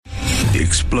the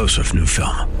explosive new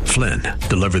film, Flynn,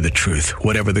 Deliver the Truth,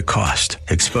 Whatever the Cost,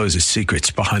 exposes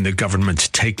secrets behind the government's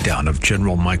takedown of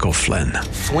General Michael Flynn.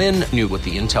 Flynn knew what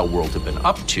the intel world had been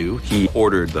up to. He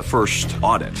ordered the first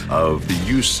audit of the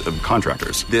use of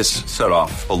contractors. This set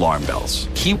off alarm bells.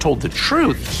 He told the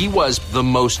truth. He was the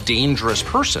most dangerous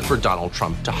person for Donald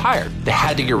Trump to hire. They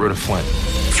had to get rid of Flynn.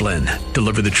 Flynn,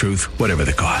 Deliver the Truth, Whatever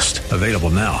the Cost. Available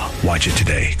now. Watch it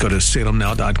today. Go to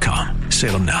salemnow.com.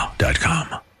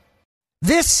 salemnow.com.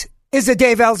 This is the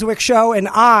Dave Elswick Show, and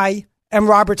I am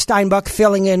Robert Steinbuck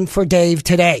filling in for Dave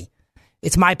today.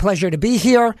 It's my pleasure to be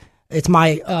here. It's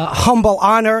my humble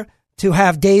honor to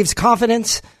have Dave's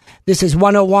confidence. This is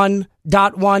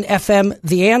 101.1 FM,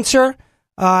 The Answer,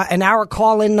 and our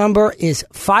call-in number is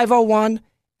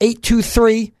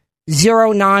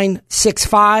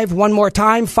 501-823-0965. One more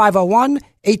time,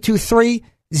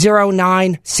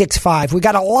 501-823-0965. We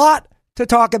got a lot to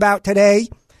talk about today.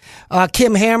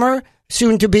 Kim Hammer,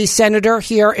 soon-to-be senator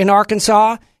here in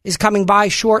Arkansas, is coming by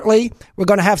shortly. We're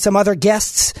going to have some other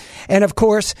guests. And, of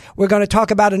course, we're going to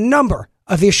talk about a number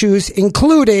of issues,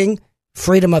 including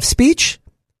freedom of speech,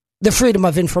 the Freedom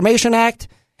of Information Act,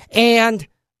 and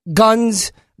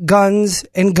guns, guns,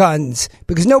 and guns,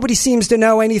 because nobody seems to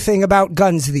know anything about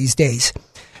guns these days.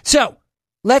 So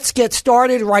let's get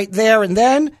started right there and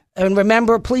then. And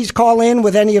remember, please call in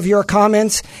with any of your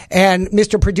comments. And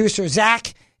Mr. Producer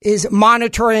Zach is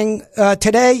monitoring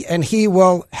today, and he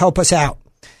will help us out.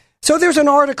 So there's an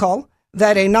article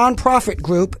that a nonprofit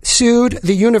group sued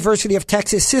the University of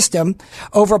Texas system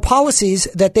over policies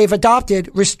that they've adopted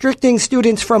restricting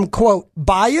students from, quote,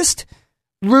 biased,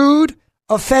 rude,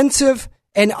 offensive,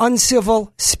 and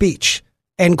uncivil speech,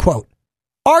 end quote.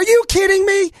 Are you kidding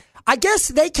me? I guess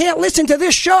they can't listen to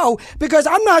this show because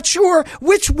I'm not sure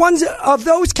which ones of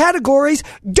those categories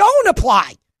don't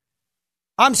apply.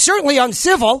 I'm certainly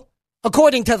uncivil,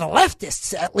 according to the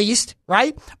leftists, at least,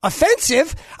 right?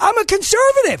 Offensive, I'm a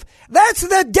conservative. That's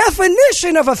the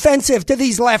definition of offensive to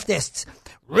these leftists.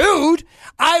 Rude,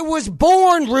 I was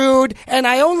born rude, and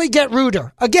I only get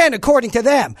ruder. Again, according to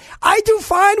them. I do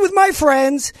fine with my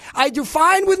friends. I do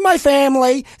fine with my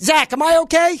family. Zach, am I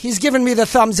okay? He's giving me the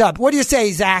thumbs up. What do you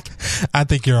say, Zach? I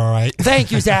think you're all right.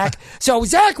 Thank you, Zach. So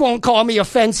Zach won't call me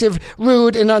offensive,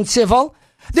 rude, and uncivil.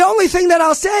 The only thing that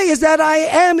I'll say is that I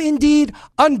am indeed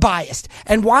unbiased.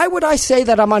 And why would I say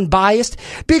that I'm unbiased?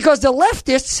 Because the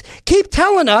leftists keep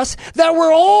telling us that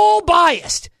we're all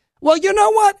biased. Well, you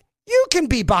know what? You can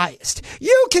be biased.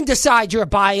 You can decide you're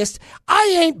biased.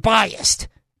 I ain't biased.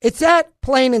 It's that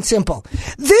plain and simple.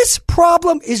 This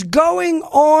problem is going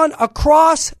on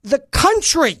across the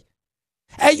country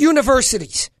at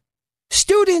universities.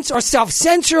 Students are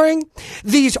self-censoring.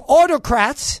 These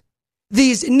autocrats,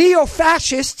 these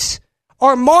neo-fascists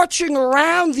are marching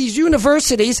around these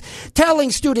universities telling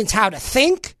students how to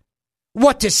think,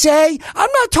 what to say. I'm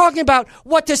not talking about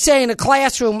what to say in a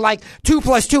classroom like 2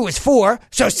 + 2 is 4,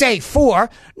 so say 4.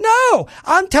 No,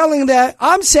 I'm saying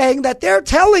that they're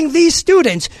telling these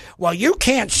students, well, you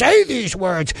can't say these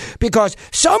words because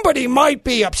somebody might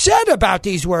be upset about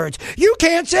these words. You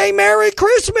can't say Merry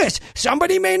Christmas.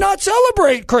 Somebody may not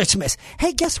celebrate Christmas.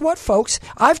 Hey, guess what, folks?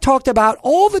 I've talked about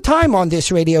all the time on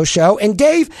this radio show, and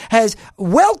Dave has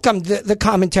welcomed the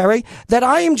commentary that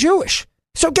I am Jewish.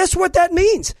 So guess what that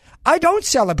means? I don't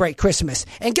celebrate Christmas.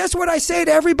 And guess what I say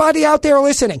to everybody out there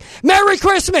listening? Merry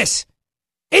Christmas!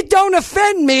 It don't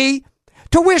offend me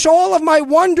to wish all of my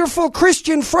wonderful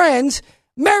Christian friends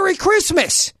Merry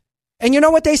Christmas. And you know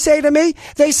what they say to me?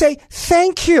 They say,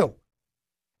 thank you.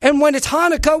 And when it's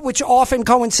Hanukkah, which often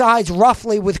coincides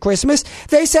roughly with Christmas,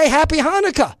 they say Happy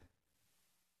Hanukkah.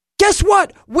 Guess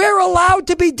what? We're allowed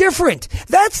to be different.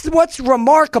 That's what's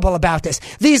remarkable about this.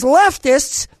 These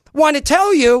leftists want to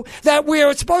tell you that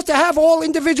we're supposed to have all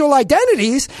individual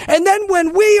identities, and then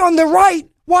when we on the right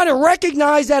want to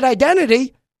recognize that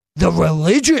identity, the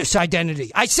religious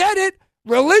identity, I said it,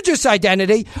 religious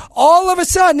identity, all of a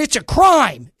sudden it's a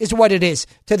crime is what it is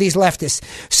to these leftists.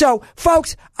 So,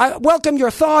 folks, I welcome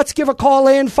your thoughts. Give a call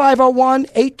in,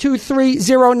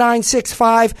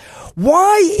 501-823-0965.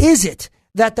 Why is it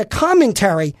that the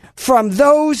commentary from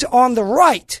those on the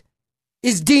right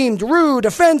is deemed rude,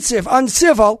 offensive,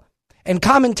 uncivil, and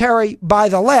commentary by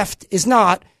the left is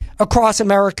not across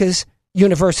America's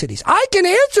universities? I can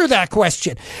answer that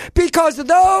question because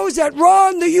those that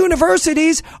run the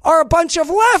universities are a bunch of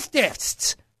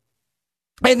leftists.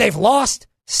 And they've lost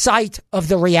sight of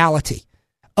the reality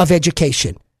of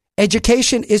education.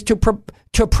 Education is to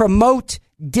promote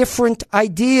different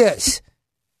ideas.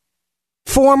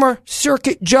 Former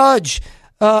circuit judge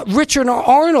Richard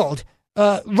Arnold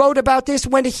wrote about this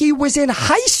when he was in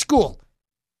high school.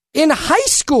 In high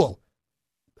school,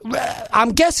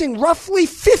 I'm guessing roughly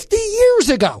 50 years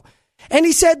ago. And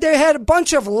he said they had a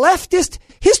bunch of leftist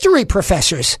history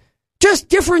professors, just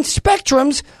different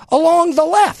spectrums along the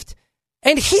left.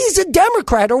 And he's a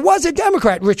Democrat, or was a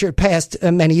Democrat. Richard passed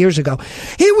many years ago.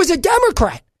 He was a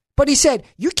Democrat. But he said,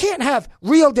 you can't have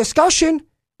real discussion,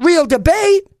 real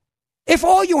debate, if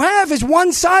all you have is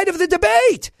one side of the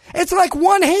debate. It's like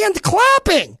one hand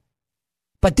clapping.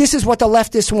 But this is what the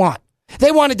leftists want.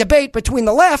 They want a debate between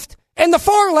the left and the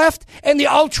far left and the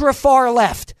ultra far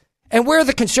left. And where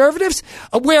the conservatives,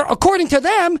 where, according to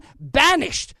them,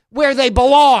 banished where they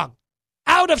belong.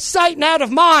 Out of sight and out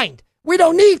of mind. We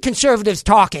don't need conservatives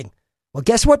talking. Well,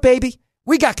 guess what, baby?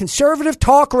 We got conservative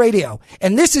talk radio.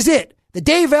 And this is it. The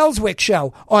Dave Elswick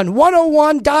Show on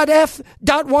 101.1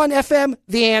 FM,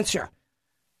 The Answer.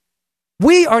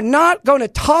 We are not going to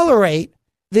tolerate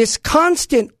this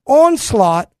constant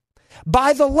onslaught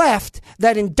by the left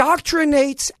that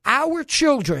indoctrinates our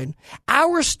children,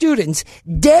 our students,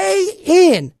 day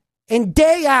in and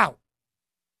day out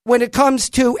when it comes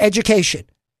to education.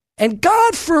 And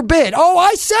God forbid,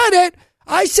 I said it.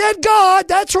 I said God,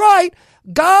 that's right.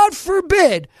 God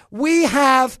forbid we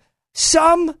have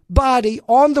somebody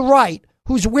on the right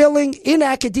who's willing in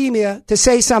academia to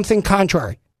say something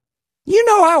contrary. You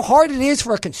know how hard it is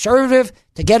for a conservative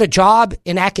to get a job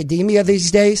in academia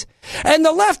these days? And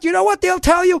the left, you know what they'll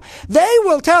tell you? They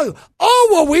will tell you,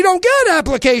 we don't get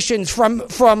applications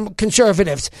from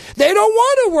conservatives. They don't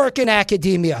want to work in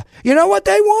academia. You know what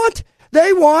they want?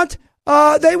 They want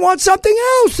something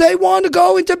else. They want to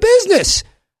go into business.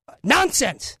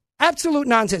 Nonsense. Absolute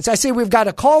nonsense. I see we've got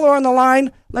a caller on the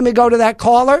line. Let me go to that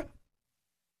caller.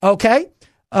 Okay.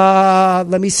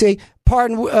 Let me see.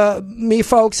 Pardon me,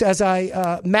 folks, as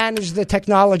I manage the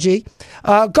technology.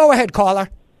 Go ahead, caller.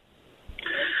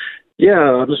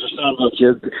 Yeah, Mr. Steinbuch,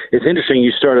 it's interesting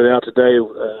you started out today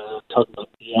talking about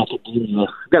the academia.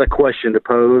 I've got a question to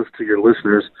pose to your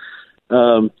listeners.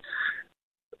 Law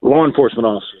enforcement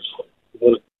officers,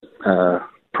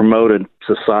 promoted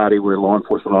society where law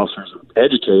enforcement officers are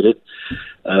educated.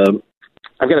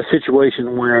 I've got a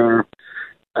situation where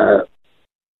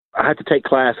I have to take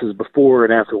classes before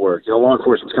and after work. Law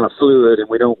enforcement's kind of fluid, and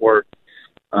we don't work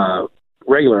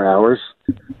regular hours.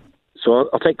 So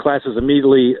I'll take classes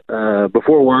immediately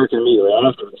before work and immediately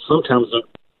after. Sometimes it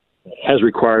has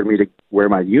required me to wear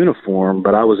my uniform,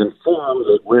 but I was informed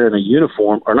that wearing a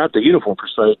uniform, or not the uniform per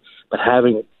se, but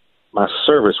having my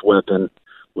service weapon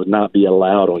would not be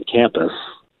allowed on campus,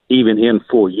 even in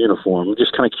full uniform. I'm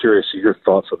just kind of curious of your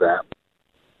thoughts of that.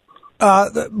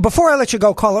 Before I let you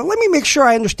go, caller, let me make sure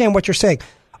I understand what you're saying.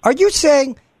 Are you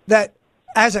saying that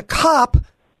as a cop,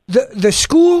 the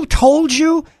school told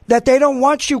you that they don't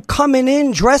want you coming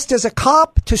in dressed as a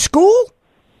cop to school?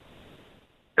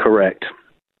 Correct.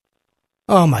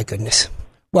 Oh, my goodness.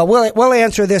 Well, we'll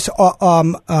answer this. Thank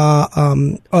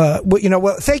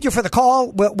you for the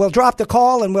call. We'll drop the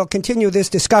call and we'll continue this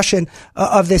discussion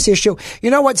of this issue. You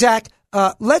know what, Zach?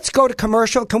 Let's go to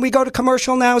commercial. Can we go to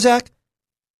commercial now, Zach?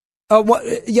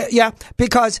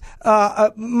 Because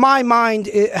my mind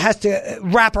has to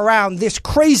wrap around this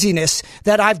craziness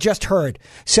that I've just heard.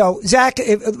 So, Zach,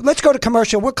 let's go to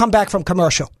commercial. We'll come back from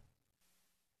commercial.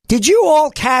 Did you all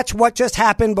catch what just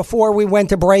happened before we went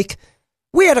to break?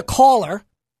 We had a caller,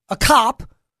 a cop.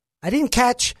 I didn't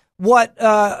catch what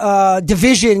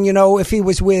division, if he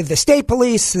was with the state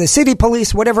police, the city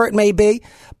police, whatever it may be.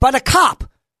 But a cop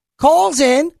calls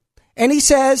in and he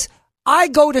says, I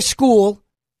go to school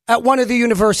at one of the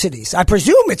universities. I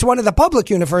presume it's one of the public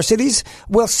universities.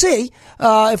 We'll see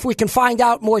if we can find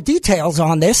out more details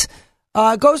on this.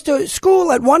 Goes to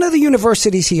school at one of the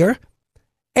universities here.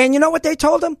 And you know what they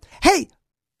told him? Hey,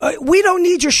 we don't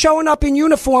need you showing up in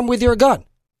uniform with your gun.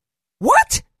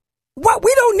 What? What?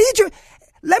 We don't need you.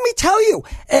 Let me tell you,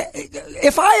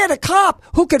 if I had a cop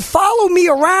who could follow me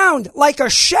around like a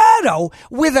shadow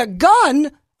with a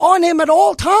gun on him at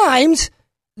all times,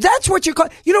 that's what you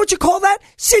know what you call that?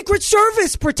 Secret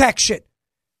Service protection.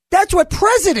 That's what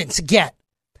presidents get.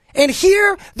 And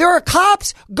here, there are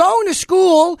cops going to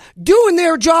school, doing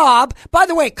their job. By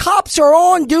the way, cops are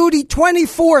on duty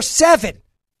 24/7.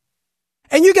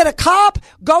 And you get a cop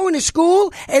going to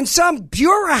school and some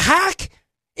bureau hack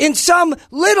in some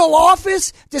little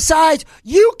office decides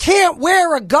you can't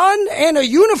wear a gun and a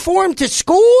uniform to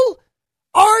school?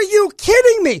 Are you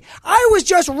kidding me? I was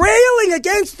just railing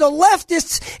against the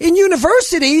leftists in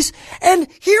universities, and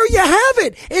here you have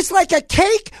it. It's like a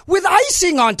cake with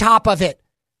icing on top of it.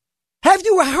 Have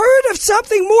you heard of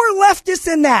something more leftist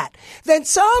than that? Than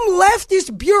some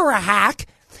leftist bureau hack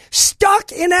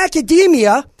stuck in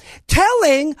academia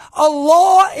telling a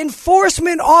law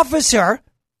enforcement officer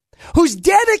who's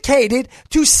dedicated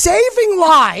to saving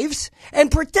lives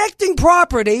and protecting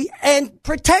property and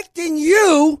protecting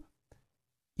you,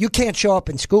 you can't show up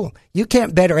in school. You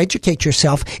can't better educate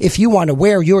yourself if you want to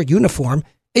wear your uniform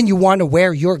and you want to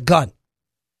wear your gun.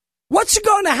 What's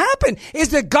going to happen? Is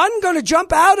the gun going to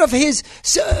jump out of his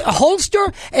holster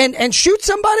and shoot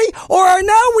somebody? Or are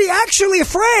now we actually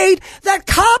afraid that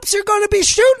cops are going to be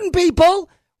shooting people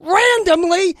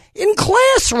randomly in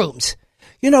classrooms?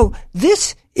 You know,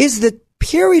 this is the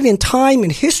period in time in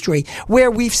history where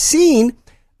we've seen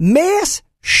mass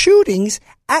shootings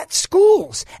at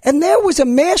schools. And there was a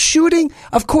mass shooting,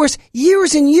 of course,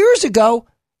 years and years ago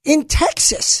in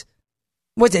Texas.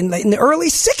 Was in the early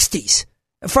 60s.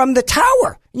 From the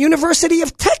Tower, University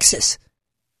of Texas.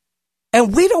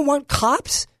 And we don't want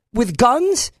cops with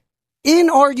guns in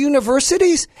our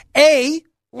universities, A,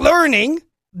 learning,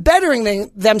 bettering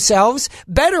themselves,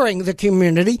 bettering the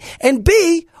community, and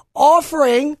B,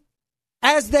 offering,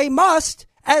 as they must,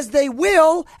 as they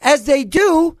will, as they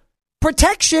do,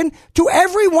 protection to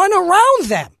everyone around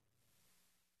them.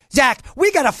 Zach,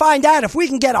 we got to find out if we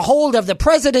can get a hold of the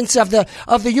presidents of the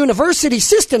university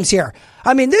systems here.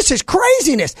 I mean, this is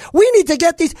craziness. We need to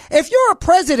get these. If you're a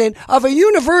president of a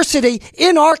university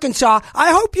in Arkansas,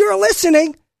 I hope you're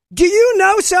listening. Do you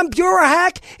know some bureau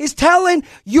hack is telling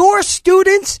your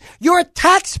students, your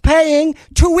tax-paying,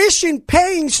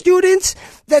 tuition-paying students,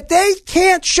 that they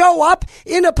can't show up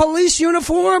in a police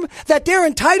uniform that they're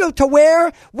entitled to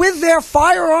wear with their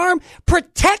firearm,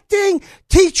 protecting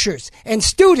teachers and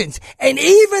students and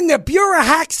even the bureau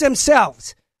hacks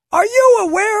themselves? Are you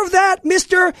aware of that,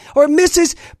 Mr. or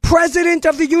Mrs. President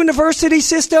of the university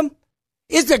system?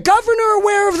 Is the governor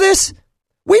aware of this?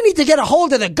 We need to get a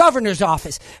hold of the governor's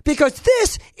office because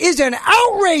this is an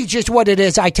outrage is what it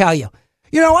is, I tell you.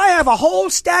 You know, I have a whole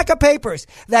stack of papers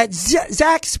that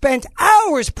Zach spent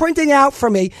hours printing out for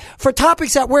me for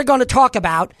topics that we're going to talk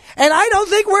about. And I don't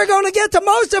think we're going to get to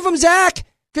most of them, Zach,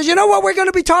 because you know what we're going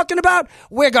to be talking about?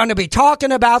 We're going to be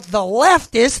talking about the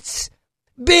leftists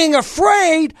being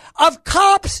afraid of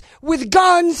cops with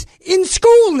guns in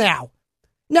school now.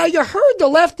 Now, you heard the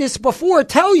leftists before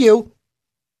tell you,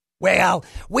 well,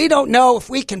 we don't know if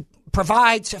we can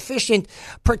provide sufficient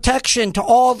protection to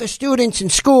all the students in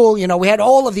school. You know, we had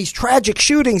all of these tragic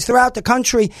shootings throughout the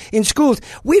country in schools.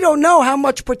 We don't know how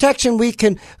much protection we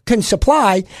can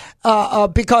supply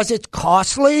because it's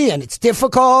costly and it's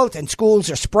difficult and schools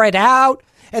are spread out.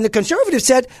 And the conservatives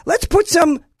said, let's put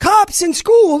some cops in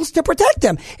schools to protect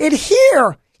them. And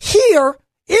here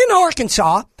in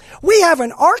Arkansas, we have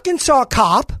an Arkansas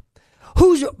cop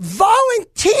who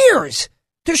volunteers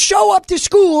to show up to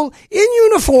school in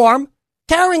uniform,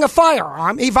 carrying a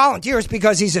firearm. He volunteers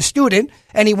because he's a student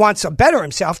and he wants to better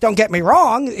himself. Don't get me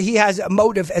wrong. He has a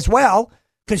motive as well.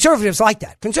 Conservatives like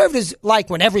that. Conservatives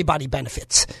like when everybody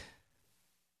benefits.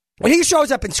 When he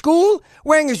shows up in school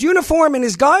wearing his uniform and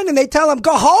his gun and they tell him,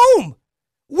 go home.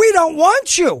 We don't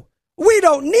want you. We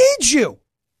don't need you.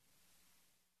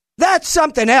 That's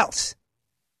something else.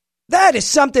 That is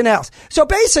something else. So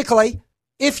basically,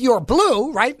 if you're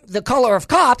blue, right, the color of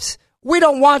cops, we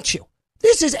don't want you.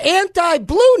 This is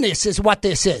anti-blueness is what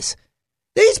this is.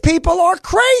 These people are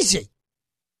crazy.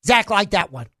 Zach liked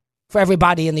that one for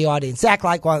everybody in the audience. Zach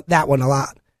liked that one a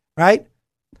lot, right?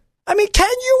 I mean, can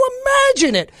you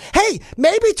imagine it? Hey,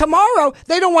 maybe tomorrow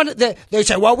they don't want to, they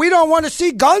say, well, we don't want to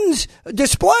see guns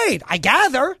displayed. I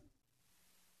gather.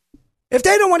 If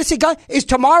they don't want to see guns, is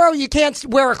tomorrow you can't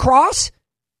wear a cross?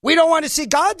 We don't want to see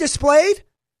God displayed.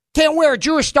 Can't wear a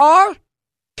Jewish star.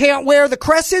 Can't wear the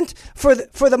crescent for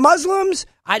the Muslims.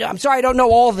 I'm sorry, I don't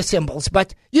know all the symbols,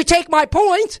 but you take my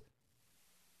point.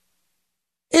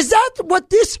 Is that what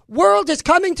this world is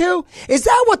coming to? Is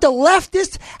that what the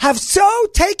leftists have so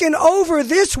taken over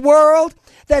this world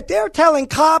that they're telling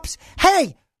cops,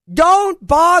 hey, don't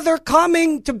bother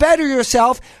coming to better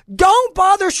yourself. Don't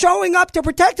bother showing up to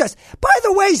protect us. By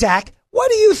the way, Zach, what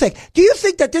do you think? Do you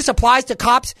think that this applies to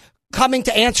cops coming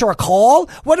to answer a call?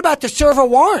 What about to serve a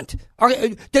warrant?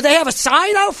 Do they have a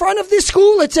sign out front of this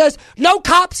school that says, no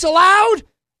cops allowed?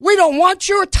 We don't want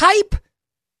your type.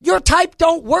 Your type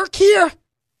don't work here.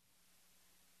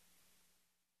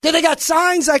 Do they got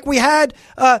signs like we had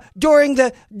during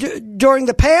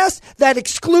the past that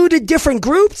excluded different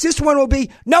groups? This one will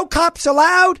be no cops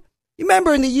allowed. You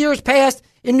remember in the years past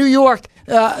in New York,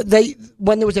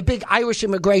 when there was a big Irish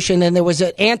immigration and there was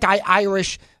an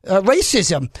anti-Irish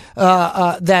racism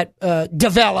that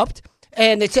developed,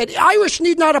 and it said Irish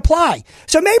need not apply.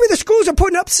 So maybe the schools are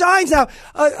putting up signs now.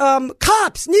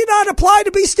 Cops need not apply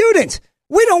to be students.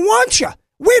 We don't want you.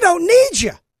 We don't need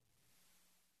you.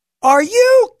 Are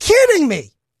you kidding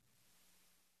me?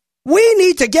 We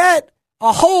need to get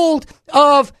a hold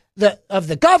of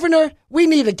the governor. We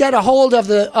need to get a hold of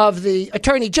the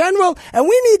attorney general, and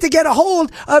we need to get a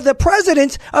hold of the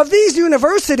presidents of these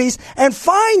universities and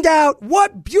find out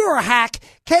what bureau hack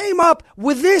came up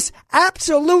with this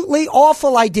absolutely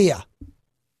awful idea.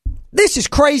 This is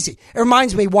crazy. It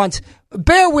reminds me once.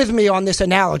 Bear with me on this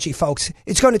analogy, folks.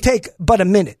 It's going to take but a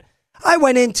minute. I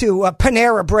went into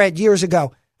Panera Bread years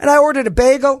ago, and I ordered a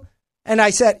bagel, and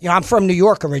I said, I'm from New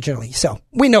York originally, so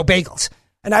we know bagels.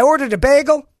 And I ordered a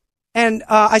bagel, and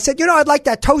I said, I'd like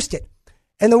that toasted.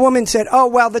 And the woman said, oh,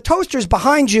 well, the toaster's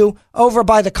behind you over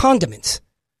by the condiments.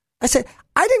 I said,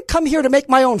 I didn't come here to make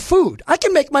my own food. I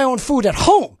can make my own food at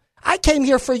home. I came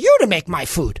here for you to make my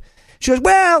food. She goes,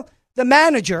 well, the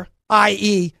manager,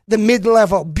 i.e. the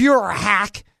mid-level bureau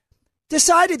hack,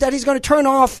 decided that he's going to turn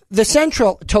off the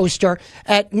central toaster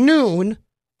at noon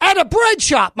at a bread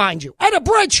shop, mind you, at a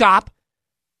bread shop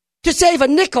to save a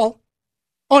nickel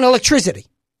on electricity.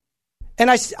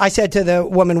 And I said to the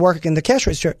woman working the cash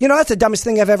register, that's the dumbest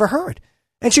thing I've ever heard.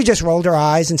 And she just rolled her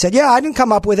eyes and said, yeah, I didn't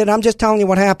come up with it. I'm just telling you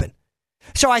what happened.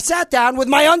 So I sat down with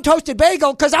my untoasted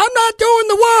bagel because I'm not doing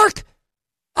the work.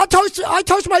 I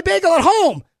toast my bagel at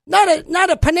home, not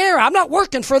at Panera. I'm not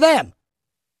working for them.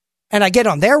 And I get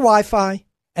on their Wi-Fi,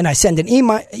 and I send an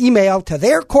email to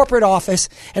their corporate office,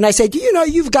 and I say, do you know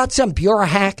you've got some bureau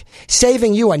hack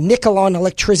saving you a nickel on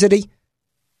electricity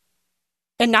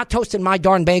and not toasting my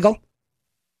darn bagel?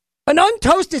 An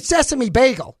untoasted sesame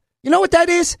bagel. You know what that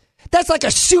is? That's like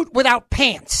a suit without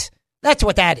pants. That's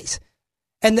what that is.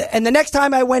 And the next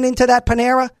time I went into that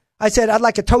Panera, I said, I'd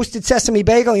like a toasted sesame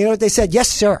bagel. You know what they said? Yes,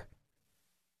 sir.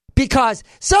 Because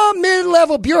some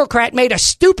mid-level bureaucrat made a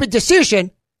stupid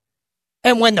decision.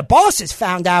 And when the bosses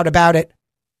found out about it,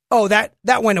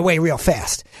 that went away real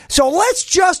fast. So let's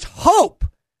just hope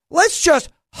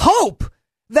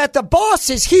that the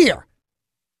bosses here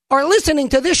are listening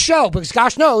to this show, because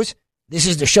gosh knows, this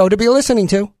is the show to be listening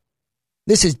to.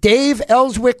 This is Dave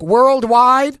Elswick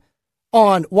Worldwide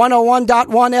on 101.1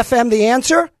 FM, The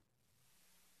Answer.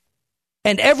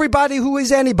 And everybody who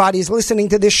is anybody is listening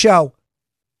to this show.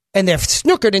 And they're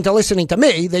snookered into listening to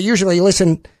me. They usually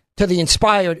listen to the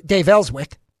inspired Dave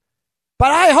Elswick.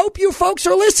 But I hope you folks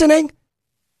are listening.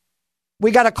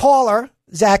 We got a caller.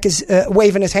 Zach is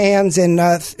waving his hands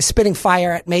and spitting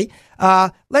fire at me.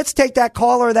 Let's take that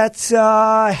caller. That's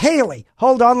Haley.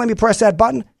 Hold on. Let me press that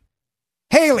button.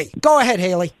 Haley. Go ahead,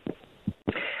 Haley.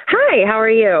 Hi. How are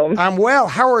you? I'm well.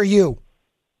 How are you?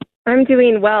 I'm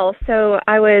doing well. So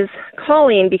I was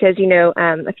calling because,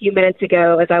 a few minutes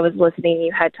ago as I was listening,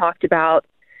 you had talked about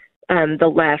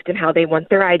the left and how they want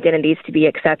their identities to be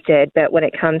accepted. But when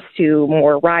it comes to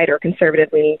more right or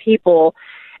conservative-leaning people,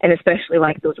 and especially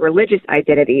like those religious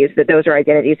identities, that those are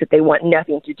identities that they want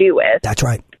nothing to do with. That's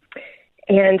right.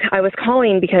 And I was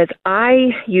calling because I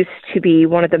used to be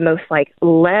one of the most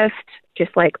left,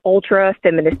 just ultra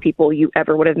feminist people you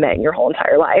ever would have met in your whole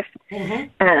entire life.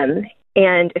 Mm-hmm.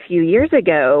 And a few years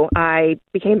ago, I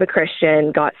became a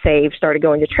Christian, got saved, started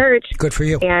going to church. Good for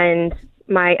you. And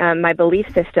my belief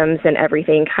systems and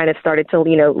everything kind of started to,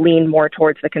 lean more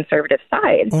towards the conservative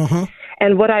side. Mm-hmm.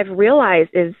 And what I've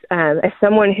realized is, as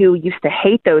someone who used to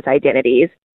hate those identities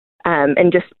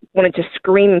and just wanted to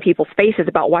scream in people's faces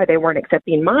about why they weren't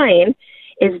accepting mine,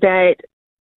 is that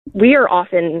we are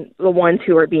often the ones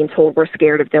who are being told we're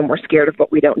scared of them, we're scared of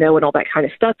what we don't know and all that kind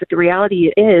of stuff. But the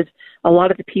reality is a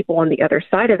lot of the people on the other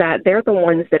side of that, they're the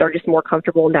ones that are just more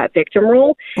comfortable in that victim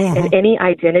role. Mm-hmm. And any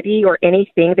identity or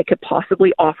anything that could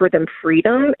possibly offer them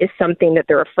freedom is something that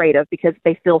they're afraid of because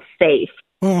they feel safe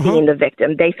mm-hmm. being the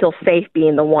victim. They feel safe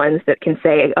being the ones that can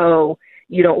say, oh,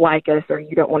 you don't like us or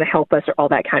you don't want to help us or all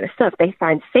that kind of stuff. They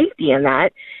find safety in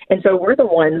that. And so we're the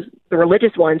ones, the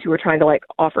religious ones who are trying to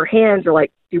offer hands or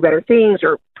do better things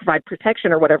or provide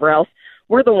protection or whatever else.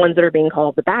 We're the ones that are being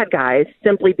called the bad guys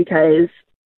simply because,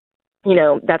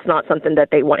 that's not something that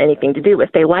they want anything to do with.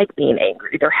 They like being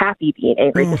angry. They're happy being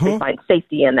angry because they find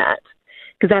safety in that.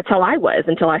 Because that's how I was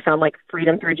until I found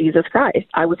freedom through Jesus Christ.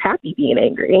 I was happy being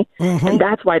angry. Mm-hmm. And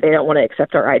that's why they don't want to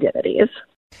accept our identities.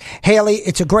 Haley,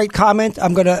 it's a great comment.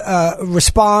 I'm going to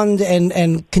respond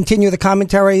and continue the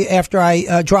commentary after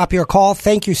I drop your call.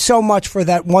 Thank you so much for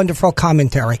that wonderful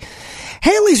commentary.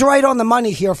 Haley's right on the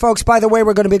money here, folks. By the way,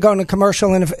 we're going to be going to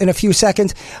commercial in a few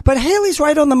seconds. But Haley's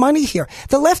right on the money here.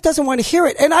 The left doesn't want to hear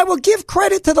it. And I will give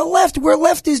credit to the left where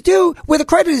left is due, where the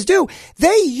credit is due.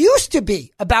 They used to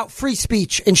be about free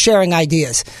speech and sharing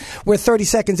ideas. We're 30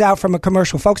 seconds out from a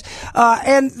commercial, folks.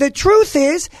 And the truth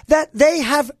is that they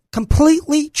have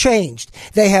completely changed.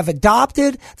 They have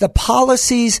adopted the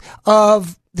policies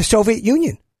of the Soviet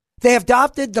Union. They have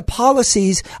adopted the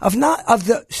policies of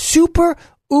the super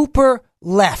ooper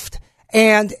left.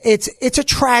 And it's a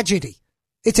tragedy.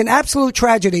 It's an absolute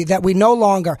tragedy that we no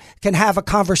longer can have a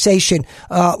conversation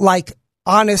like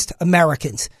honest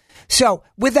Americans. So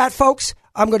with that, folks,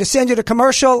 I'm going to send you the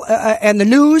commercial and the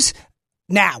news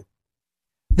now.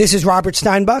 This is Robert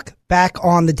Steinbuck back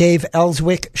on the Dave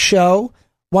Elswick Show,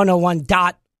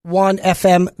 101.1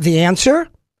 FM, The Answer.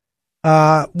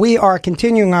 We are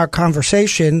continuing our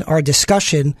conversation, our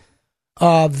discussion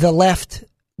of the left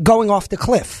going off the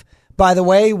cliff. By the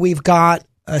way, we've got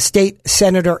State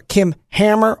Senator Kim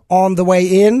Hammer on the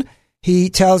way in. He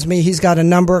tells me he's got a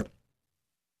number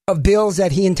of bills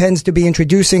that he intends to be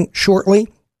introducing shortly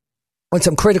on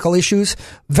some critical issues,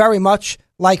 very much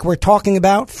like we're talking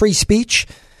about free speech,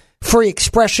 free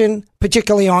expression,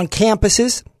 particularly on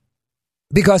campuses,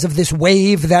 because of this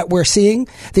wave that we're seeing,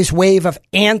 this wave of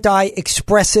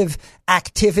anti-expressive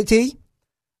activity.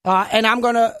 And I'm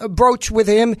going to broach with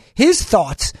him his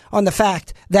thoughts on the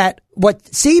fact that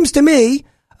what seems to me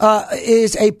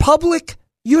is a public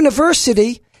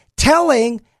university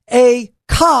telling a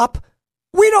cop,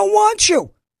 we don't want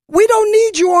you. We don't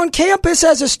need you on campus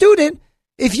as a student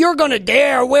if you're going to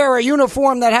dare wear a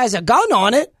uniform that has a gun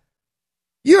on it.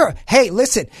 Hey,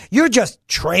 listen, you're just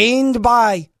trained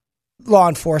by law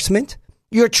enforcement.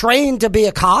 You're trained to be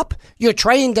a cop. You're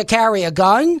trained to carry a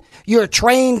gun. You're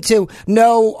trained to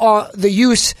know the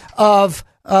use of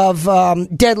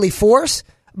deadly force.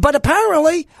 But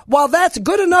apparently, while that's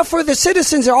good enough for the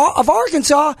citizens of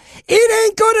Arkansas, it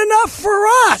ain't good enough for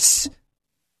us.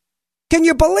 Can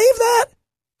you believe that?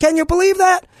 Can you believe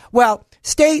that? Well,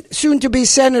 State soon-to-be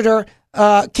Senator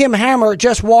Kim Hammer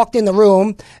just walked in the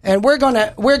room, and we're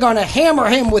gonna hammer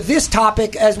him with this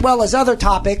topic as well as other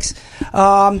topics.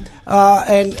 And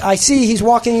I see he's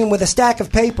walking in with a stack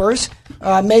of papers.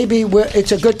 Maybe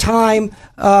it's a good time.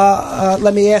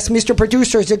 Let me ask, Mr.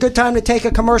 Producer, is it a good time to take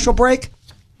a commercial break?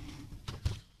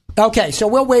 Okay, so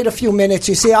we'll wait a few minutes.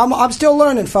 You see, I'm still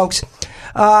learning, folks.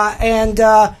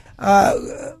 Currently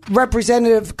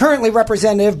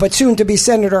representative, but soon to be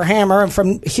Senator Hammer. And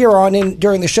from here on in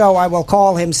during the show, I will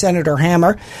call him Senator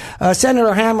Hammer.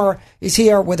 Senator Hammer is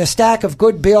here with a stack of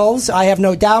good bills, I have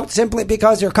no doubt, simply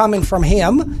because they're coming from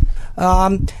him.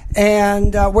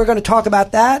 And we're going to talk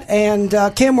about that. And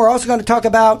Kim, we're also going to talk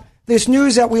about this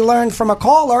news that we learned from a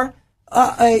caller.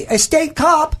 A state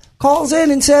cop calls in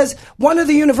and says one of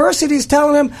the universities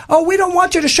telling him, oh, we don't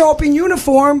want you to show up in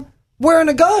uniform wearing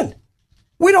a gun.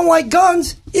 We don't like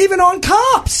guns, even on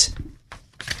cops.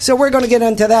 So we're going to get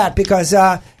into that because,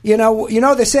 you know,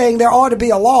 they're saying there ought to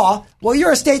be a law. Well,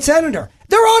 you're a state senator.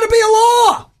 There ought to be a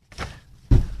law.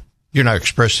 You're not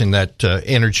expressing that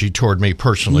energy toward me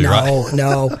personally, right?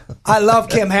 No. I love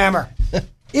Kim Hammer.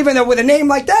 Even though with a name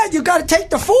like that, you got to take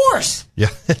the force. Yeah.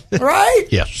 Right?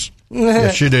 Yes.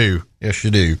 Yes, you do. Yes,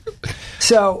 you do.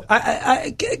 So,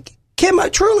 Kim,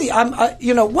 truly,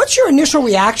 what's your initial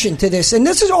reaction to this? And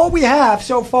this is all we have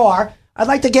so far. I'd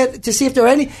like to get to see if there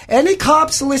are any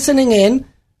cops listening in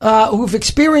who've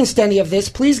experienced any of this.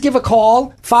 Please give a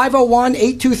call,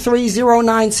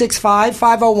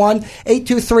 501-823-0965,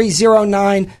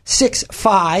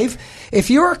 501-823-0965. If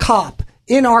you're a cop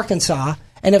in Arkansas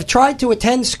and have tried to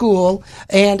attend school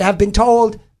and have been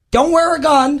told, don't wear a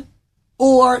gun,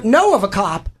 or know of a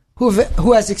cop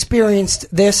who has experienced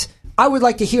this, I would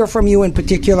like to hear from you in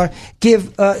particular.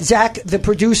 Give Zach, the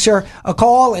producer, a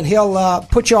call, and he'll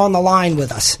put you on the line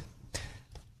with us.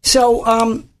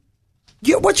 So,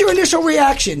 what's your initial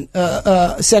reaction,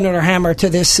 Senator Hammer, to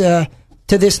this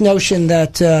notion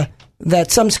that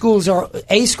some schools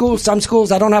some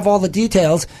schools, I don't have all the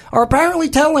details, are apparently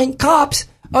telling cops,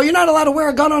 oh, you're not allowed to wear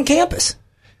a gun on campus?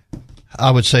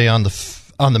 I would say on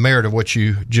the merit of what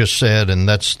you just said, and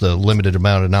that's the limited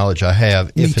amount of knowledge I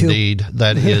have, if indeed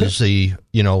that is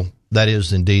that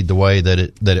is indeed the way that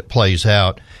it plays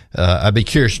out. I'd be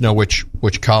curious to know which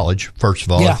college. First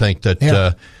of all, yeah. I think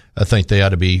they ought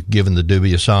to be given the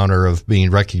dubious honor of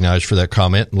being recognized for that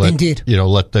comment. And let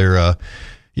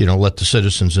the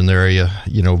citizens in their area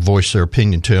voice their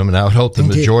opinion to them. And I would hope the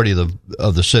majority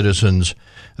of the citizens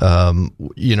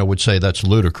would say that's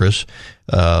ludicrous.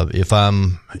 If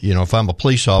I'm a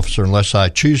police officer, unless I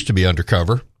choose to be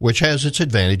undercover, which has its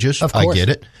advantages, I get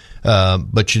it.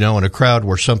 But in a crowd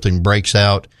where something breaks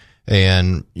out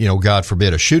and, God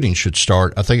forbid, a shooting should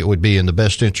start, I think it would be in the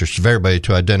best interest of everybody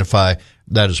to identify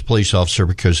that as a police officer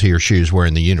because he or she is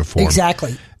wearing the uniform.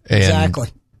 Exactly. And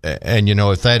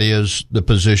if that is the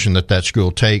position that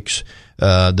school takes,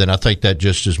 then I think that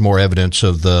just is more evidence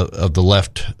of the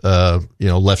left,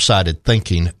 left-sided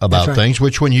thinking about things,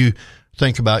 which when you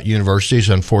think about universities.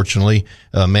 Unfortunately,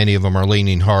 many of them are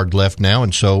leaning hard left now,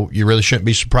 and so you really shouldn't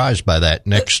be surprised by that.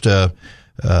 Next,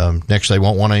 they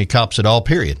won't want any cops at all,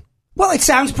 period. Well, it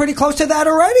sounds pretty close to that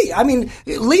already. I mean,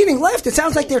 leaning left, it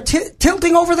sounds like they're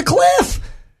tilting over the cliff.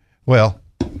 Well,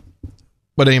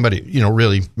 but anybody,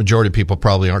 really, majority of people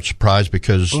probably aren't surprised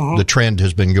because the trend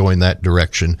has been going that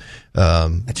direction.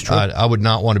 That's true. I would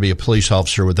not want to be a police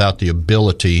officer without the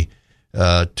ability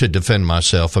to defend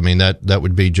myself. I mean, that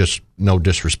would be just no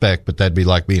disrespect, but that'd be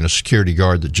like being a security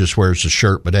guard that just wears a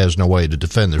shirt but has no way to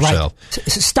defend themselves. Right.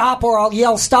 Stop, or I'll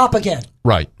yell stop again.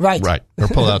 Right. Or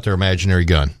pull out their imaginary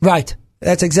gun. Right.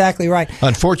 That's exactly right.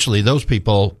 Unfortunately, those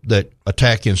people that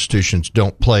attack institutions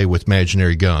don't play with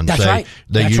imaginary guns. That's right.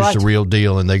 They use the real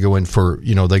deal, and they go in for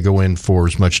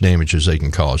as much damage as they can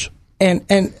cause. And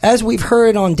as we've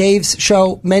heard on Dave's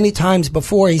show many times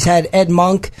before, he's had Ed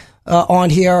Monk on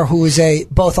here, who is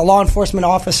both a law enforcement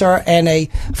officer and a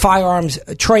firearms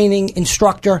training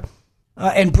instructor,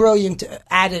 and brilliant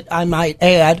at it, I might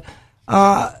add.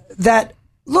 That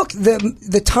look,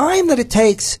 the time that it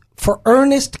takes for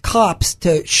earnest cops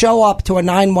to show up to a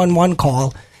 911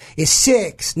 call is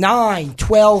 6, 9,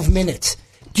 12 minutes.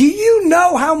 Do you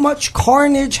know how much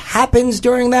carnage happens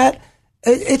during that?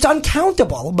 It's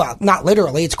uncountable. Well, not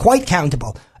literally. It's quite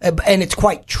countable. And it's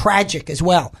quite tragic as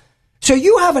well. So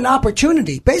you have an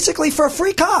opportunity, basically, for a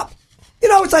free cop.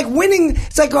 It's like winning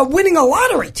a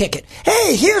lottery ticket.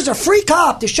 Hey, here's a free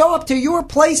cop to show up to your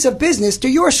place of business, to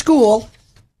your school,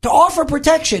 to offer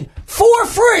protection for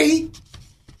free.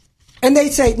 And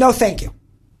they say, no, thank you.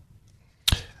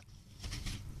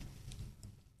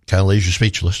 Kind of leaves you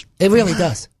speechless. It really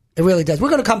does. It really does. We're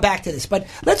going to come back to this, but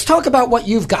let's talk about what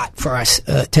you've got for us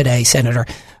today, Senator.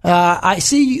 I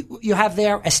see you have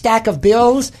there a stack of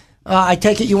bills. I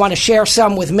take it you want to share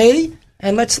some with me,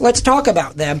 and let's talk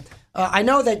about them. I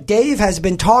know that Dave has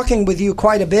been talking with you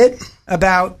quite a bit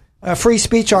about free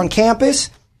speech on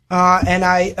campus, and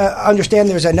I understand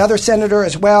there's another senator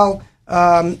as well,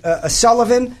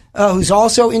 Sullivan, who's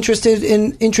also interested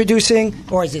in introducing,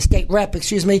 or is a state rep,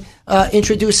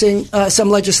 introducing some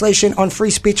legislation on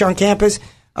free speech on campus,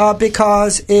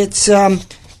 because it's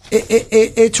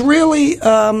really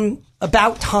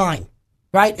about time,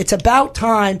 right? It's about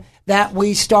time that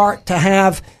we start to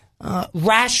have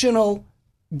rational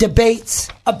debates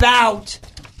about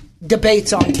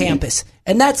debates on campus.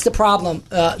 And that's the problem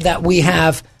that we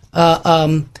have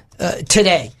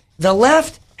today. The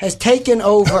left has taken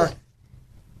over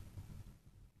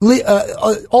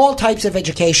all types of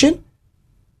education,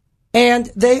 and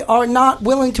they are not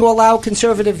willing to allow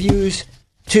conservative views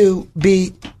to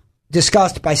be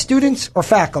discussed by students or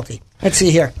faculty. Let's see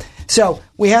here. So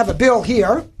we have a bill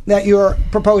here that you're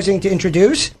proposing to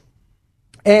introduce,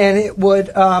 and it would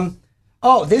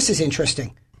this is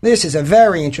interesting. This is a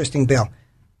very interesting bill.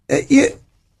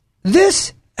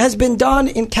 This has been done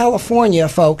in California,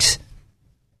 folks,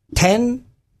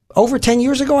 over 10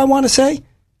 years ago, I want to say.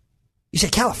 You say,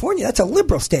 California, that's a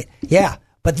liberal state. Yeah,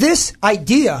 but this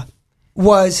idea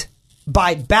was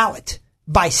by ballot,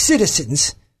 by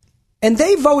citizens, and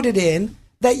they voted in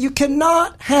that you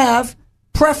cannot have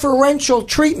preferential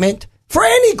treatment for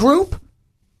any group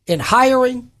in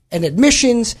hiring and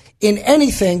admissions, in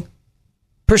anything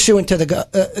pursuant to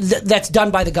that's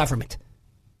done by the government.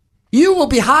 You will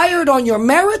be hired on your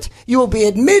merit. You will be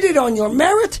admitted on your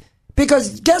merit,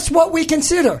 because guess what we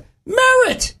consider?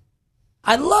 Merit.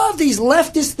 I love these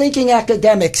leftist thinking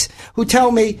academics who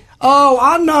tell me,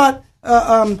 I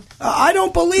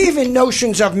don't believe in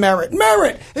notions of merit.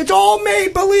 Merit, it's all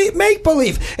make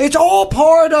believe. It's all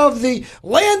part of the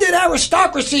landed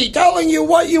aristocracy telling you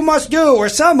what you must do, or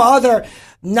some other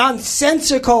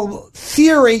nonsensical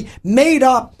theory made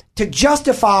up to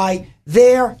justify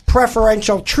their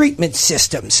preferential treatment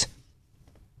systems.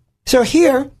 So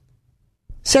here,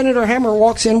 Senator Hammer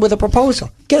walks in with a proposal.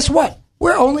 Guess what?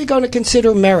 We're only going to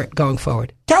consider merit going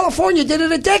forward. California did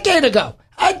it a decade ago.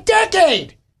 And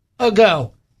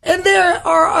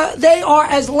they are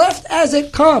as left as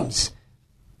it comes.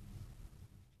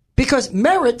 Because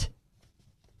merit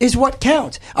is what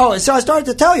counts. Oh, and so I started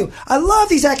to tell you, I love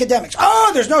these academics.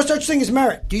 Oh, there's no such thing as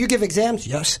merit. Do you give exams?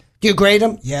 Yes. Do you grade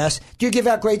them? Yes. Do you give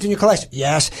out grades in your class?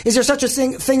 Yes. Is there such a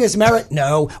thing as merit?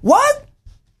 No. What?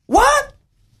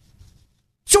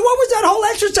 So what was that whole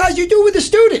exercise you do with the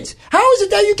students? How is it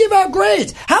that you give out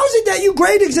grades? How is it that you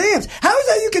grade exams? How is it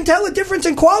that you can tell a difference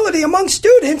in quality among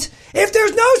students if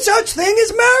there's no such thing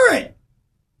as merit?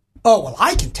 Oh, well,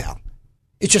 I can tell.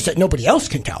 It's just that nobody else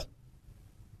can tell.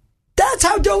 That's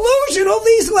how delusional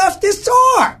these leftists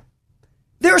are.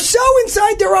 They're so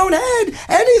inside their own head,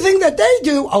 anything that they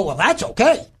do, oh, well, that's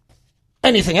okay.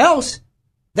 Anything else,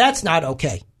 That's not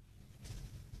okay.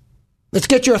 Let's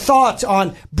get your thoughts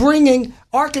on bringing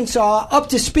Arkansas up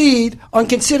to speed on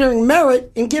considering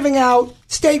merit in giving out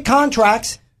state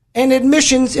contracts and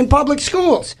admissions in public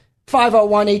schools.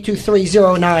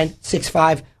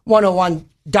 501-823-0965,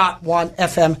 101.1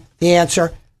 FM, The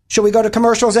Answer. Should we go to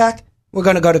commercial, Zach? We're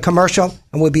going to go to commercial,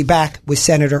 and we'll be back with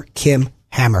Senator Kim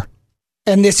Hammer.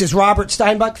 And this is Robert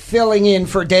Steinbuck filling in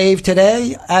for Dave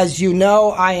today. As you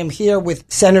know, I am here with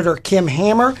Senator Kim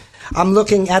Hammer. I'm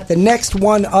looking at the next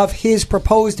one of his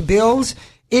proposed bills.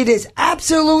 It is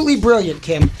absolutely brilliant,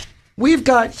 Kim. We've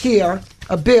got here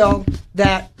a bill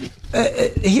that,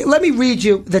 let me read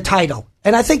you the title.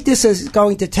 And I think this is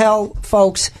going to tell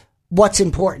folks what's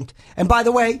important. And by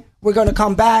the way, we're going to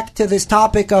come back to this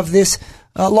topic of this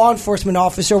law enforcement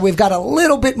officer. We've got a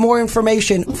little bit more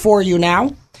information for you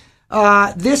now.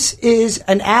 This is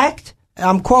an act,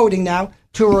 I'm quoting now,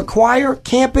 to require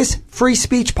campus free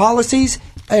speech policies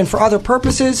and for other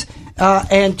purposes,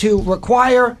 and to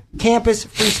require campus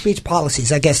free speech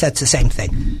policies. I guess that's the same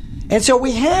thing. And so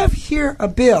we have here a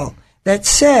bill that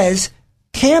says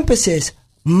campuses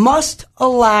must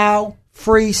allow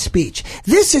free speech.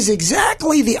 This is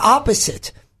exactly the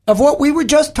opposite of what we were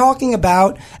just talking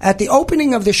about at the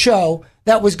opening of the show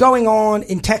that was going on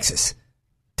in Texas.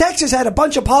 Texas had a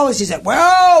bunch of policies that,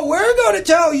 well, we're going to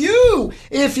tell you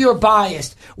if you're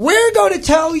biased. We're going to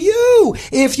tell you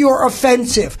if you're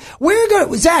offensive.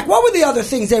 Zach, what were the other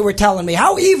things they were telling me?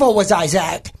 How evil was I,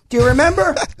 Zach? Do you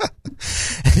remember?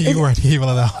 You weren't evil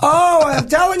at all. Oh, I'm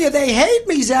telling you, they hate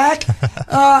me, Zach.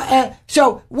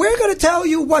 So we're going to tell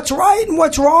you what's right and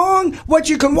what's wrong, what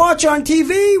you can watch on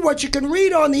TV, what you can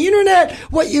read on the internet,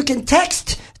 what you can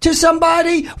text to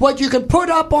somebody, what you can put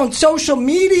up on social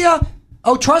media.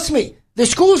 Oh, trust me, the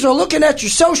schools are looking at your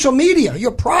social media,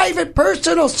 your private,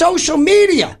 personal social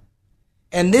media.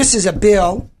 And this is a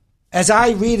bill, as I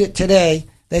read it today,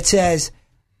 that says,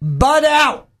 butt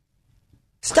out.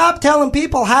 Stop telling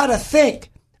people how to think.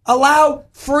 Allow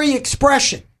free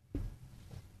expression.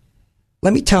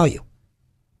 Let me tell you,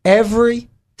 every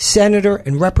senator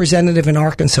and representative in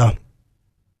Arkansas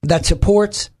that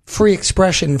supports free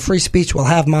expression and free speech will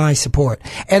have my support.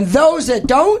 And those that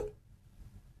don't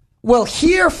will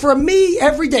hear from me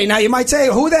every day. Now, you might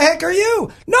say, who the heck are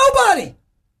you? Nobody.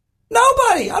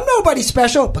 I'm nobody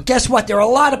special. But guess what? There are a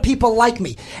lot of people like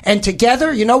me. And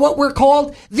together, you know what we're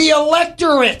called? The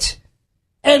electorate.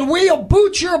 And we'll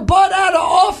boot your butt out of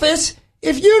office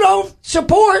if you don't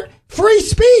support free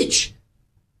speech.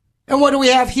 And what do we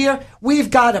have here? We've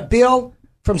got a bill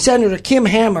from Senator Kim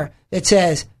Hammer that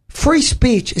says free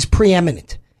speech is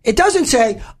preeminent. It doesn't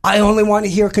say, I only want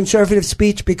to hear conservative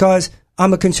speech because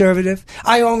I'm a conservative.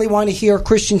 I only want to hear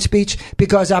Christian speech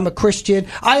because I'm a Christian.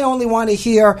 I only want to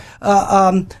hear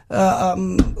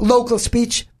local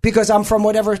speech because I'm from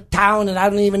whatever town and I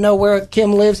don't even know where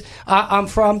Kim lives. I'm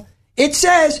from. It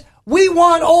says we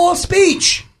want all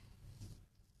speech.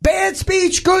 Bad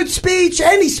speech, good speech,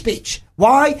 any speech.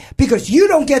 Why? Because you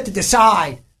don't get to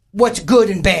decide what's good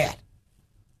and bad.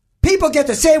 People get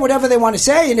to say whatever they want to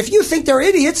say, and if you think they're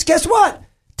idiots, guess what?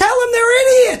 Tell them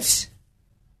they're idiots.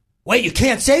 Wait, you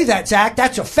can't say that, Zach.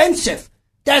 That's offensive.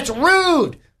 That's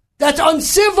rude. That's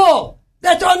uncivil.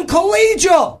 That's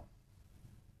uncollegial.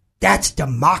 That's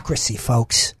democracy,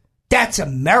 folks. That's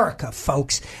America,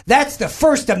 folks. That's the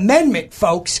First Amendment,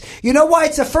 folks. You know why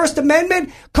it's the First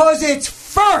Amendment? Because it's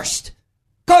first.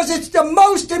 Because it's the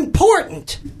most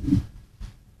important.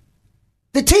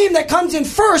 The team that comes in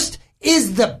first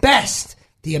is the best.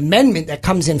 The amendment that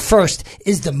comes in first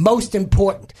is the most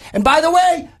important. And by the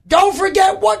way, don't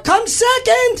forget what comes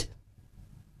second.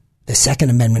 The Second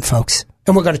Amendment, folks.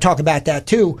 And we're going to talk about that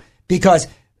too, because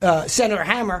Senator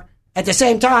Hammer, at the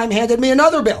same time, handed me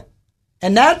another bill.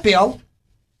 And that bill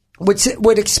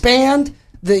would expand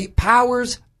the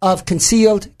powers of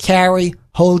concealed carry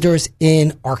holders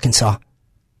in Arkansas.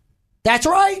 That's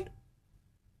right.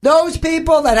 Those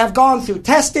people that have gone through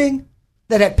testing,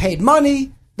 that have paid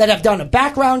money, that have done a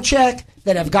background check,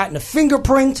 that have gotten a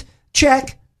fingerprint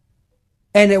check,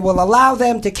 and it will allow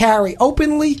them to carry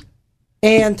openly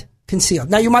and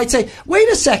concealed. Now, you might say, wait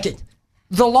a second.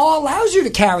 The law allows you to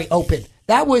carry open.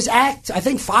 That was Act, I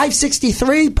think,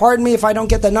 563. Pardon me if I don't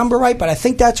get the number right, but I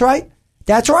think that's right.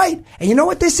 That's right. And you know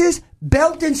what this is?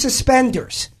 Belt and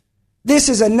suspenders. This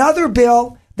is another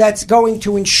bill that's going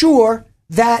to ensure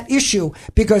that issue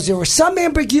because there was some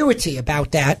ambiguity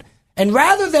about that. And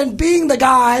rather than being the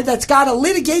guy that's got to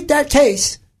litigate that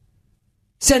case,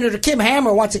 Senator Kim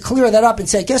Hammer wants to clear that up and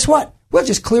say, guess what? We'll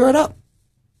just clear it up.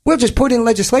 We'll just put in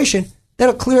legislation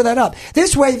that'll clear that up.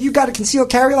 This way, if you've got a concealed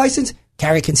carry license,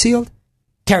 carry concealed.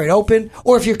 carried open,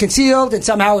 or if you're concealed and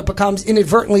somehow it becomes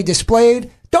inadvertently displayed,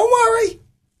 don't worry.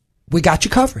 We got you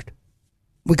covered.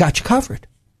 We got you covered.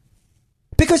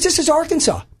 Because this is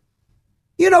Arkansas.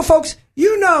 You know, folks,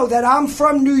 you know that I'm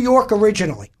from New York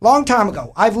originally, long time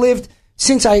ago. I've lived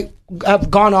since I've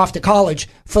gone off to college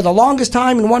for the longest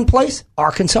time in one place,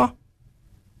 Arkansas.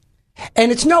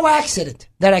 And it's no accident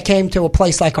that I came to a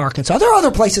place like Arkansas. There are other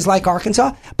places like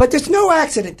Arkansas, but there's no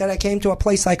accident that I came to a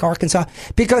place like Arkansas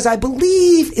because I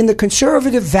believe in the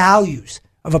conservative values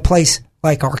of a place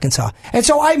like Arkansas. And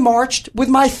so I marched with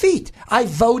my feet. I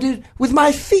voted with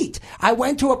my feet. I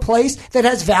went to a place that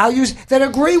has values that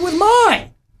agree with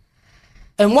mine.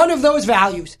 And one of those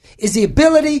values is the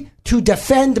ability to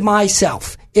defend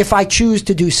myself if I choose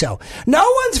to do so. No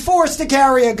one's forced to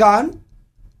carry a gun.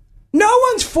 No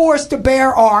one's forced to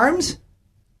bear arms.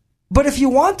 But if you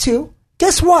want to,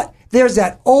 guess what? There's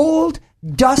that old,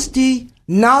 dusty,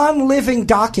 non-living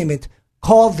document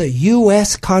called the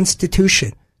U.S.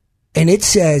 Constitution. And it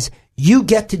says you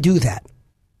get to do that.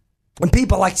 And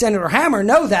people like Senator Hammer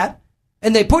know that.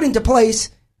 And they put into place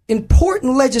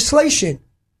important legislation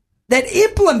that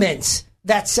implements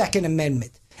that Second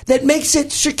Amendment, that makes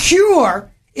it secure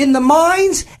in the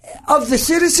minds of the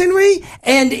citizenry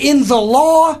and in the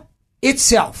law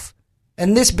itself.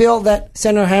 And this bill that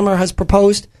Senator Hammer has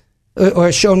proposed or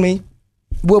has shown me,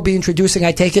 will be introducing,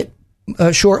 I take it,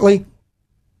 shortly,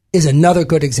 is another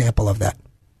good example of that.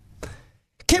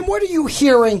 Kim, what are you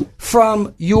hearing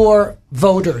from your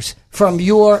voters, from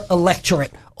your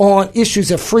electorate on issues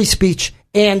of free speech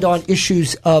and on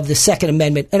issues of the Second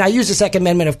Amendment? And I use the Second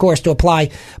Amendment, of course, to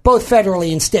apply both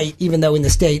federally and state, even though in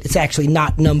the state it's actually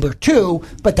not number 2,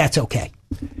 but that's okay.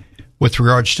 With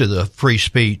regards to the free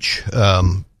speech,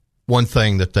 one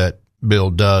thing that bill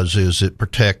does is it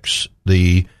protects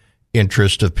the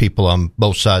interest of people on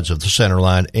both sides of the center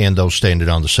line and those standing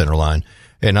on the center line.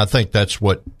 And I think that's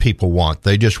what people want.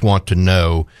 They just want to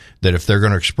know that if they're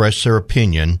going to express their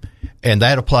opinion, and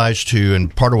that applies to,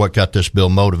 and part of what got this bill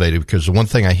motivated, because the one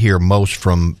thing I hear most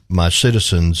from my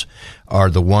citizens are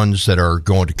the ones that are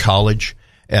going to college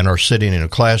and are sitting in a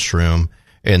classroom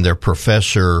and their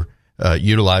professor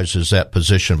utilizes that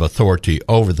position of authority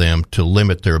over them to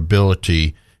limit their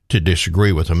ability to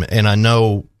disagree with them. And I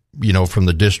know, you know, from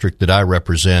the district that I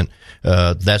represent,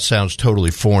 that sounds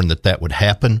totally foreign that would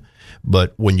happen.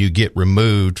 But when you get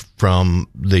removed from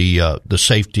the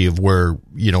safety of where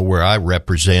I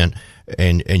represent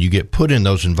and you get put in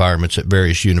those environments at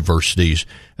various universities,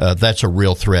 that's a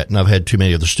real threat. And I've had too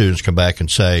many of the students come back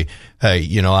and say, hey,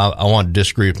 you know, I want to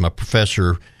disagree with my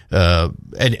professor.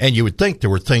 And you would think there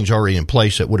were things already in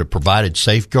place that would have provided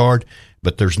safeguard,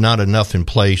 but there's not enough in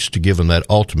place to give them that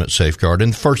ultimate safeguard.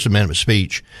 And the First Amendment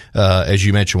speech, as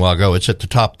you mentioned a while ago, it's at the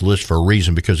top of the list for a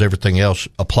reason because everything else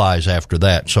applies after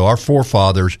that. So our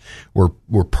forefathers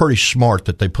were pretty smart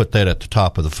that they put that at the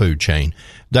top of the food chain.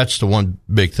 That's the one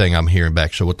big thing I'm hearing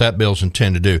back. So what that bill's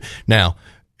intended to do. Now,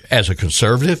 as a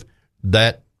conservative,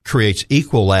 that creates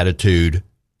equal latitude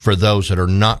for those that are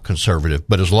not conservative.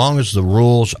 But as long as the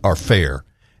rules are fair,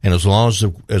 and as long as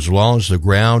the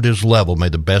ground is level, may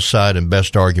the best side and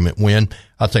best argument win.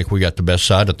 I think we got the best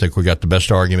side. I think we got the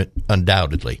best argument,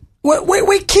 undoubtedly.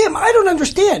 Wait, Kim, I don't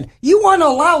understand. You want to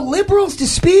allow liberals to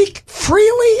speak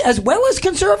freely as well as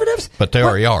conservatives? But they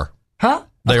already are. Huh?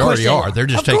 They already are. They're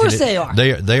just taking they are.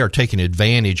 They are taking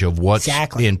advantage of what's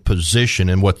in position.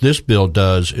 And what this bill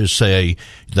does is say,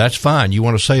 that's fine. You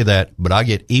want to say that, but I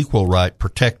get equal right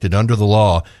protected under the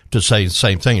law to say the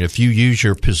same thing. And if you use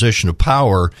your position of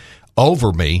power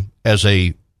over me as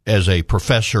a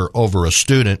professor over a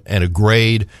student and a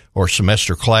grade or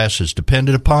semester class is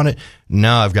dependent upon it,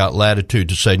 now I've got latitude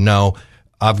to say, no,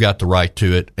 I've got the right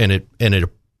to it. And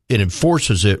it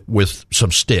enforces it with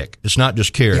some stick. It's not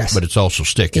just carrot, but it's also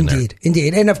stick in there.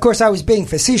 Indeed. And of course, I was being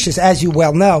facetious, as you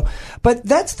well know. But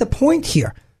that's the point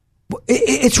here.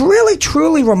 It's really,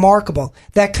 truly remarkable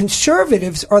that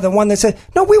conservatives are the one that say,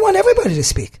 no, we want everybody to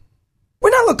speak. We're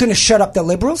not looking to shut up the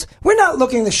liberals. We're not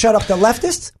looking to shut up the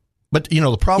leftists. But, you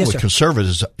know, the problem with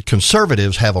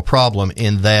conservatives have a problem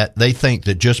in that they think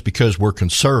that just because we're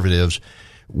conservatives,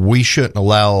 we shouldn't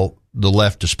allow the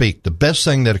left to speak. The best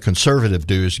thing that a conservative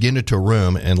do is get into a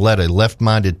room and let a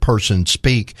left-minded person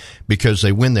speak because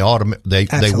they win they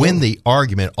win the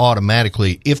argument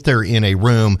automatically if they're in a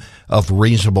room of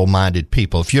reasonable-minded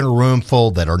people. If you're in a room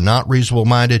full that are not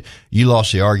reasonable-minded, you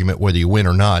lost the argument whether you win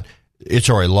or not. It's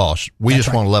already lost. We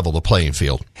just want to level the playing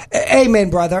field. Amen,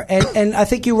 brother. And I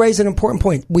think you raise an important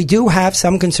point. We do have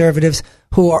some conservatives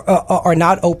who are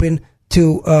not open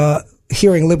to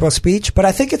hearing liberal speech, but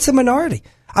I think it's a minority.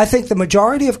 I think the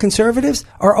majority of conservatives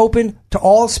are open to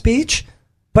all speech,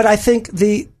 but I think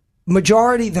the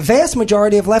vast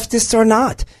majority of leftists are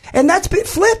not. And that's been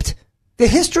flipped. The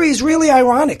history is really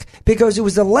ironic because it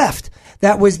was the left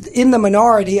that was in the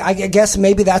minority. I guess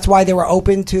maybe that's why they were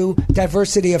open to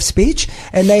diversity of speech,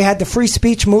 and they had the free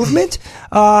speech movement.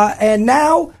 And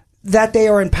now that they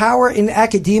are in power in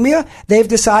academia, they've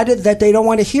decided that they don't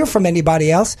want to hear from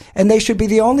anybody else, and they should be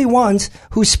the only ones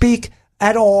who speak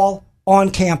at all on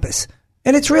campus.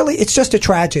 And it's just a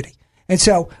tragedy. And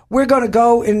so we're going to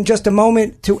go in just a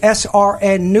moment to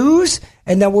SRN News,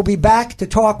 and then we'll be back to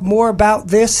talk more about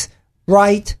this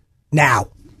right now.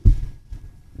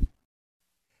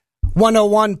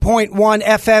 101.1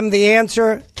 FM, The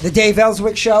Answer, the Dave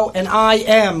Elswick Show, and I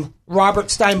am Robert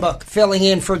Steinbuch, filling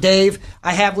in for Dave.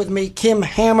 I have with me Kim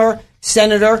Hammer,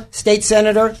 state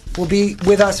senator, will be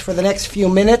with us for the next few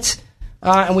minutes.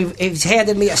 And he's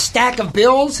handed me a stack of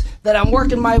bills that I'm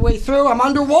working my way through. I'm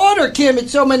underwater, Kim.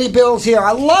 It's so many bills here.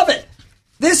 I love it.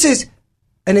 This is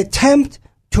an attempt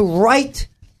to right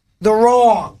the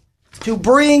wrong, to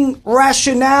bring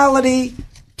rationality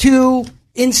to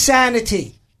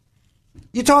insanity.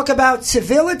 You talk about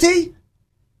civility?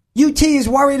 UT is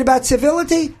worried about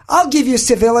civility? I'll give you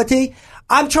civility.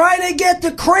 I'm trying to get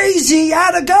the crazy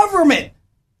out of government.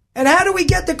 And how do we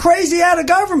get the crazy out of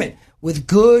government? With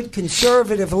good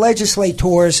conservative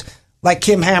legislators like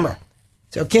Kim Hammer.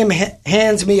 So Kim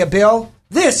hands me a bill.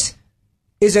 This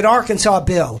is an Arkansas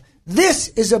bill. This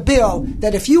is a bill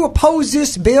that if you oppose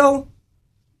this bill,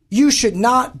 you should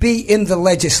not be in the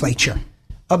legislature.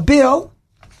 A bill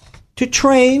to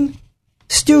train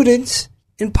students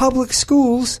in public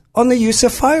schools on the use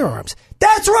of firearms.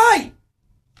 That's right.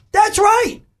 That's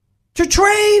right. To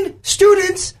train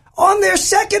students on their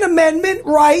Second Amendment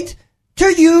right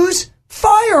to use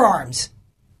firearms.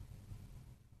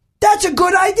 That's a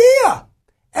good idea.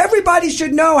 Everybody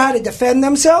should know how to defend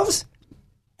themselves.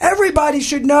 Everybody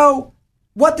should know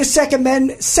what the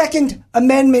Second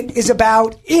Amendment is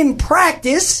about in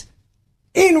practice,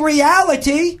 in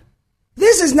reality.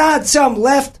 This is not some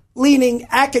left-leaning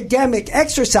academic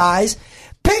exercise.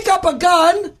 Pick up a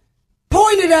gun,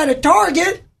 point it at a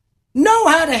target, know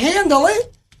how to handle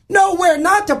it, know where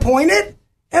not to point it,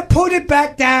 and put it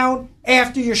back down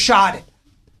after you shot it.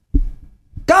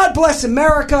 God bless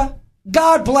America.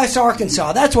 God bless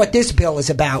Arkansas. That's what this bill is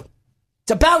about.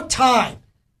 It's about time.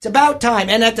 It's about time.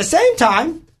 And at the same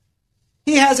time,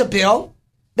 he has a bill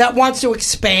that wants to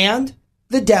expand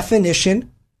the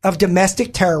definition of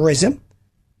domestic terrorism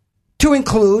to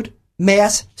include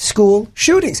mass school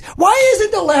shootings. Why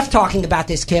isn't the left talking about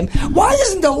this, Kim? Why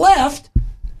isn't the left?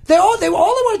 They all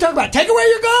want to talk about, take away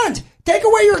your guns. Take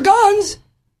away your guns.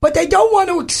 But they don't want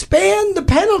to expand the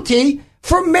penalty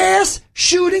for mass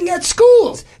shooting at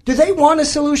schools. Do they want a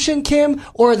solution, Kim?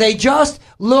 Or are they just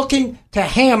looking to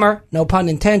hammer, no pun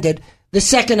intended, the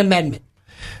Second Amendment?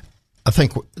 I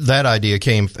think that idea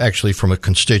came actually from a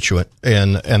constituent,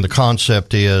 and the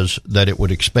concept is that it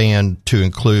would expand to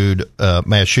include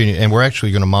mass shooting. And we're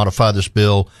actually going to modify this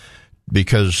bill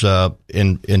because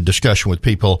in discussion with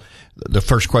people, the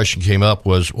first question came up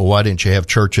was, well, why didn't you have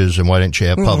churches and why didn't you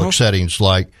have public settings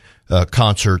like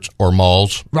concerts or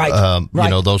malls, right. You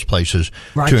know, those places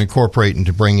to incorporate and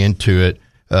to bring into it,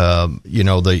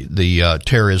 the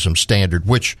terrorism standard,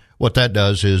 which what that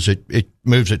does is it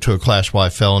moves it to a Class Y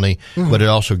felony, but it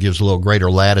also gives a little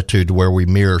greater latitude to where we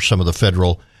mirror some of the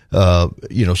federal,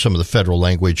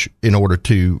 language in order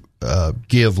to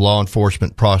give law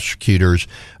enforcement prosecutors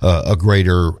a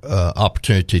greater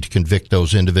opportunity to convict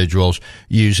those individuals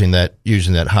using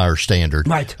that higher standard.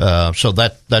 Right. So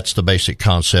that's the basic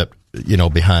concept,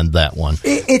 behind that one.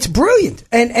 It's brilliant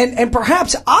and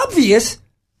perhaps obvious,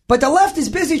 but the left is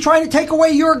busy trying to take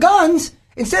away your guns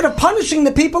instead of punishing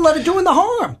the people that are doing the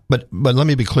harm. But let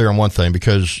me be clear on one thing,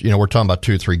 because we're talking about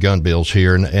 2 or 3 gun bills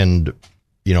here, and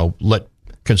let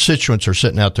constituents are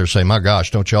sitting out there saying, my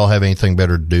gosh, don't y'all have anything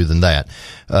better to do than that?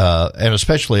 And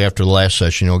especially after the last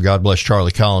session, God bless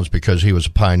Charlie Collins, because he was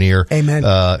a pioneer.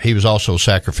 Amen. He was also a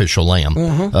sacrificial lamb,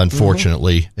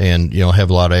 unfortunately, and, have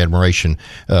a lot of admiration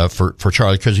for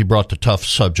Charlie, because he brought the tough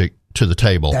subject to the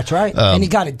table. That's right. And he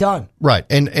got it done. Right.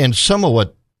 And some of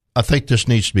what I think this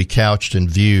needs to be couched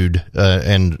and viewed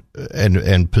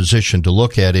and positioned to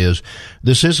look at is,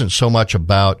 this isn't so much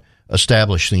about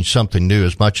establishing something new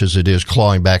as much as it is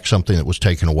clawing back something that was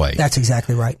taken away. That's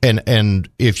exactly right. And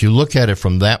if you look at it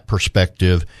from that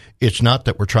perspective, it's not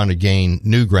that we're trying to gain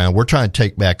new ground. We're trying to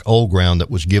take back old ground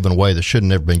that was given away that should have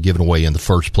never been given away in the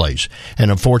first place. And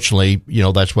unfortunately,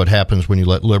 that's what happens when you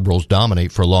let liberals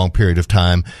dominate for a long period of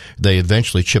time. They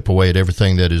eventually chip away at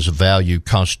everything that is of value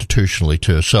constitutionally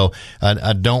to us. So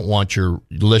I don't want your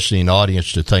listening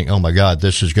audience to think, oh my God,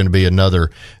 this is going to be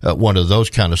another one of those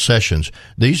kind of sessions.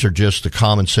 These are just the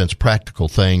common sense, practical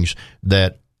things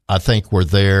that I think were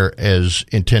there as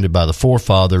intended by the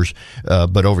forefathers,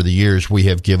 but over the years we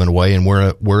have given away, and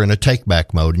we're in a take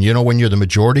back mode. And when you're the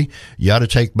majority, you ought to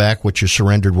take back what you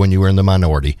surrendered when you were in the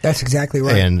minority. That's exactly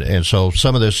right. And so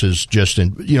some of this is just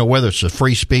whether it's a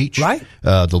free speech, right?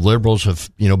 The liberals have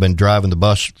been driving the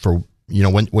bus for.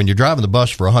 When you're driving the bus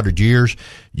for 100 years,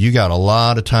 you got a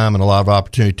lot of time and a lot of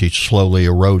opportunity to slowly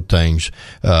erode things.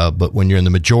 But when you're in the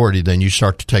majority, then you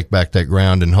start to take back that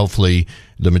ground, and hopefully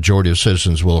the majority of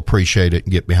citizens will appreciate it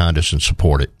and get behind us and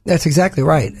support it. That's exactly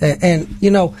right. And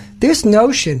this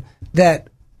notion that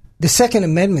the Second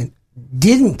Amendment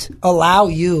didn't allow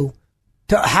you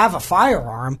to have a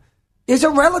firearm is a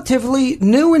relatively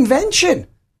new invention,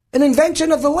 an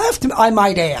invention of the left, I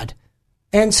might add.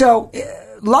 And so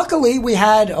luckily, we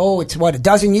had, a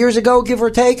dozen years ago, give or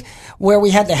take, where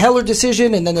we had the Heller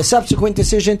decision and then the subsequent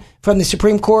decision from the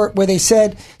Supreme Court where they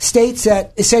said states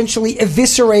that essentially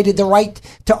eviscerated the right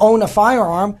to own a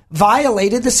firearm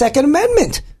violated the Second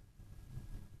Amendment.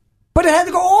 But it had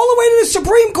to go all the way to the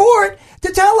Supreme Court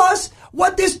to tell us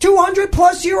what this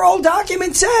 200-plus-year-old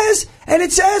document says, and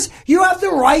it says you have the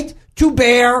right to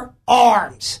bear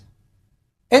arms.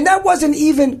 And that wasn't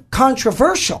even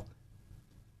controversial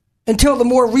until the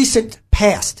more recent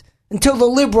past, until the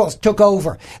liberals took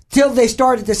over, till they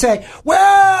started to say,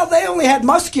 well, they only had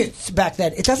muskets back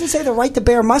then. It doesn't say the right to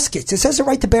bear muskets. It says the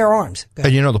right to bear arms. And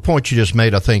the point you just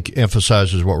made, I think,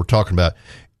 emphasizes what we're talking about.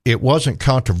 It wasn't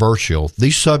controversial.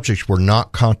 These subjects were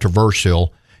not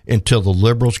controversial until the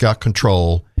liberals got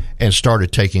control and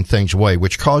started taking things away,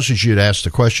 which causes you to ask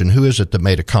the question, who is it that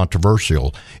made it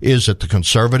controversial? Is it the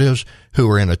conservatives who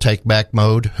are in a take-back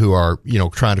mode, who are,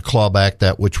 trying to claw back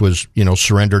that which was,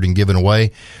 surrendered and given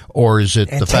away? Or is it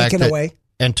the fact that...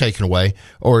 And taken away,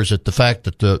 or is it the fact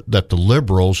that the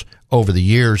liberals over the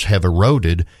years have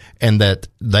eroded, and that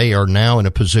they are now in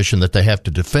a position that they have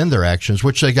to defend their actions,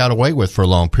 which they got away with for a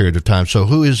long period of time? So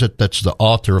who is it that's the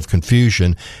author of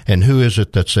confusion, and who is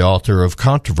it that's the author of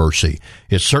controversy?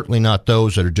 It's certainly not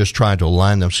those that are just trying to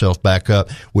align themselves back up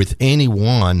with any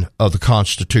one of the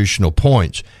constitutional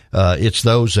points. It's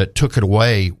those that took it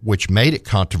away, which made it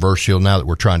controversial now that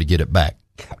we're trying to get it back.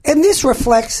 And this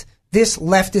reflects this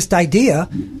leftist idea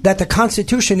that the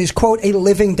Constitution is, quote, a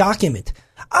living document.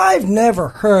 I've never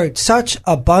heard such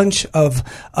a bunch of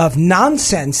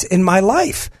nonsense in my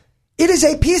life. It is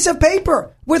a piece of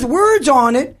paper with words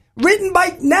on it written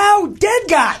by now dead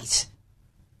guys.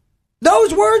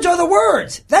 Those words are the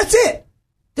words. That's it.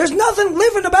 There's nothing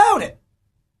living about it.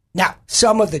 Now,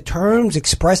 some of the terms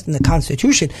expressed in the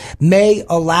Constitution may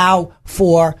allow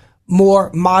for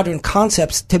more modern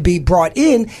concepts to be brought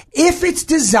in if it's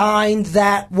designed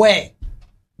that way.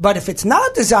 But if it's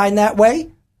not designed that way,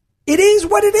 it is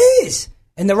what it is.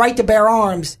 And the right to bear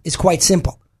arms is quite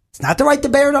simple. It's not the right to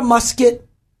bear a musket.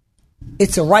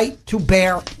 It's the right to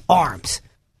bear arms.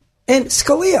 And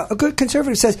Scalia, a good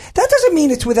conservative, says that doesn't mean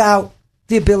it's without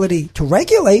the ability to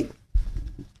regulate,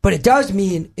 but it does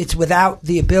mean it's without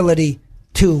the ability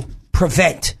to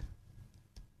prevent.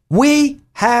 We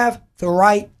have the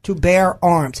right to bear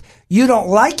arms. You don't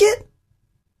like it?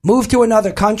 Move to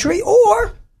another country,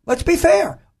 or, let's be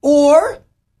fair, or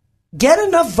get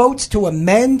enough votes to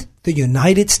amend the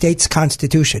United States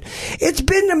Constitution. It's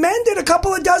been amended a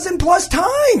couple of dozen plus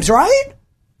times, right?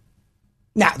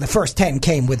 Now, the first 10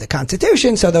 came with the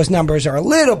Constitution, so those numbers are a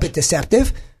little bit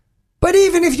deceptive. But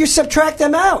even if you subtract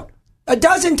them out, a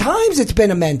dozen times it's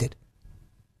been amended.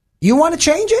 You want to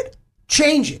change it?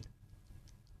 Change it.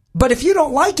 But if you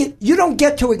don't like it, you don't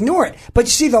get to ignore it. But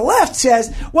you see, the left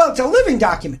says, well, it's a living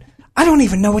document. I don't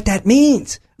even know what that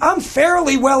means. I'm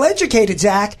fairly well educated,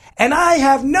 Zach, and I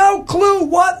have no clue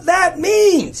what that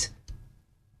means.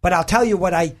 But I'll tell you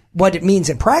what it means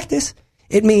in practice.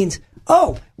 It means,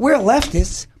 we're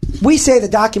leftists. We say the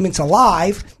document's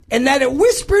alive, and that it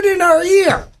whispered in our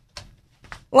ear.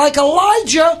 Like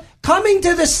Elijah coming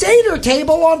to the Seder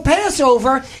table on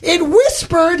Passover, it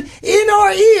whispered in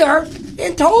our ear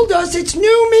and told us its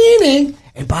new meaning.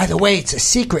 And by the way, it's a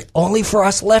secret only for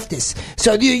us leftists.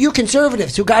 So you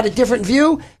conservatives who got a different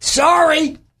view,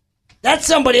 sorry, that's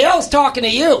somebody else talking to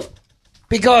you.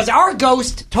 Because our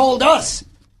ghost told us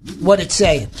what it's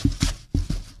saying.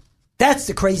 That's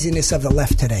the craziness of the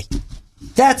left today.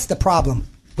 That's the problem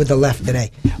with the left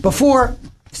today. Before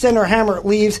Senator Hammer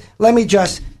leaves, let me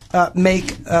just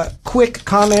make a quick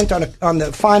comment on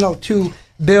the final two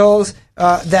bills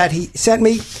that he sent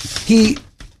me. He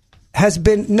has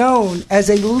been known as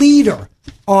a leader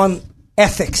on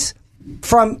ethics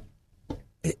from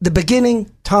the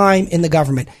beginning time in the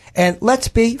government. And let's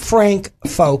be frank,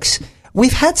 folks,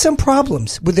 we've had some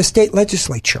problems with the state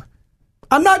legislature.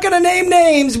 I'm not going to name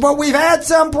names, but we've had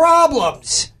some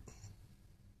problems.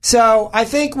 So I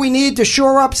think we need to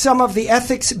shore up some of the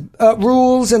ethics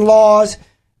rules and laws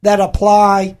that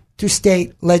apply to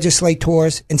state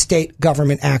legislators and state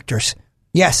government actors.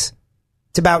 Yes,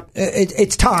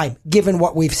 it's time, given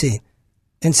what we've seen.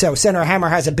 And so Senator Hammer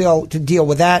has a bill to deal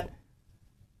with that.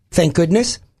 Thank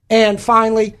goodness. And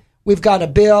finally, we've got a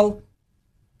bill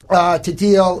to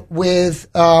deal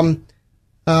with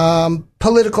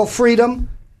political freedom.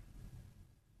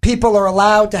 People are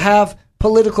allowed to have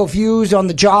political views on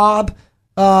the job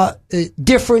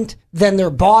different than their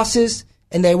bosses,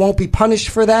 and they won't be punished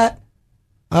for that.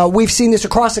 We've seen this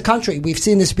across the country. We've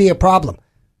seen this be a problem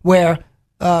where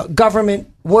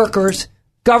government workers,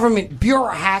 government bureau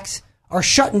hacks are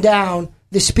shutting down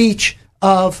the speech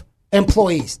of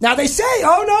employees. Now they say,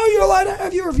 oh no, you're allowed to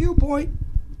have your viewpoint.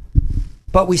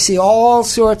 But we see all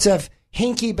sorts of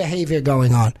hinky behavior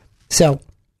going on. So,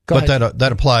 but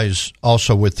that applies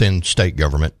also within state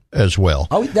government as well.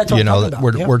 Oh, that's what I'm talking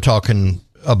about. We're talking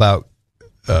about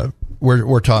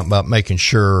we're talking about making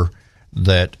sure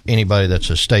that anybody that's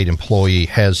a state employee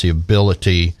has the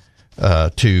ability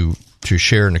to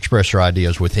share and express their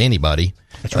ideas with anybody,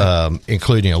 right.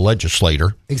 Including a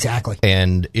legislator. Exactly.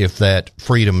 And if that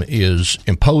freedom is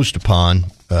imposed upon,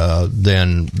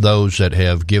 then those that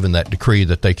have given that decree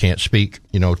that they can't speak,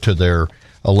 to their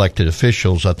elected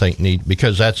officials, I think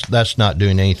because that's not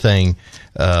doing anything,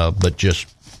 but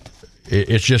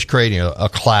it's just creating a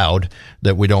cloud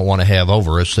that we don't want to have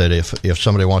over us. That if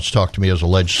somebody wants to talk to me as a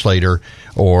legislator,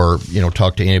 or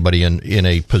talk to anybody in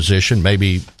a position,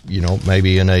 maybe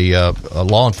in a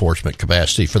law enforcement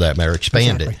capacity for that matter,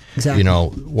 expand it. Exactly.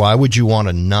 Why would you want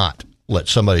to not let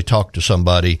somebody talk to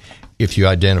somebody if you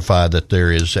identify that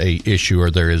there is a issue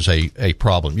or there is a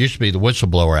problem? It used to be the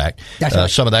Whistleblower Act. That's right.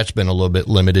 Some of that's been a little bit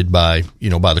limited by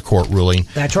the court ruling.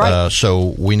 That's right.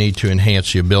 So we need to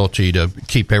enhance the ability to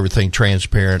keep everything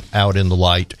transparent, out in the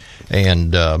light,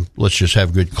 and let's just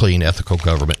have good, clean, ethical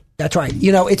government. That's right.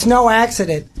 It's no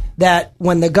accident that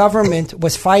when the government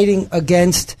was fighting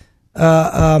against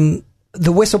the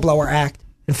Whistleblower Act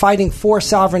and fighting for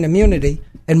sovereign immunity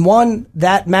and won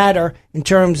that matter in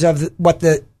terms of what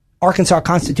the Arkansas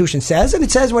Constitution says, and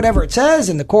it says whatever it says,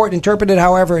 and the court interpreted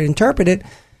however it interpreted,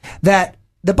 that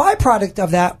the byproduct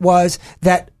of that was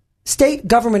that state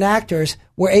government actors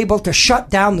were able to shut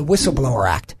down the Whistleblower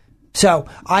Act. So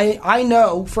I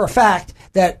know for a fact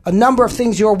that a number of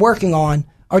things you're working on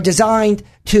are designed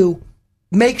to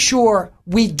make sure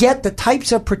we get the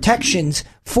types of protections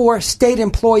for state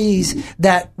employees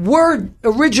that were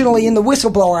originally in the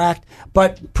Whistleblower Act,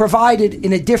 but provided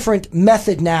in a different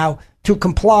method now to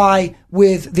comply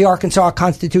with the Arkansas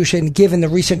Constitution, given the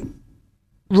recent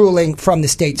ruling from the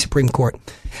state Supreme Court.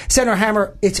 Senator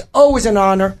Hammer, it's always an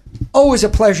honor, always a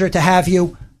pleasure to have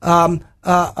you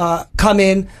come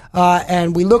in,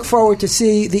 and we look forward to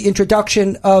see the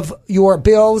introduction of your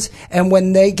bills, and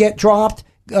when they get dropped,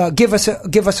 give us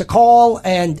a call,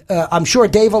 and I'm sure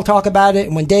Dave will talk about it.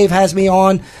 And when Dave has me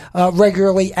on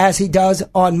regularly, as he does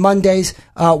on Mondays,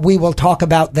 we will talk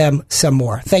about them some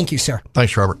more. Thank you, sir.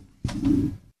 Thanks, Robert.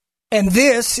 And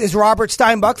this is Robert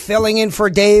Steinbuck filling in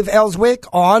for Dave Elswick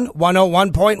on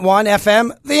 101.1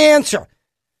 FM, The Answer.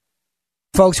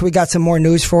 Folks, we got some more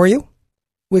news for you.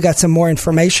 We got some more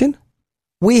information.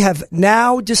 We have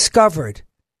now discovered,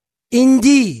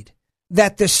 indeed,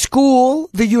 that the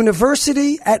school, the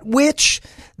university at which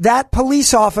that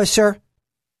police officer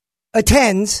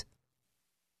attends,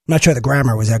 I'm not sure the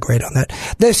grammar was that great on that,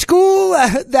 the school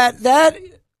that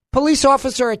police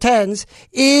officer attends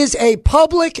is a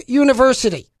public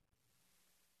university.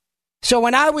 So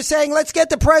when I was saying, let's get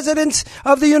the presidents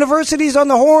of the universities on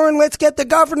the horn, let's get the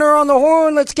governor on the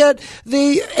horn, let's get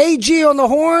the AG on the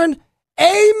horn,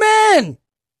 amen.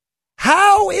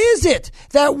 How is it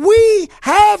that we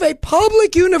have a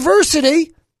public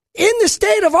university in the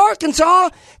state of Arkansas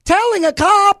telling a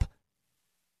cop,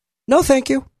 no thank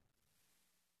you,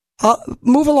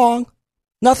 move along,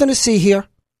 nothing to see here.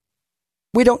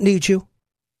 We don't need you.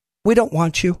 We don't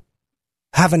want you.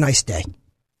 Have a nice day.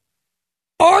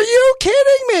 Are you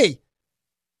kidding me?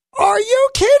 Are you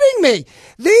kidding me?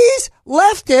 These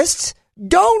leftists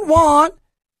don't want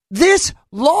this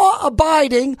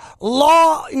law-abiding,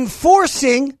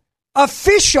 law-enforcing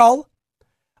official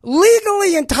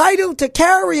legally entitled to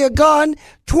carry a gun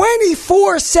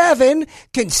 24/7,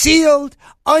 concealed,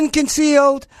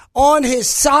 unconcealed, on his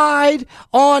side,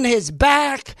 on his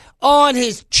back, on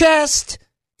his chest,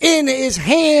 in his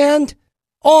hand,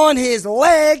 on his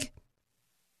leg.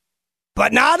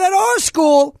 But not at our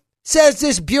school, says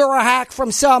this bureau hack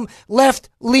from some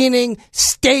left-leaning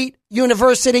state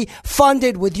university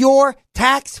funded with your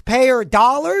taxpayer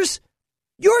dollars.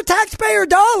 Your taxpayer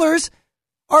dollars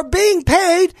are being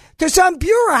paid to some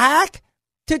bureau hack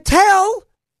to tell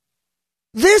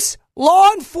this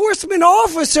law enforcement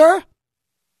officer,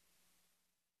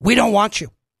 we don't want you.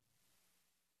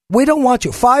 We don't want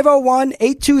you.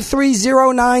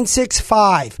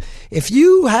 501-823-0965. If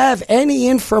you have any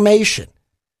information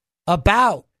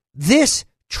about this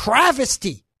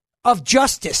travesty of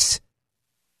justice,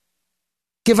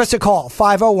 give us a call.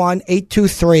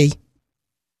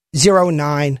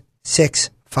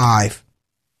 501-823-0965.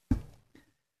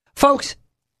 Folks,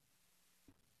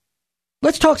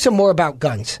 let's talk some more about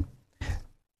guns.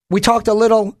 We talked a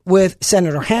little with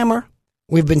Senator Hammer.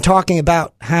 We've been talking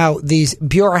about how these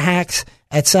bureau hacks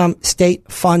at some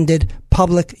state-funded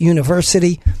public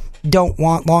university don't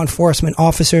want law enforcement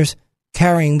officers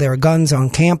carrying their guns on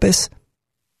campus.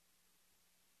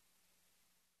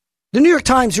 The New York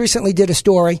Times recently did a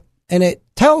story, and it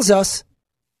tells us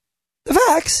the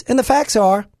facts, and the facts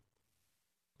are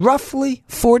roughly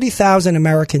 40,000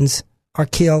 Americans are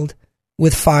killed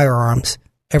with firearms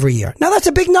every year. Now, that's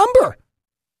a big number.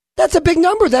 That's a big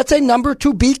number. That's a number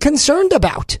to be concerned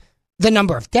about. The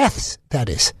number of deaths, that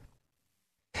is.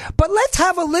 But let's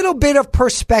have a little bit of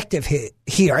perspective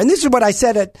here. And this is what I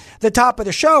said at the top of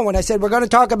the show when I said we're going to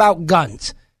talk about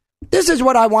guns. This is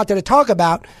what I wanted to talk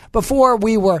about before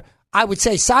we were, I would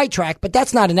say, sidetracked, but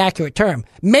that's not an accurate term.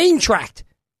 Main-tracked.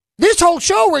 This whole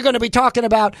show we're going to be talking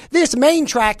about this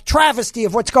main-track travesty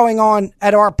of what's going on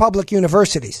at our public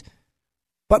universities.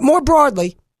 But more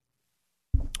broadly,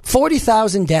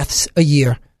 40,000 deaths a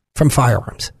year from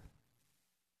firearms.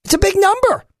 It's a big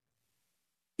number.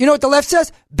 You know what the left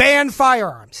says? Ban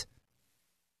firearms.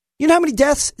 You know how many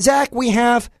deaths, Zach, we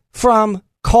have from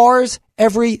cars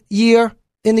every year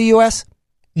in the U.S.?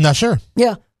 Not sure.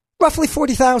 Yeah, roughly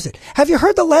 40,000. Have you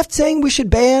heard the left saying we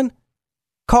should ban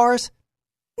cars?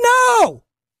 No.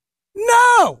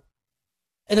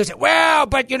 And they say, well,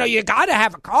 but, you got to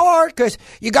have a car because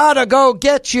you got to go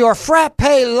get your frappe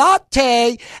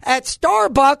latte at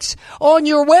Starbucks on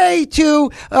your way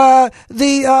to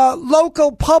the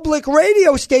local public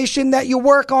radio station that you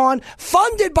work on,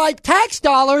 funded by tax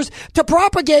dollars to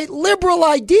propagate liberal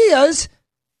ideas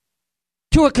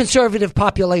to a conservative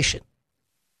population.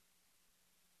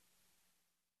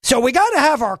 So we got to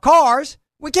have our cars.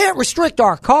 We can't restrict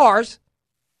our cars.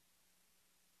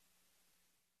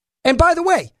 And by the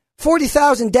way,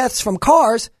 40,000 deaths from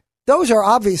cars, those are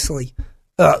obviously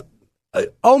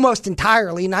almost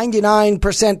entirely,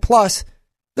 99% plus,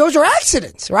 those are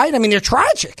accidents, right? I mean, they're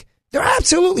tragic. They're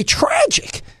absolutely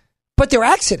tragic, but they're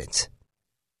accidents.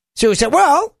 So you said,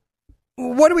 well,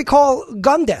 what do we call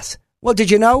gun deaths? Well, did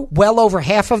you know well over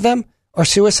half of them are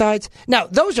suicides? Now,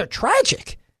 those are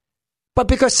tragic, but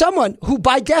because someone who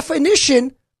by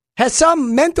definition has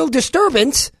some mental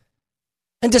disturbance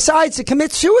and decides to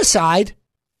commit suicide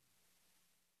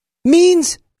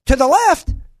means to the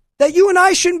left that you and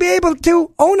I shouldn't be able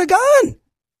to own a gun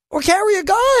or carry a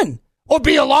gun or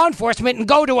be a law enforcement and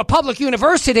go to a public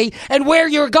university and wear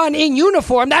your gun in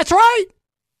uniform. That's right.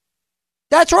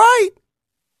 That's right.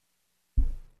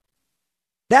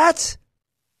 That's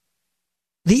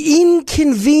the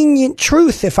inconvenient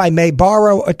truth, if I may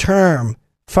borrow a term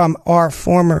from our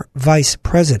former vice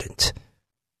president.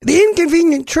 The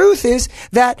inconvenient truth is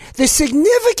that the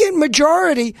significant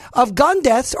majority of gun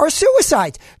deaths are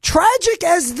suicides. Tragic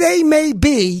as they may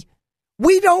be,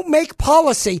 we don't make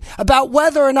policy about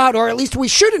whether or not, or at least we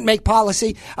shouldn't make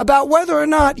policy about whether or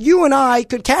not you and I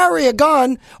could carry a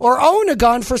gun or own a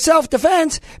gun for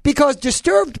self-defense because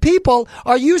disturbed people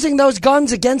are using those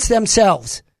guns against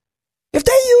themselves. If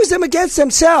they use them against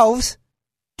themselves,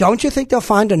 don't you think they'll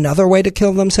find another way to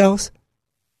kill themselves?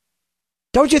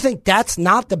 Don't you think that's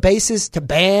not the basis to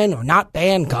ban or not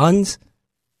ban guns?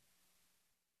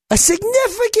 A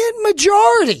significant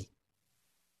majority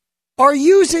are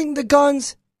using the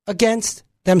guns against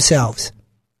themselves.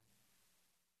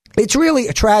 It's really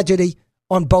a tragedy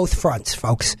on both fronts,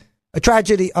 folks. A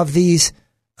tragedy of these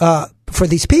for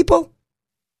these people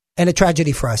and a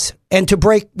tragedy for us. And to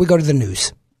break, we go to the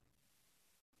news.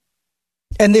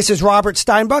 And this is Robert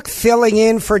Steinbuck filling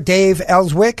in for Dave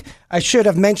Elswick. I should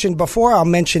have mentioned before, I'll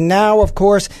mention now, of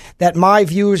course, that my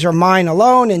views are mine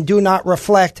alone and do not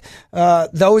reflect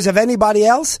those of anybody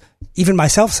else, even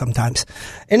myself sometimes.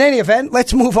 In any event,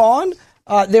 let's move on.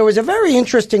 There was a very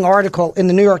interesting article in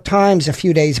the New York Times a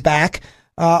few days back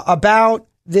about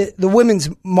the Women's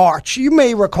March. You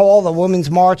may recall the Women's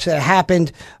March that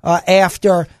happened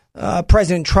after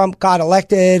President Trump got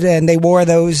elected, and they wore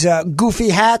those goofy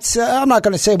hats. I'm not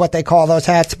going to say what they call those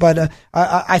hats, but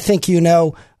I think you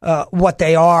know what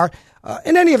they are.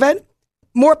 In any event,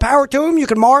 more power to them. You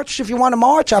can march if you want to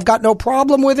march. I've got no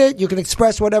problem with it. You can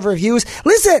express whatever views.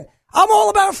 Listen, I'm all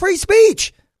about free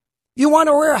speech. You want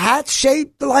to wear hats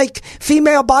shaped like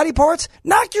female body parts?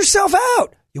 Knock yourself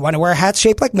out. You want to wear hats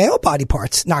shaped like male body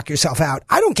parts? Knock yourself out.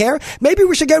 I don't care. Maybe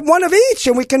we should get one of each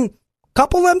and we can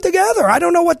couple them together. I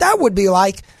don't know what that would be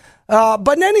like.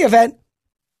 But in any event,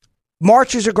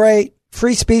 marches are great.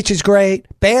 Free speech is great.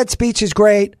 Bad speech is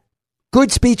great.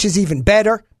 Good speech is even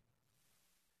better.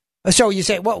 So you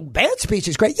say, well, bad speech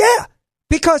is great. Yeah,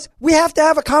 because we have to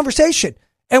have a conversation.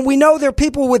 And we know there are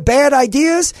people with bad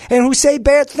ideas and who say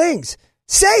bad things.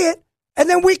 Say it, and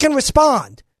then we can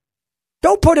respond.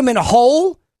 Don't put them in a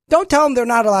hole. Don't tell them they're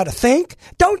not allowed to think.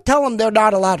 Don't tell them they're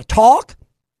not allowed to talk.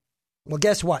 Well,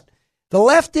 guess what? The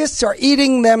leftists are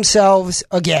eating themselves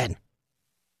again.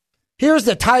 Here's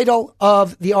the title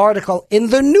of the article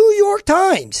in the New York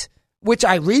Times, which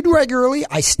I read regularly.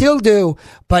 I still do,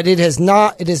 but it is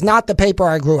not the paper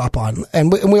I grew up on.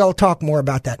 And we'll talk more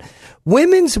about that.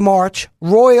 Women's March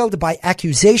roiled by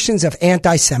accusations of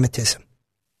anti-Semitism.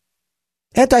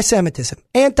 Anti-Semitism,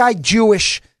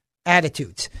 anti-Jewish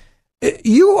attitudes.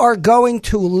 You are going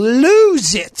to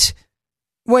lose it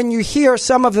when you hear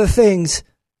some of the things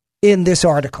in this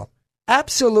article.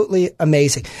 Absolutely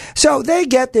amazing. So they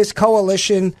get this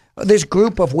coalition, this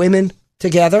group of women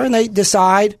together, and they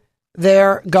decide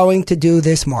they're going to do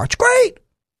this march. Great.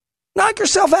 Knock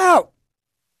yourself out.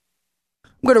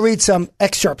 I'm going to read some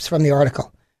excerpts from the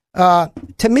article.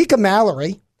 Tamika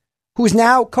Mallory, who's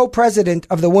now co-president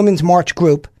of the Women's March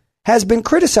group, has been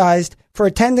criticized for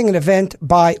attending an event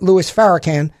by Louis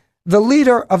Farrakhan, the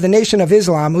leader of the Nation of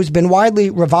Islam, who's been widely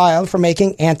reviled for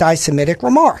making anti-Semitic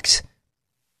remarks.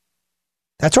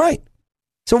 That's right.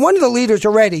 So one of the leaders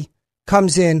already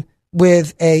comes in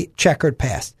with a checkered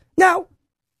past. Now,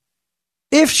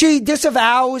 if she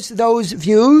disavows those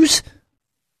views,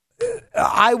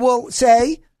 I will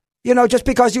say, just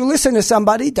because you listen to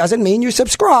somebody doesn't mean you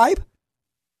subscribe.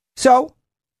 So,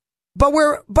 but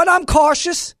I'm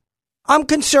cautious. I'm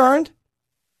concerned.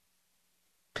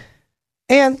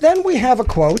 And then we have a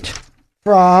quote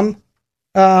from,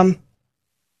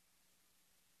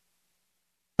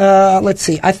 let's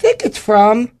see, I think it's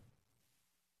from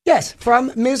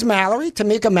Ms. Mallory,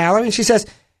 Tamika Mallory. And she says,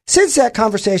 since that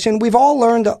conversation, we've all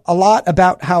learned a lot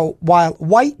about how while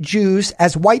white Jews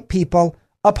as white people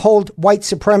uphold white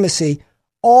supremacy,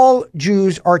 all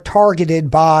Jews are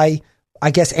targeted by,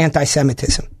 I guess,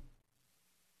 anti-Semitism.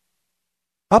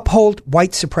 Uphold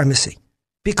white supremacy.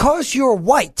 Because you're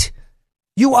white,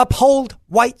 you uphold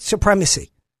white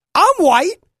supremacy. I'm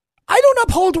white. I don't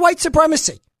uphold white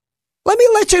supremacy. Let me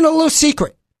let you in a little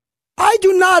secret. I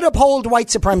do not uphold white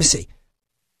supremacy.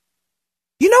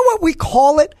 You know what we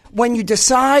call it when you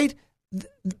decide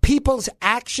people's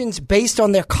actions based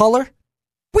on their color?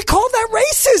 We call that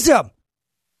racism.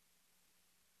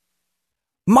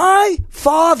 My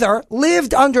father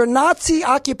lived under Nazi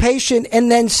occupation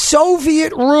and then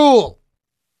Soviet rule.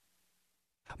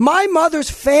 My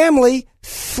mother's family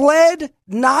fled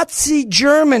Nazi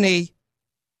Germany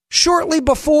shortly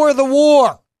before the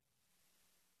war.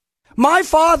 My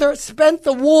father spent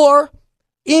the war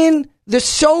in the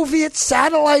Soviet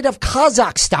satellite of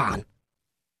Kazakhstan.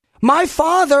 My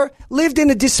father lived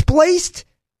in a displaced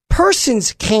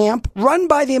persons camp run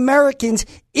by the Americans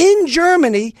in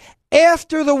Germany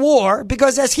after the war,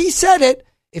 because as he said it,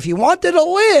 if you wanted to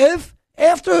live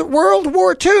after World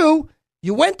War II,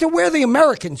 you went to where the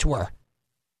Americans were.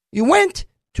 You went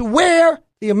to where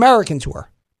the Americans were.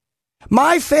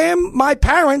 My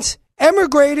parents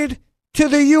emigrated to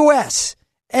the U.S.,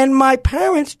 and my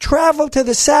parents traveled to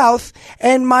the South,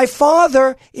 and my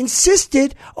father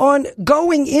insisted on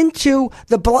going into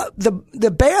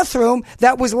the bathroom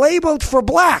that was labeled for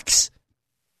blacks.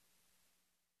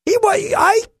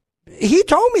 He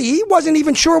told me he wasn't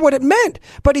even sure what it meant,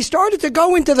 but he started to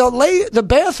go into the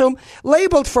bathroom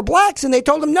labeled for blacks, and they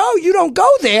told him, no, you don't go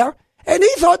there, and he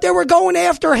thought they were going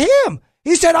after him.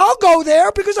 He said, I'll go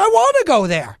there because I want to go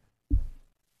there.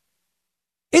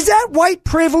 Is that white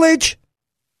privilege?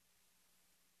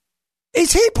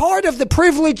 Is he part of the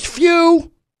privileged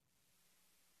few?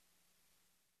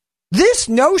 this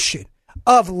notion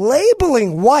of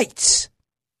labeling whites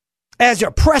as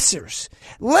oppressors,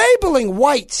 labeling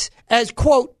whites as,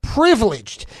 quote,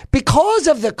 privileged because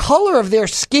of the color of their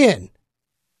skin,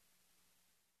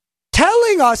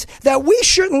 telling us that we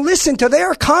shouldn't listen to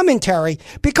their commentary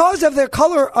because of the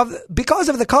color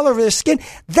of their skin.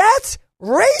 That's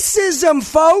racism,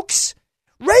 folks.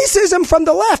 Racism from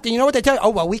the left. And you know what they tell you?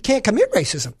 Oh, well, we can't commit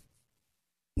racism.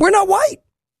 We're not white.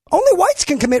 Only whites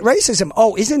can commit racism.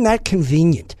 Oh, isn't that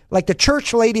convenient? Like the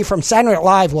church lady from Saturday Night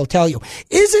Live will tell you.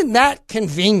 Isn't that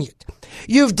convenient?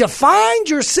 You've defined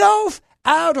yourself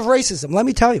out of racism. Let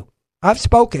me tell you, I've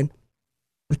spoken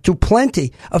to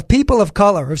plenty of people of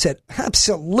color who've said,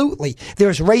 absolutely,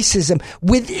 there's racism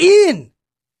within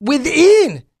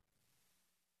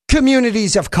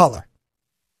communities of color.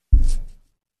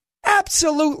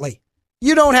 Absolutely.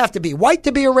 You don't have to be white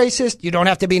to be a racist. You don't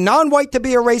have to be non-white to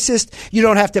be a racist. You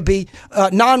don't have to be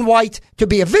non-white to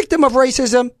be a victim of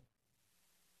racism.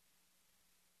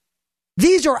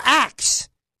 These are acts.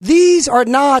 These are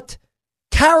not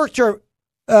character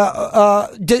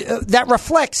that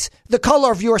reflects the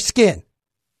color of your skin.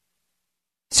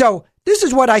 So this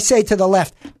is what I say to the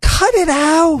left. Cut it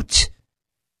out.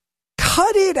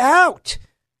 Cut it out.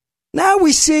 Now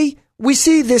we see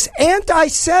this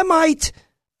anti-Semite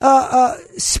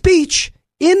speech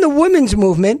in the women's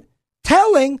movement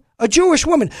telling a Jewish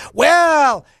woman,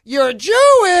 well, you're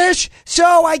Jewish,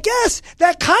 so I guess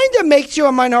that kind of makes you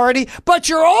a minority, but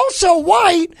you're also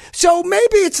white, so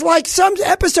maybe it's like some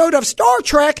episode of Star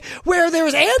Trek where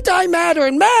there's antimatter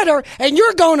and matter, and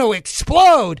you're going to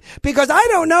explode, because I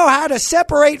don't know how to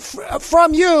separate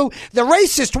from you the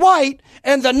racist white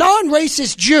and the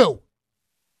non-racist Jew.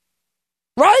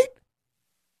 Right?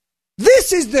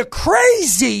 This is the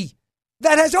crazy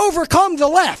that has overcome the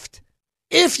left.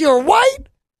 If you're white,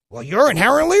 well, you're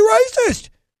inherently racist.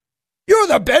 You're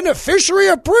the beneficiary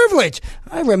of privilege.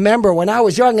 I remember when I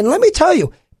was young, and let me tell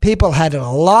you, people had it a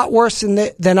lot worse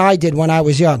than I did when I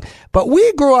was young. But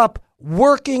we grew up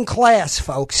working class,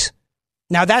 folks.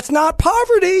 Now, that's not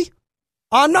poverty.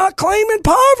 I'm not claiming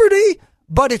poverty,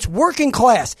 but it's working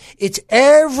class. It's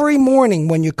every morning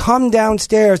when you come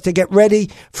downstairs to get ready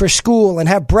for school and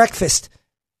have breakfast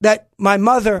that my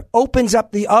mother opens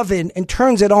up the oven and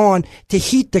turns it on to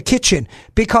heat the kitchen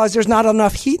because there's not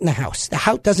enough heat in the house.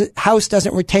 The house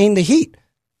doesn't retain the heat.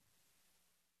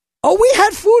 Oh, we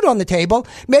had food on the table.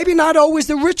 Maybe not always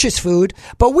the richest food,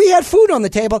 but we had food on the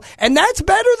table, and that's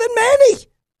better than many.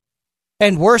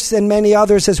 And worse than many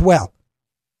others as well.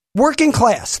 Working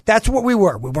class, that's what we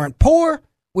were. We weren't poor,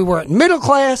 we weren't middle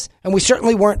class, and we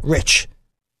certainly weren't rich.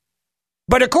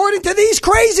 But according to these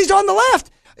crazies on the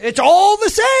left, it's all the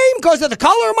same because of the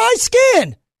color of my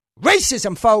skin.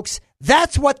 Racism, folks.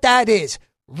 That's what that is.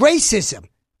 Racism.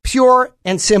 Pure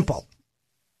and simple.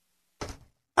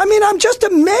 I mean, I'm just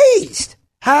amazed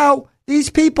how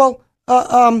these people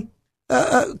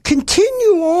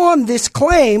continue on this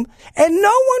claim and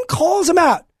no one calls them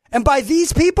out. And by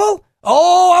these people,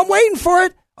 oh, I'm waiting for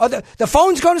it. Oh, the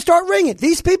phone's going to start ringing.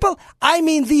 These people, I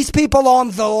mean these people on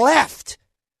the left.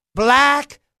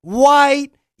 Black,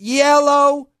 white,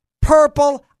 yellow,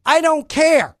 purple, I don't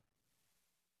care.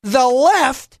 The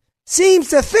left seems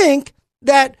to think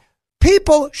that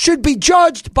people should be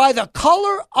judged by the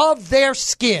color of their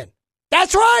skin.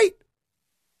 That's right.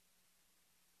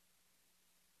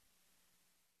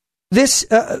 This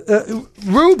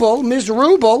Rubel, Ms.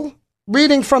 Rubel,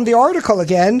 reading from the article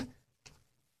again,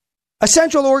 a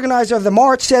central organizer of the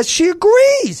march says she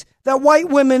agrees that white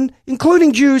women,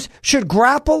 including Jews, should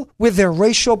grapple with their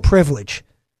racial privilege.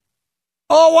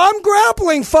 Oh, I'm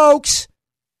grappling, folks.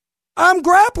 I'm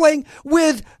grappling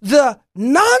with the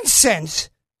nonsense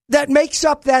that makes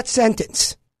up that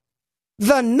sentence.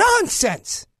 The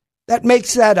nonsense that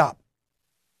makes that up.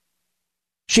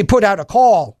 She put out a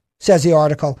call, says the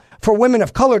article, for women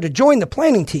of color to join the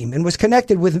planning team and was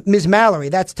connected with Ms. Mallory.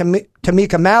 That's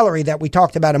Tamika Mallory that we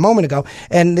talked about a moment ago,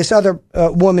 and this other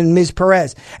woman, Ms.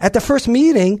 Perez. At the first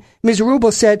meeting, Ms.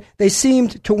 Rubel said they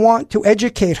seemed to want to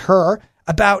educate her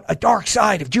about a dark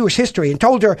side of Jewish history and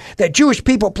told her that Jewish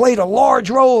people played a large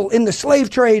role in the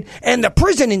slave trade and the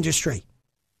prison industry.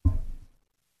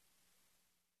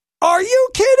 Are you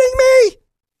kidding me?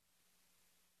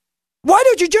 Why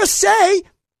don't you just say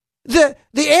the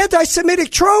anti-Semitic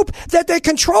trope that they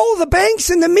control the banks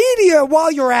and the media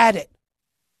while you're at it?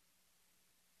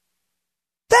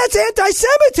 That's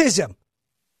anti-Semitism.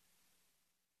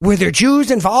 Were there Jews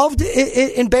involved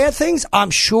in bad things? I'm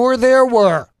sure there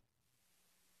were.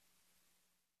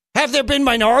 Have there been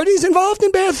minorities involved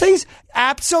in bad things?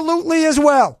 Absolutely as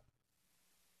well.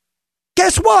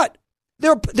 Guess what?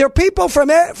 There are people from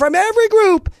every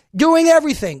group doing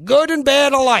everything, good and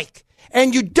bad alike.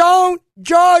 And you don't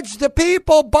judge the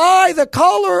people by the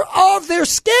color of their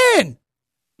skin.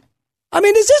 I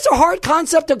mean, is this a hard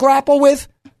concept to grapple with?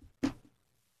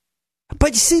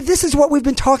 But you see, this is what we've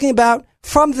been talking about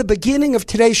from the beginning of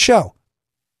today's show.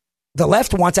 The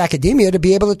left wants academia to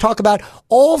be able to talk about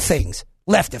all things,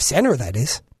 left of center, that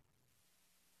is.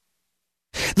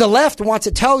 The left wants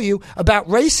to tell you about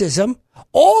racism,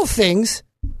 all things,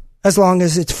 as long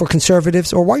as it's for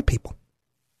conservatives or white people.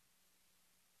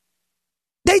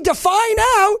 They define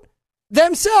out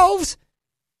themselves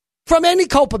from any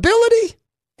culpability,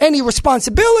 any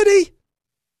responsibility,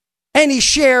 any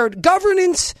shared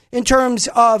governance in terms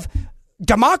of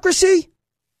democracy.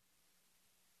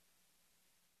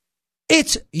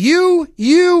 It's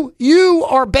you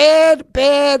are bad,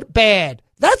 bad, bad.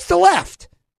 That's the left.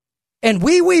 And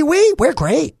we're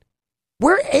great.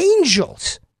 We're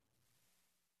angels.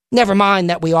 Never mind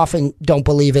that we often don't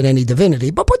believe in any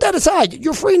divinity, but put that aside.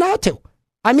 You're free not to.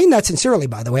 I mean that sincerely,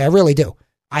 by the way. I really do.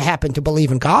 I happen to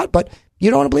believe in God, but you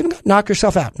don't want to believe in God? Knock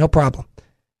yourself out. No problem.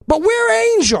 But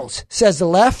we're angels, says the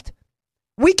left.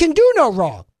 We can do no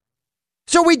wrong.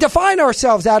 So we define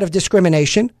ourselves out of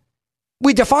discrimination.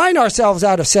 We define ourselves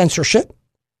out of censorship.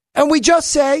 And we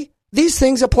just say these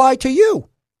things apply to you,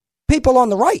 people on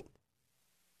the right.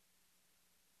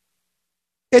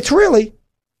 It's really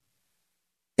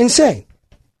insane.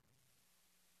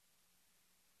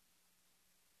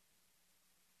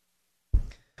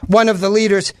 One of the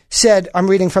leaders said, I'm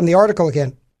reading from the article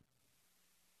again.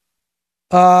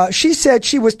 She said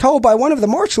she was told by one of the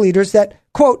march leaders that,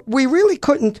 quote, we really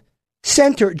couldn't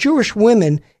center Jewish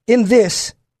women in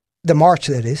this, the march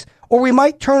that is, or we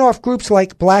might turn off groups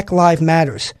like Black Lives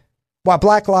Matters. While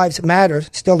Black Lives Matter,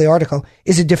 still the article,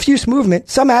 is a diffuse movement,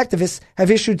 some activists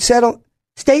have issued statements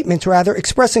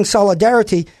expressing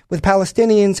solidarity with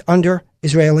Palestinians under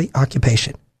Israeli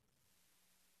occupation.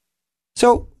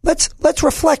 So let's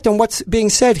reflect on what's being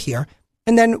said here,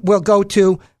 and then we'll go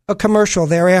to a commercial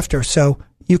thereafter so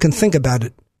you can think about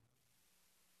it.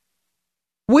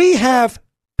 We have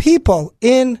people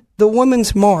in the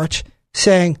Women's March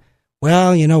saying,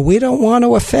 well, you know, we don't want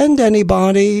to offend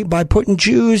anybody by putting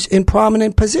Jews in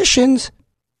prominent positions.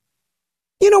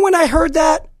 You know, when I heard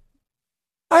that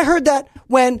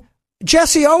when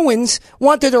Jesse Owens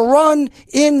wanted to run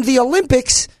in the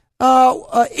Olympics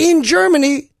in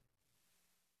Germany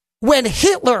when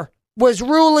Hitler was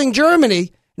ruling Germany. And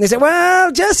they said,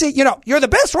 well, Jesse, you know, you're the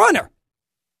best runner.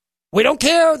 We don't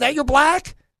care that you're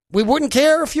black. We wouldn't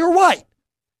care if you're white.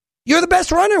 You're the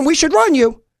best runner and we should run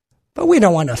you. But we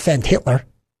don't want to offend Hitler.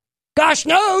 Gosh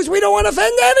knows we don't want to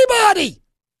offend anybody.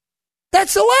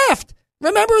 That's the left.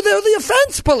 Remember, they're the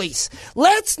offense police.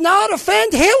 Let's not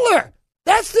offend Hitler.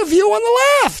 That's the view on the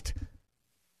left.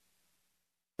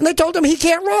 And they told him he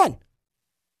can't run.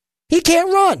 He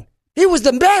can't run. He was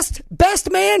the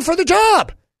best man for the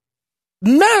job.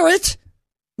 Merit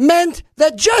meant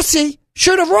that Jesse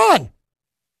should have run.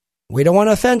 We don't want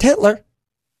to offend Hitler.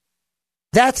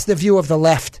 That's the view of the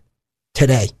left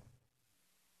today.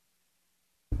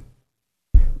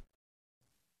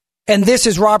 And this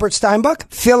is Robert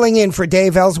Steinbuch filling in for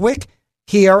Dave Elswick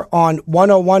here on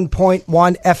 101.1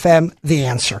 FM, The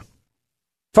Answer.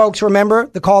 Folks, remember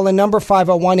the call-in number,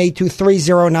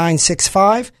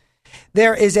 501-823-0965.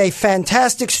 There is a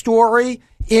fantastic story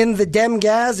in the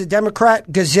Demgaz, the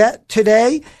Democrat Gazette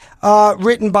today,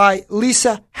 written by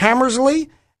Lisa Hammersley.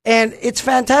 And it's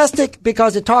fantastic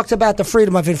because it talks about the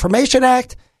Freedom of Information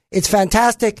Act. It's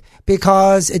fantastic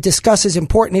because it discusses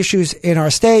important issues in our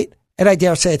state. And I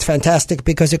dare say it's fantastic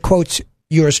because it quotes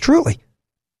yours truly.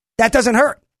 That doesn't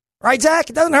hurt. Right, Zach?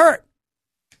 It doesn't hurt.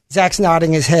 Zach's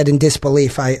nodding his head in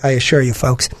disbelief, I assure you,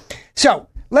 folks. So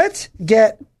let's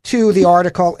get to the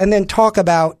article and then talk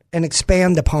about and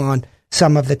expand upon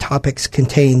some of the topics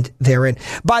contained therein.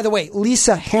 By the way,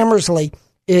 Lisa Hammersley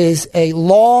is a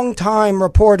longtime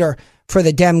reporter for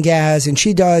the Demgaz, and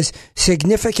she does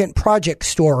significant project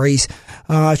stories.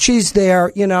 She's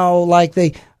there, you know, like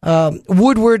the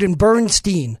Woodward and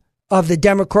Bernstein of the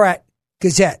Democrat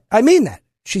Gazette. I mean that.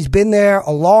 She's been there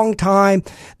a long time.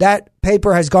 That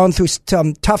paper has gone through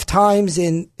some tough times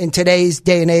in today's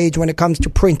day and age when it comes to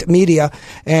print media,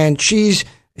 and she's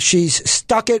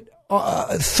stuck it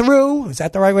through. Is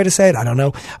that the right way to say it? I don't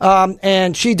know.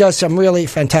 And she does some really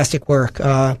fantastic work,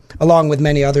 along with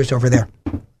many others over there.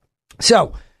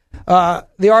 So,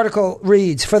 the article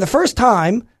reads, for the first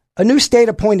time, a new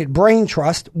state-appointed brain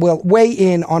trust will weigh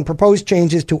in on proposed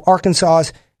changes to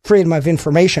Arkansas's Freedom of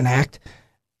Information Act.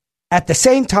 At the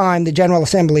same time, the General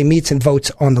Assembly meets and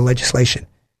votes on the legislation.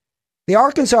 The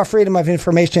Arkansas Freedom of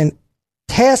Information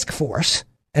Task Force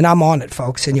and I'm on it,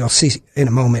 folks, and you'll see in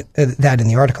a moment that in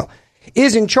the article,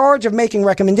 is in charge of making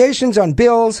recommendations on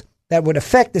bills that would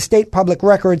affect the state public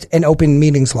records and open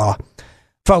meetings law.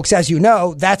 Folks, as you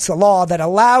know, that's the law that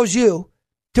allows you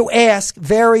to ask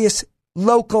various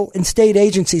local and state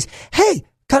agencies, hey,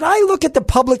 could I look at the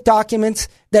public documents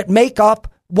that make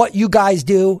up what you guys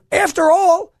do? After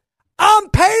all, I'm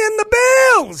paying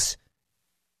the bills.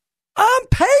 I'm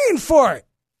paying for it.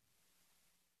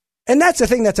 And that's the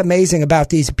thing that's amazing about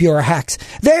these bureau hacks.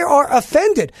 They are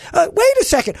offended. Wait a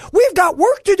second. We've got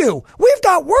work to do. We've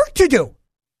got work to do.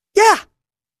 Yeah,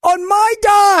 on my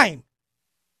dime.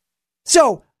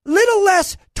 So, little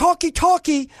less talky,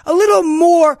 a little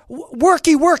more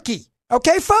worky.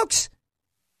 Okay, folks?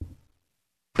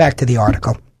 Back to the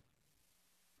article.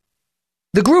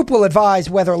 The group will advise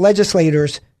whether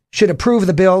legislators should approve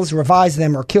the bills, revise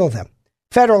them, or kill them.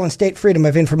 Federal and state freedom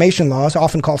of information laws,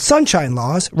 often called sunshine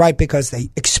laws, right, because they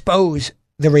expose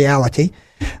the reality,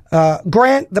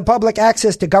 grant the public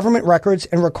access to government records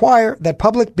and require that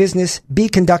public business be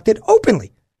conducted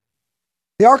openly.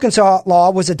 The Arkansas law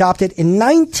was adopted in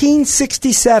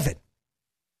 1967.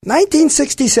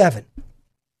 1967.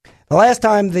 The last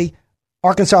time the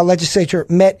Arkansas legislature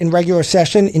met in regular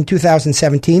session in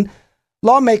 2017,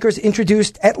 lawmakers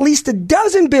introduced at least a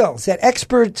dozen bills that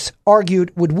experts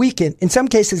argued would weaken, in some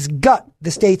cases gut,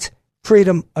 the state's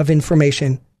Freedom of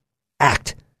Information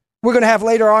Act. We're going to have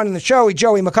later on in the show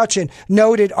Joey McCutcheon,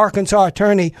 noted Arkansas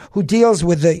attorney who deals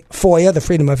with the FOIA, the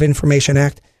Freedom of Information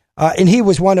Act. And he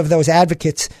was one of those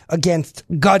advocates against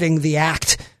gutting the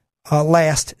act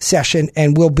last session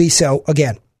and will be so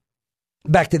again.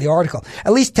 Back to the article.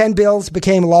 At least 10 bills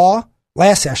became law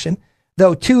last session,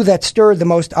 though 2 that stirred the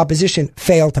most opposition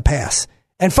failed to pass.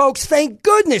 And folks, thank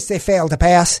goodness they failed to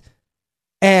pass.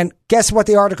 And guess what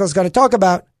the article is going to talk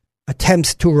about?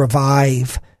 Attempts to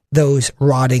revive those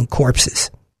rotting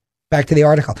corpses. Back to the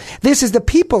article. This is the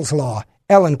People's Law.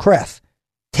 Ellen Kreth,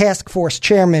 task force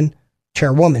chairwoman,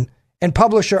 and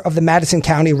publisher of the Madison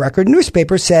County Record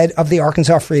newspaper, said of the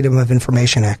Arkansas Freedom of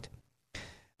Information Act.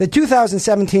 The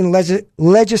 2017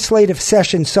 legislative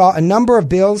session saw a number of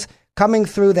bills coming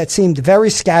through that seemed very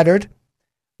scattered.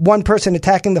 One person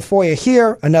attacking the FOIA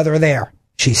here, another there,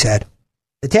 she said.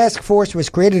 The task force was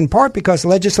created in part because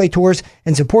legislators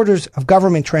and supporters of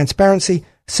government transparency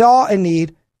saw a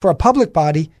need for a public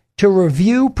body to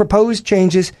review proposed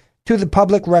changes to the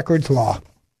public records law.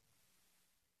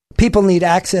 People need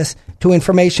access to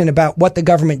information about what the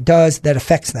government does that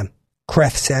affects them,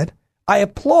 Kreth said. I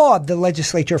applaud the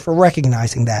legislature for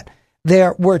recognizing that.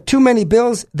 There were too many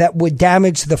bills that would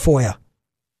damage the FOIA.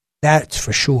 That's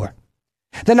for sure.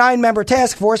 The 9-member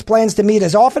task force plans to meet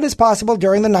as often as possible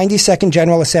during the 92nd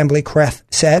General Assembly, Kreth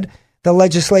said. The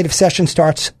legislative session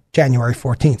starts January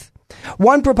 14th.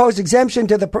 One proposed exemption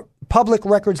to the public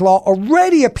records law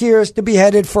already appears to be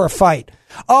headed for a fight.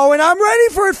 Oh, and I'm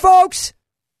ready for it, folks.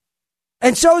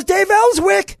 And so is Dave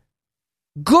Elswick.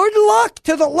 Good luck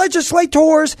to the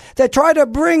legislators that try to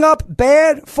bring up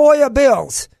bad FOIA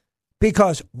bills,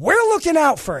 because we're looking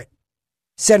out for it.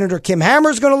 Senator Kim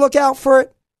Hammer's going to look out for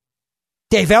it.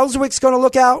 Dave Elswick's going to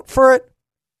look out for it.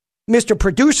 Mr.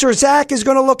 Producer Zach is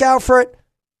going to look out for it.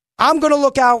 I'm going to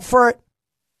look out for it.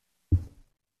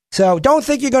 So don't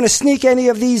think you're going to sneak any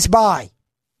of these by.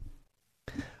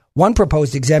 One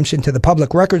proposed exemption to the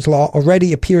public records law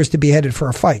already appears to be headed for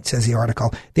a fight, says the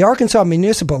article. The Arkansas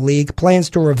Municipal League plans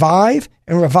to revive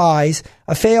and revise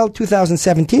a failed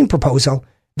 2017 proposal,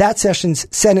 that session's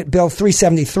Senate Bill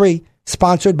 373,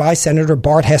 sponsored by Senator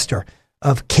Bart Hester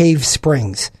of Cave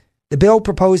Springs. The bill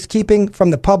proposed keeping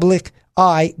from the public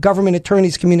eye government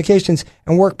attorneys' communications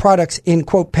and work products in,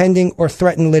 quote, pending or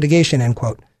threatened litigation, end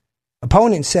quote.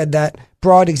 Opponents said that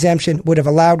broad exemption would have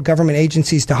allowed government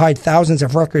agencies to hide thousands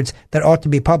of records that ought to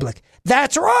be public.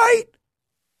 That's right!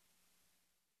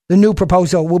 The new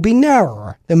proposal will be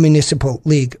narrower, the Municipal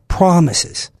League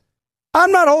promises.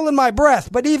 I'm not holding my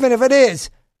breath, but even if it is,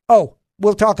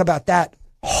 we'll talk about that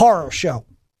horror show.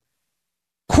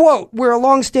 Quote, we're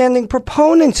longstanding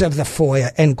proponents of the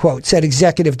FOIA, end quote, said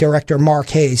Executive Director Mark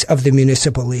Hayes of the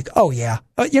Municipal League. Oh, yeah.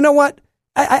 You know what?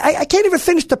 I can't even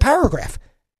finish the paragraph.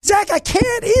 Zach, I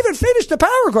can't even finish the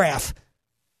paragraph.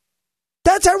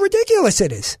 That's how ridiculous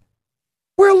it is.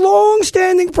 We're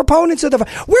long-standing proponents of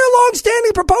we're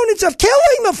long-standing proponents of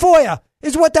killing the FOIA,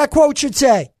 is what that quote should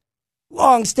say.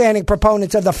 Long-standing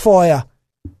proponents of the FOIA.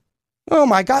 Oh,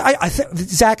 my God.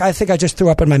 Zach, I think I just threw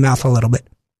up in my mouth a little bit.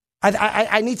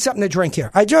 I need something to drink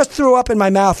here. I just threw up in my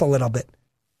mouth a little bit.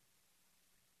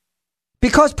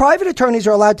 Because private attorneys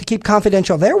are allowed to keep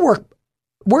confidential their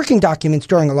working documents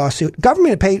during a lawsuit,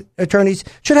 government-paid attorneys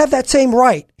should have that same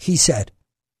right, he said.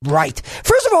 right.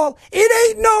 First of all, it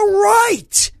ain't no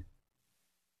right.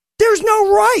 There's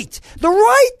no right. The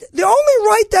only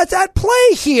right that's at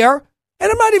play here,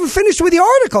 and I'm not even finished with the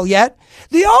article yet,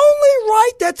 the only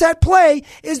right that's at play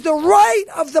is the right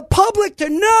of the public to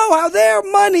know how their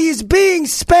money is being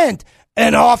spent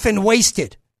and often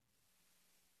wasted.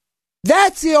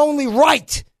 That's the only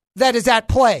right that is at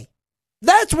play.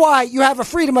 That's why you have a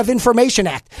Freedom of Information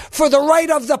Act, for the right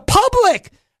of the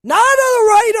public, not the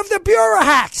right of the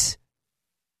bureaucrats.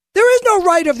 There is no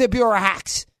right of the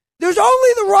bureaucrats. There's only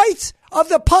the rights of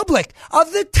the public,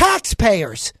 of the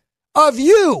taxpayers, of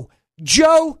you,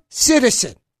 Joe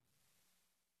Citizen.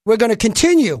 We're going to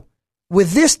continue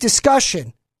with this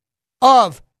discussion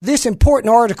of this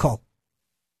important article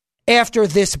after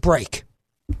this break.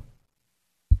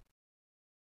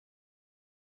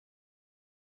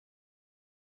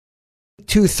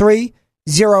 (23)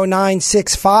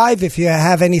 0965 if you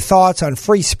have any thoughts on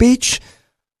free speech,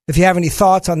 if you have any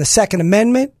thoughts on the Second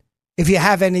Amendment, if you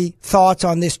have any thoughts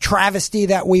on this travesty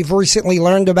that we've recently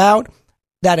learned about,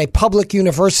 that a public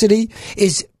university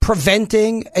is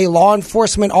preventing a law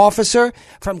enforcement officer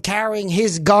from carrying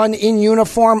his gun in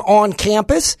uniform on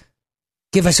campus,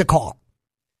 give us a call.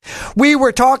 We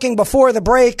were talking before the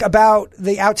break about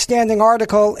the outstanding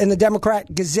article in the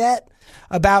Democrat Gazette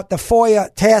about the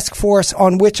FOIA task force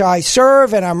on which I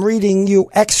serve, and I'm reading you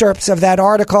excerpts of that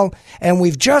article, and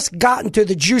we've just gotten to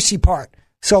the juicy part.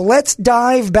 So let's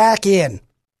dive back in.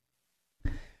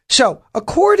 So,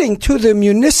 according to the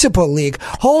Municipal League,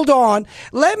 hold on,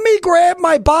 let me grab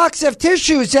my box of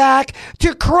tissue, Zach,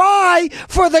 to cry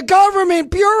for the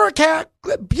government bureaucrats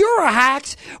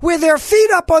with their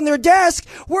feet up on their desk,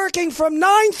 working from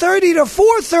 9:30 to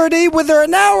 4:30 with their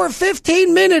an hour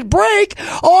 15-minute break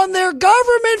on their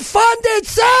government-funded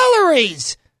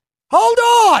salaries. Hold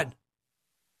on.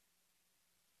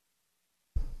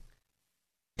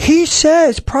 He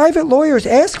says private lawyers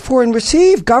ask for and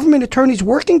receive government attorneys'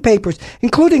 working papers,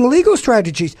 including legal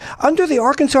strategies, under the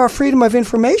Arkansas Freedom of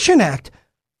Information Act.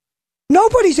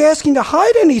 Nobody's asking to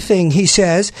hide anything, he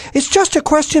says. It's just a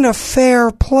question of fair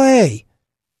play.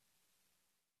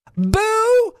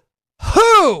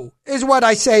 Boo-hoo is what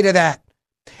I say to that.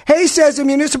 Hayes says the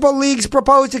Municipal League's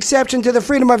proposed exception to the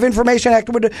Freedom of Information Act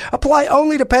would apply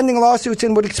only to pending lawsuits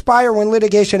and would expire when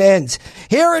litigation ends.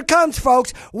 Here it comes,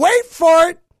 folks. Wait for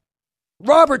it.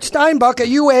 Robert Steinbuck, a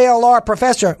UALR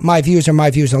professor, my views are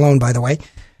my views alone, by the way,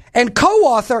 and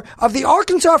co-author of the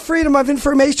Arkansas Freedom of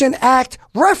Information Act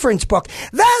reference book.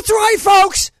 That's right,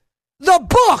 folks. The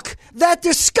book that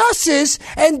discusses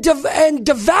and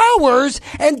devours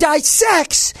and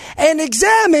dissects and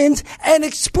examines and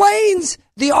explains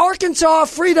the Arkansas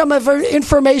Freedom of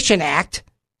Information Act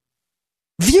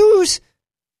views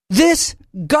this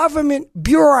government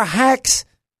bureau hack's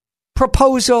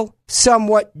proposal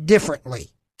somewhat differently,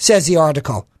 says the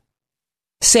article,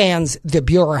 sans the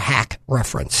bureau hack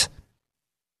reference.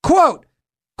 Quote,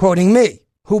 quoting me,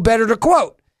 who better to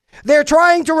quote? They're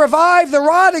trying to revive the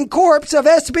rotting corpse of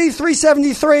SB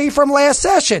 373 from last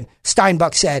session,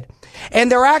 Steinbuck said,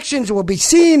 and their actions will be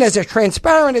seen as a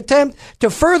transparent attempt to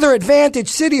further advantage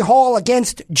City Hall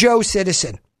against Joe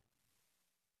Citizen.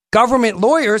 Government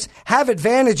lawyers have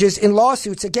advantages in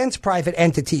lawsuits against private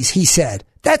entities, he said.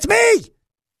 That's me!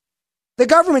 The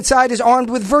government side is armed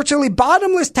with virtually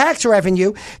bottomless tax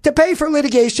revenue to pay for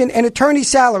litigation and attorney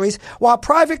salaries, while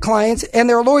private clients and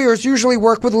their lawyers usually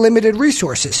work with limited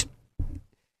resources.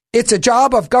 It's a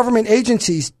job of government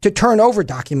agencies to turn over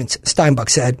documents, Steinbuck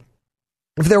said.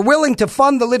 If they're willing to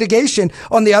fund the litigation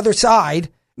on the other side,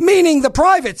 meaning the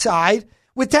private side,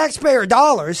 with taxpayer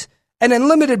dollars, an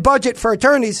unlimited budget for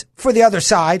attorneys for the other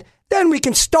side, then we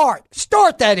can start,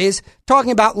 that is,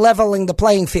 talking about leveling the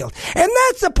playing field. And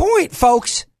that's the point,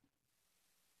 folks.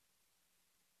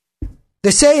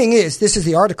 The saying is, this is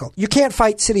the article, you can't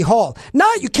fight City Hall.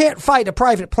 Not you can't fight a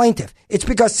private plaintiff. It's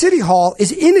because City Hall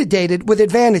is inundated with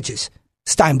advantages,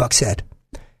 Steinbuck said.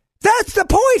 That's the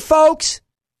point, folks.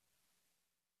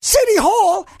 City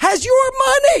Hall has your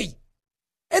money.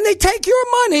 And they take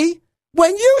your money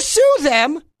when you sue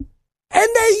them, and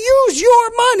they use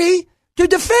your money to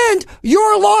defend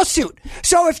your lawsuit.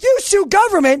 So if you sue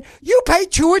government, you pay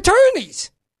 2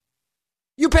 attorneys.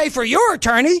 You pay for your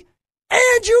attorney,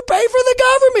 and you pay for the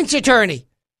government's attorney.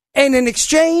 And in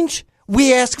exchange,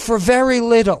 we ask for very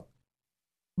little.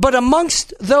 But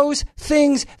amongst those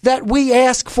things that we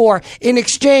ask for in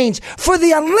exchange for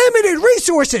the unlimited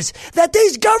resources that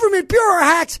these government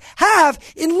bureaucrats have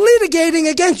in litigating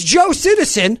against Joe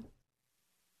Citizen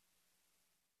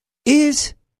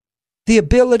is the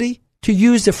ability to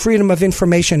use the Freedom of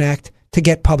Information Act to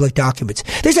get public documents.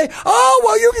 They say, oh,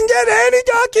 well, you can get any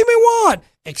document you want,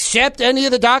 except any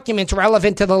of the documents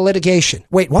relevant to the litigation.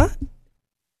 Wait, what?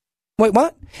 Wait,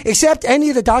 what? Except any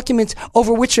of the documents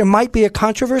over which there might be a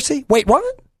controversy? Wait, what?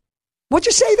 What'd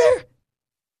you say there?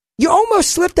 You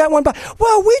almost slipped that one by.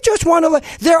 Well, we just want to...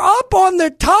 They're up on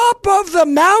the top of the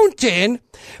mountain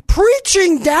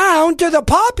preaching down to the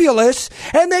populace,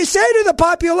 and they say to the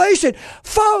population,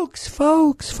 folks,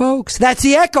 that's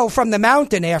the echo from the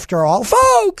mountain after all.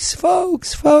 Folks,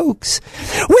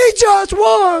 we just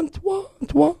want a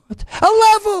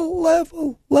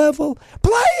level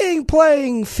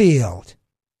playing field.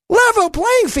 Level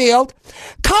playing field?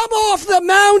 Come off the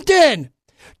mountain.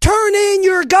 Turn in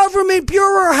your government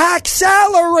bureau hack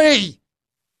salary.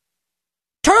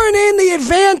 Turn in the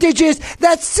advantages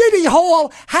that City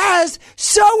Hall has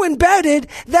so embedded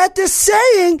that the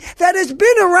saying that has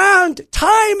been around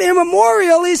time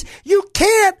immemorial is you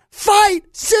can't fight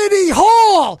City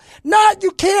Hall, not you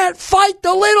can't fight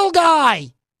the little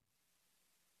guy.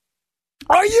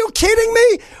 Are you kidding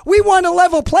me? We want a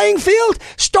level playing field?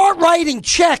 Start writing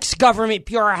checks, government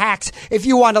bureau hacks, if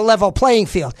you want a level playing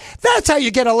field. That's how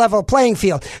you get a level playing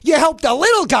field. You help the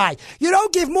little guy. You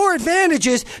don't give more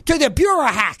advantages to the bureau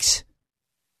hacks.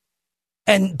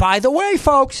 And by the way,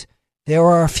 folks, there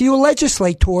are a few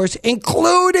legislators,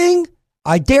 including,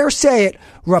 I dare say it,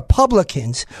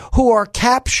 Republicans, who are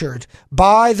captured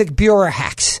by the bureau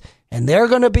hacks. And they're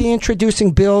going to be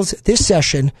introducing bills this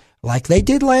session, like they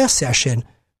did last session,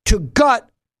 to gut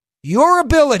your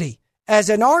ability as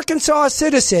an Arkansas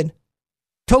citizen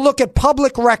to look at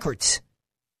public records.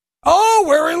 Oh,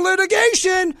 we're in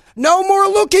litigation. No more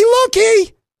looky.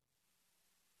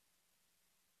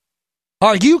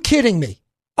 Are you kidding me?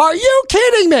 Are you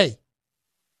kidding me?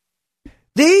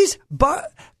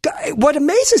 What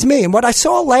amazes me and what I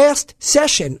saw last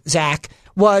session, Zach,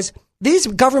 was these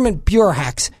government bureau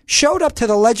hacks showed up to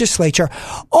the legislature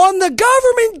on the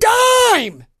government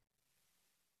dime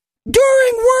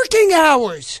during working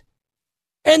hours.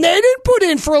 And they didn't put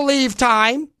in for leave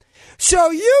time.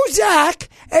 So you, Zach,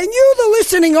 and you, the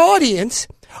listening audience,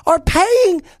 are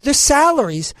paying the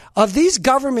salaries of these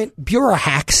government bureau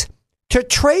hacks to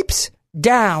traipse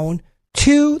down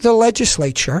to the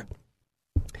legislature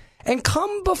and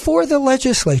come before the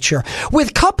legislature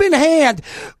with cup in hand,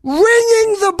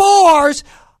 ringing the bars.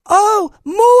 Oh,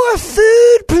 more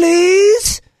food,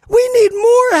 please. We need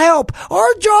more help.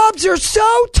 Our jobs are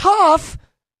so tough.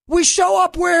 We show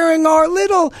up wearing our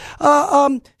little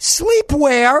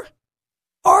sleepwear.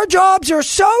 Our jobs are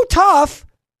so tough.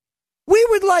 We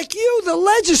would like you, the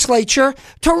legislature,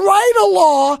 to write a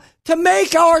law to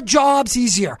make our jobs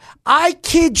easier. I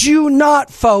kid you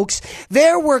not, folks.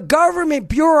 There were government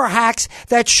bureau hacks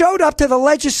that showed up to the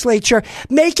legislature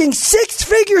making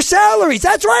six-figure salaries.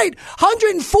 That's right,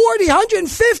 $140,000,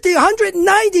 $150,000,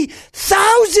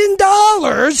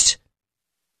 $190,000,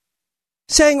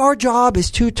 saying our job is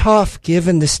too tough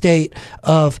given the state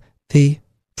of the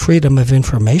Freedom of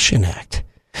Information Act.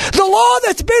 The law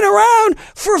that's been around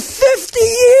for 50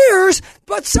 years,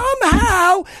 but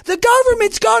somehow the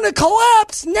government's going to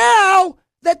collapse now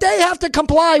that they have to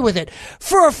comply with it.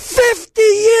 For 50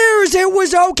 years, it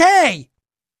was okay.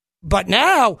 But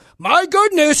now, my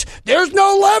goodness, there's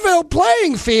no level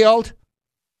playing field.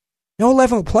 No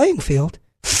level playing field?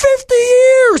 50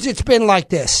 years it's been like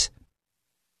this.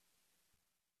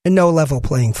 And no level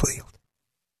playing field.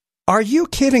 Are you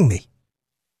kidding me?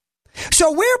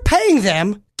 So we're paying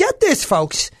them, get this,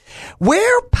 folks,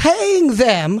 we're paying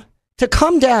them to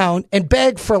come down and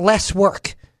beg for less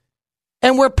work.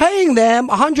 And we're paying them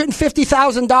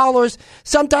 $150,000,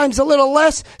 sometimes a little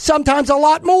less, sometimes a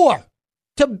lot more,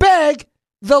 to beg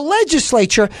the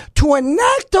legislature to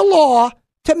enact a law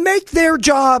to make their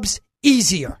jobs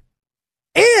easier.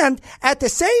 And at the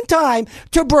same time,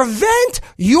 to prevent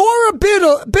your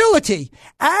ability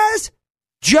as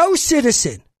Joe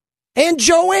Citizen and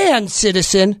Joanne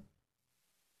Citizen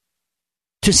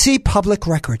to see public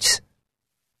records.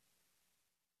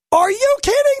 Are you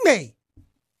kidding me?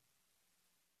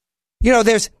 You know,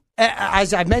 there's,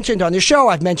 as I've mentioned on the show,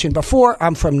 I've mentioned before,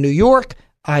 I'm from New York,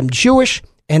 I'm Jewish,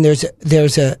 and there's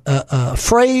a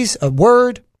phrase, a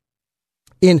word,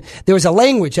 there was a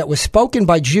language that was spoken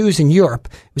by Jews in Europe.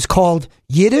 It was called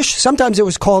Yiddish. Sometimes it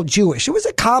was called Jewish. It was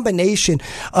a combination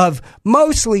of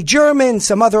mostly German,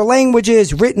 some other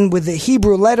languages, written with the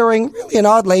Hebrew lettering, really an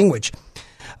odd language.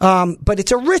 But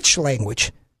it's a rich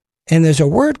language. And there's a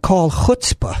word called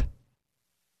chutzpah.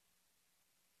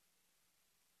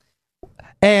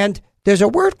 And there's a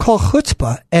word called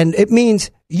chutzpah, and it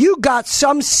means you got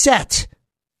some set.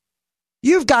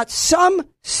 You've got some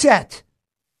set.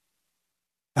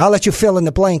 I'll let you fill in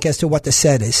the blank as to what the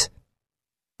set is.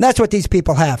 That's what these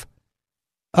people have.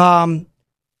 You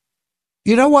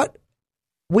know what?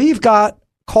 We've got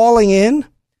calling in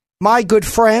my good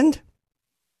friend,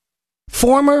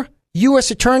 former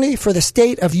U.S. Attorney for the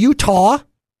state of Utah,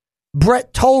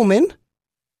 Brett Tolman.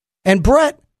 And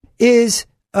Brett is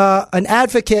an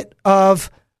advocate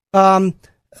of, how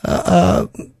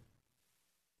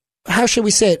should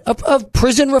we say it, of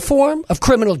prison reform, of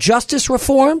criminal justice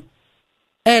reform.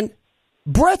 And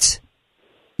Brett's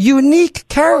unique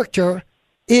characteristic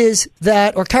is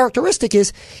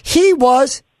he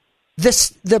was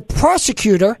the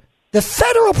prosecutor, the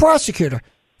federal prosecutor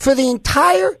for the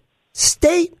entire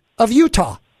state of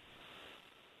Utah.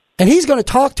 And he's going to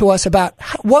talk to us about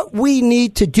what we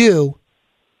need to do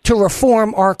to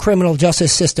reform our criminal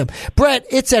justice system. Brett,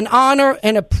 it's an honor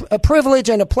and a privilege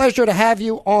and a pleasure to have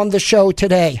you on the show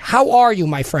today. How are you,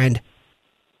 my friend?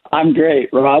 I'm great,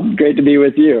 Rob. Great to be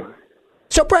with you.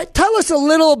 So, Brett, tell us a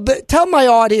little bit, tell my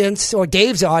audience, or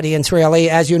Dave's audience, really.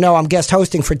 As you know, I'm guest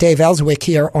hosting for Dave Elswick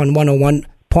here on 101.1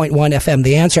 FM,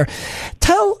 The Answer.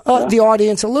 Tell the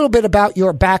audience a little bit about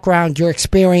your background, your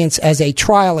experience as a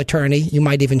trial attorney. You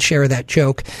might even share that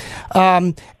joke.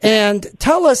 And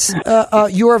tell us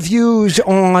your views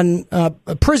on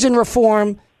prison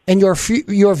reform and your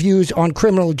views on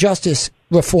criminal justice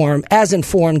reform as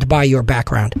informed by your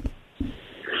background.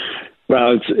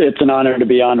 Well, it's an honor to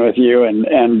be on with you,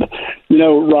 and you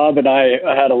know, Rob and I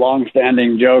had a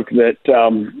long-standing joke that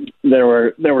there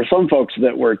were some folks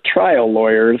that were trial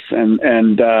lawyers,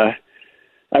 and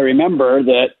I remember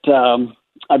that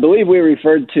I believe we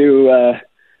referred to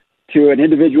an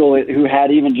individual who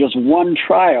had even just one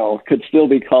trial could still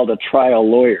be called a trial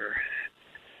lawyer.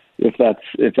 If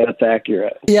that's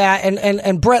accurate. Yeah,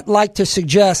 and Brett liked to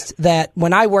suggest that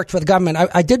when I worked for the government,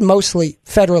 I did mostly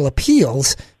federal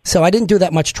appeals, so I didn't do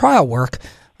that much trial work.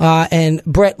 And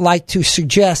Brett liked to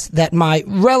suggest that my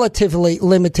relatively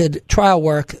limited trial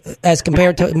work, as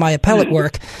compared to my appellate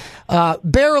work,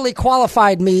 barely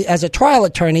qualified me as a trial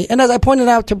attorney. And as I pointed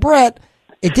out to Brett,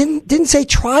 it didn't say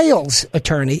trials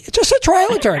attorney. It just said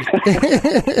trial attorney.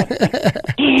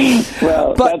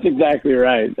 Well, that's exactly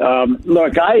right.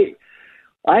 Look, I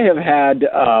have had,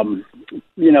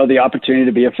 the opportunity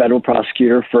to be a federal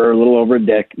prosecutor for a little over a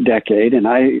decade, and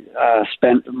I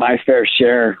spent my fair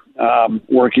share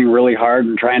working really hard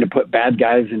and trying to put bad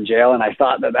guys in jail, and I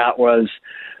thought that was,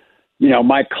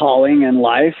 my calling in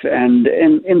life, and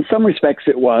in some respects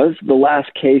it was. The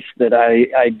last case that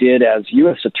I did as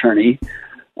U.S. attorney,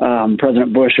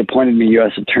 President Bush appointed me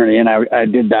U.S. attorney, and I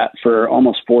did that for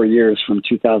almost 4 years, from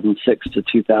 2006 to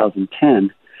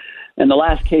 2010. And the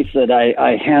last case that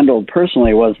I handled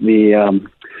personally was the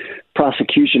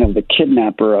prosecution of the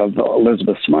kidnapper of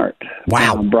Elizabeth Smart.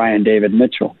 Wow. Brian David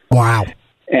Mitchell. Wow.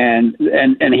 And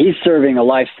he's serving a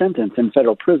life sentence in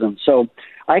federal prison. So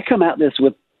I come at this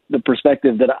with the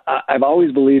perspective that I've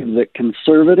always believed that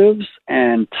conservatives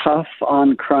and tough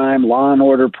on crime, law and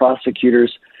order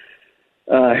prosecutors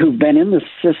who've been in the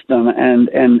system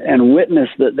and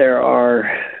witnessed that there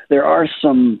are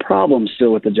some problems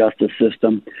still with the justice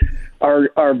system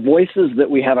are voices that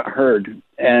we haven't heard.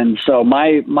 And so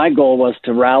my goal was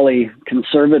to rally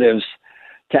conservatives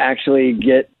to actually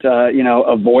get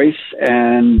a voice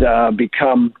and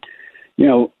become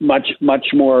much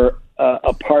more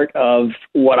a part of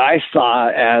what I saw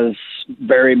as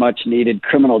very much needed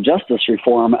criminal justice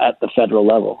reform at the federal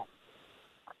level.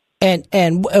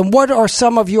 And what are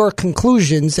some of your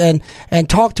conclusions? And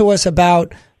talk to us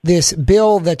about this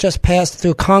bill that just passed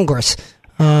through Congress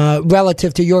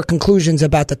relative to your conclusions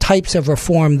about the types of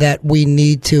reform that we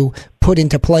need to put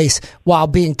into place while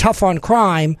being tough on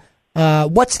crime.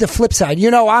 What's the flip side?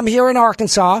 I'm here in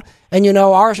Arkansas, and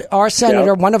our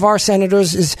senator, one of our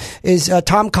senators is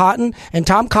Tom Cotton, and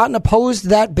Tom Cotton opposed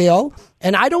that bill.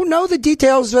 And I don't know the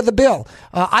details of the bill.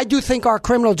 I do think our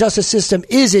criminal justice system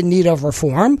is in need of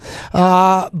reform.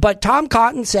 But Tom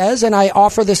Cotton says, and I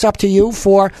offer this up to you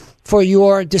for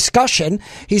your discussion,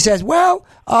 he says, while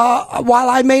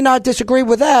I may not disagree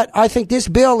with that, I think this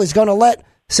bill is going to let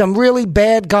some really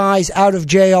bad guys out of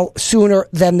jail sooner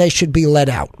than they should be let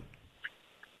out.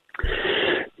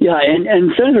 Yeah,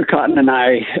 and Senator Cotton and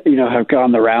I, have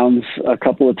gone the rounds a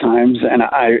couple of times, and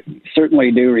I certainly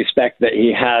do respect that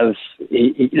he has,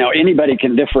 anybody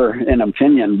can differ in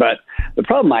opinion, but the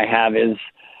problem I have is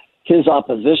his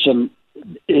opposition,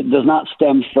 it does not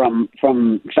stem from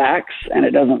facts, and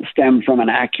it doesn't stem from an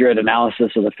accurate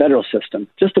analysis of the federal system.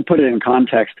 Just to put it in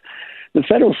context, the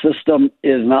federal system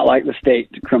is not like the state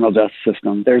criminal justice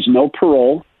system. There's no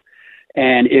parole.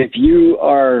 And if you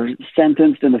are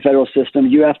sentenced in the federal system,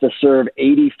 you have to serve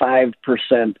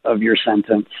 85% of your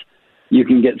sentence. You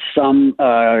can get some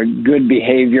good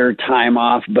behavior time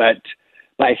off, but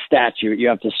by statute, you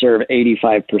have to serve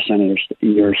 85% of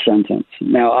your sentence.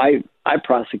 Now, I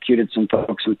prosecuted some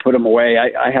folks and put them away.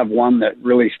 I have one that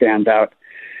really stands out.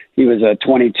 He was a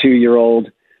 22-year-old,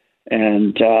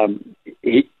 and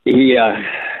he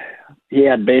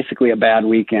had basically a bad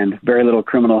weekend, very little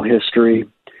criminal history.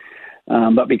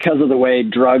 But because of the way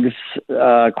drugs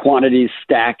quantities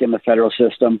stack in the federal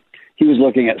system, he was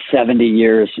looking at 70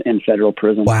 years in federal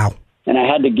prison. Wow. And I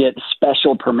had to get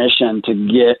special permission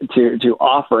to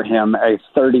offer him a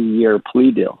 30-year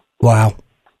plea deal. Wow.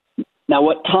 Now,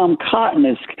 what Tom Cotton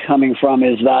is coming from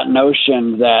is that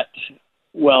notion that,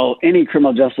 well, any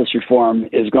criminal justice reform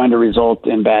is going to result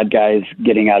in bad guys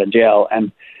getting out of jail.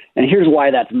 And here's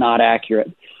why that's not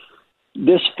accurate.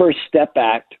 This First Step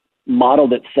Act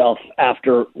modeled itself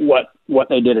after what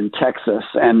they did in Texas.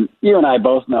 And you and I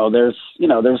both know there's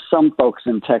some folks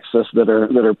in Texas that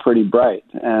are pretty bright,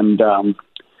 and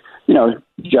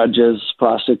judges,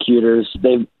 prosecutors,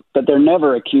 but they're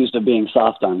never accused of being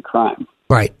soft on crime.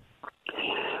 Right.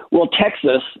 Well,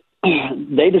 Texas,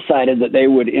 they decided that they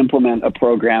would implement a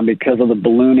program because of the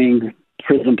ballooning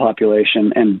prison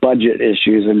population and budget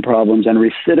issues and problems and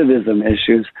recidivism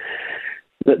issues.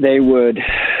 That they would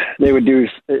do,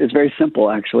 it's very simple,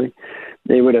 actually.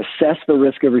 They would assess the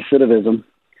risk of recidivism,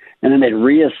 and then they'd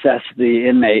reassess the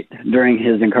inmate during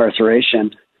his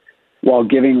incarceration while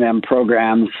giving them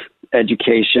programs,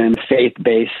 education,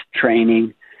 faith-based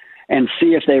training, and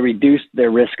see if they reduced their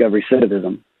risk of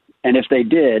recidivism. And if they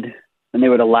did, then they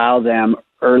would allow them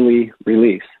early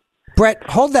release. Brett,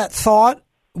 hold that thought.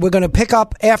 We're going to pick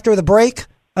up after the break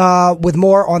with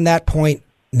more on that point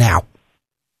now.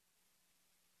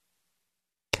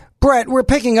 Brett, we're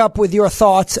picking up with your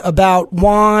thoughts about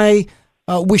why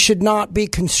we should not be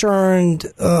concerned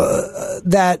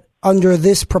that under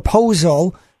this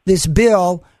proposal, this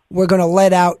bill, we're going to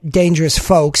let out dangerous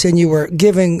folks. And you were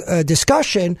giving a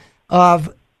discussion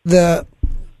of the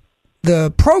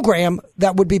program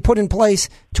that would be put in place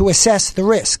to assess the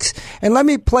risks. And let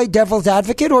me play devil's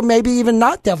advocate, or maybe even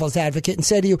not devil's advocate, and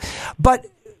say to you, but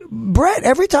Brett,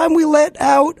 every time we let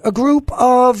out a group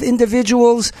of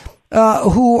individuals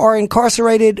who are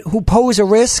incarcerated, who pose a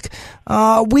risk,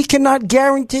 we cannot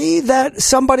guarantee that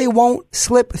somebody won't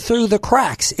slip through the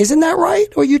cracks. Isn't that right?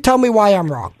 Or you tell me why I'm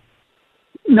wrong.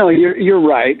 No, you're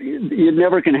right. You're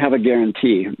never going to have a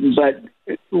guarantee. But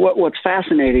what's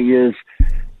fascinating is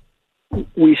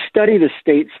we study the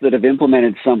states that have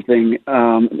implemented something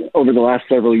over the last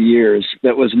several years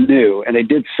that was new, and they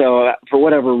did so for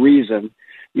whatever reason.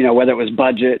 Whether it was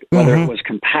budget, whether it was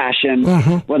compassion,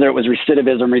 whether it was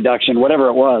recidivism reduction, whatever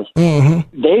it was,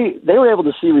 they were able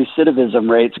to see recidivism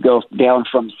rates go down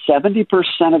from 70%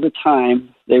 of the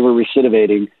time they were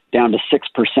recidivating down to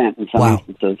 6% in some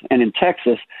instances. And in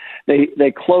Texas,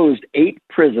 they closed 8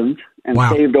 prisons and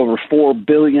saved over $4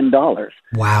 billion.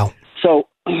 Wow. So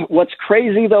what's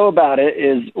crazy, though, about it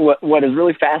is what is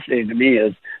really fascinating to me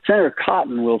is Senator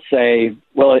Cotton will say,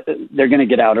 well, they're going to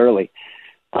get out early.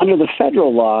 Under the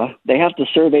federal law, they have to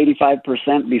serve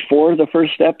 85% before the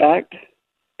First Step Act.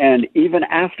 And even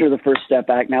after the First Step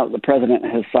Act, now that the president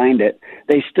has signed it,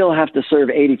 they still have to serve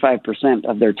 85%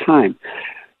 of their time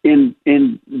in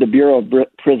the Bureau of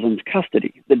Prisons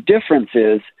custody. The difference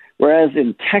is, whereas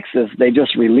in Texas, they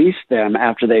just released them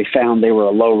after they found they were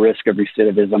a low risk of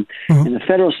recidivism, in the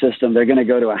federal system, they're going to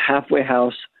go to a halfway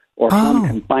house or home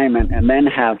confinement and then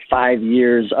have 5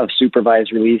 years of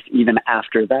supervised release even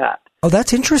after that. Oh,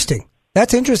 that's interesting.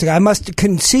 That's interesting. I must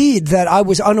concede that I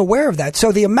was unaware of that.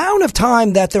 So the amount of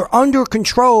time that they're under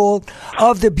control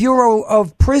of the Bureau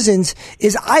of Prisons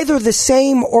is either the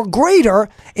same or greater.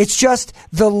 It's just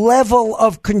the level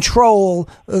of control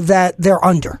that they're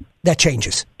under that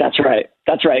changes. That's right.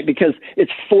 That's right. Because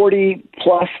it's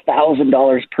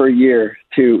 $40,000+ per year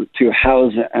to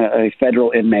house a federal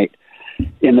inmate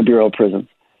in the Bureau of Prisons.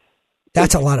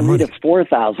 That's a lot of money. $3,000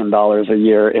 to $4,000 a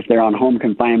year if they're on home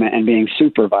confinement and being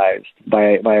supervised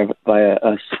by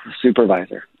a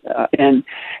supervisor. And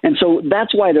so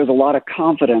that's why there's a lot of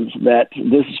confidence that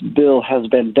this bill has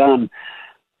been done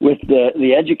with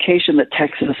the education that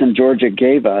Texas and Georgia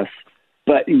gave us,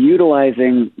 but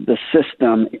utilizing the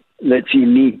system that's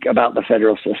unique about the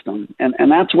federal system. And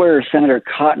that's where Senator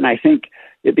Cotton, I think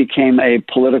it became a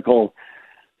political,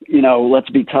 let's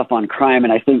be tough on crime.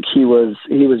 And I think he was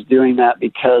doing that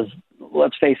because,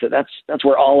 let's face it, that's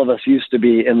where all of us used to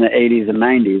be in the 80s and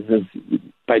 90s.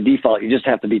 By default, you just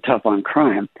have to be tough on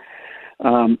crime.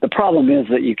 The problem is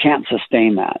that you can't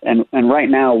sustain that. And right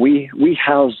now we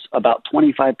house about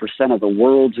 25% of the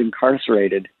world's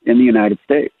incarcerated in the United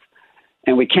States.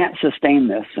 And we can't sustain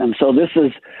this. And so this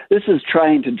is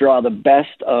trying to draw the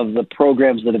best of the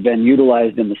programs that have been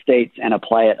utilized in the states and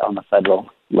apply it on the federal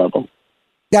level.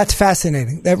 That's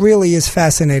fascinating. That really is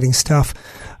fascinating stuff.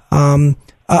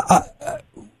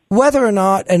 Whether or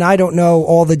not, and I don't know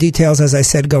all the details, as I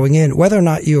said, going in, whether or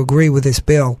not you agree with this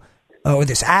bill, or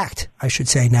this act, I should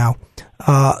say now,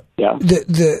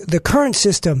 the current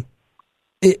system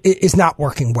is not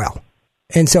working well.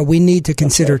 And so we need to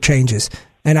consider changes.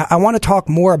 And I want to talk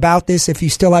more about this if you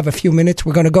still have a few minutes.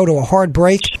 We're going to go to a hard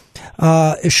break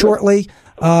shortly,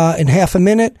 in half a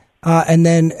minute. And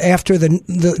then after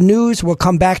the news, we'll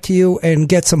come back to you and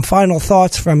get some final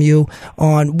thoughts from you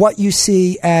on what you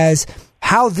see as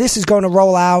how this is going to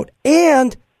roll out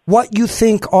and what you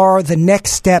think are the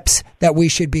next steps that we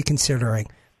should be considering.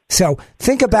 So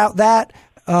think about that.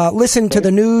 Listen to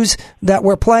the news that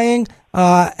we're playing.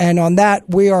 And on that,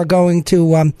 we are going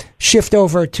to shift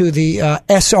over to the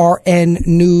SRN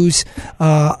News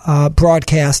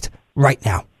broadcast right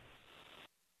now.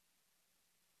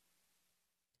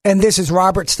 And this is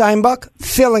Robert Steinbuch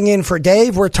filling in for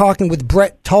Dave. We're talking with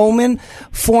Brett Tolman,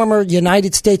 former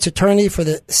United States Attorney for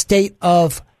the state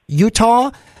of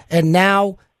Utah, and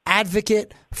now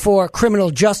advocate for criminal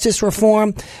justice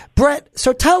reform. Brett,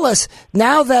 so tell us,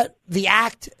 now that the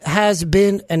act has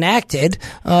been enacted,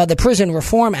 the Prison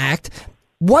Reform Act,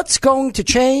 what's going to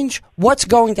change? What's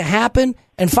going to happen?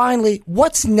 And finally,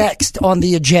 what's next on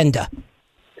the agenda?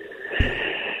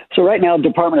 So right now,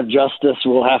 Department of Justice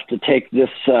will have to take this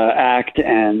act,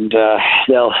 and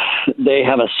they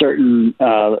have a certain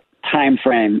time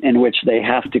frame in which they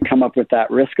have to come up with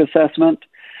that risk assessment.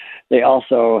 They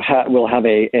also will have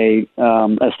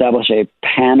establish a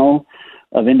panel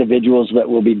of individuals that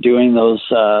will be doing those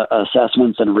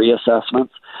assessments and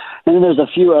reassessments. And then there's a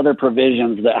few other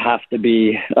provisions that have to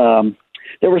be.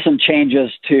 There were some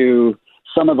changes to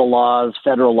some of the laws,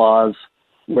 federal laws,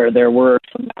 where there were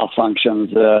some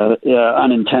malfunctions,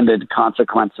 unintended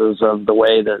consequences of the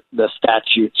way that the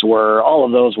statutes were. All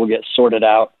of those will get sorted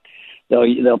out.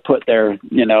 They'll put their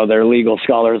legal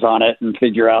scholars on it and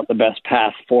figure out the best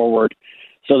path forward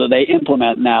so that they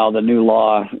implement now the new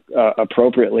law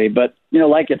appropriately. But,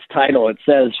 like its title, it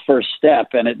says first step,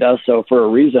 and it does so for a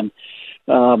reason.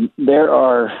 There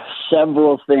are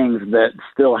several things that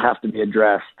still have to be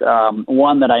addressed.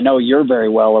 One that I know you're very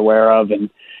well aware of, and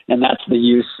that's the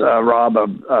use, Rob,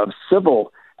 of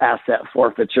civil asset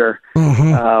forfeiture,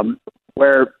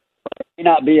 where it may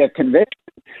not be a conviction.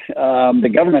 The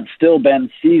government's still been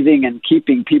seizing and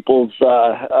keeping people's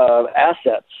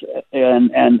assets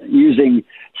and using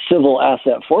civil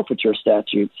asset forfeiture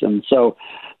statutes. And so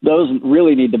those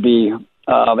really need to be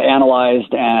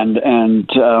analyzed. And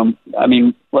I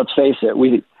mean, let's face it,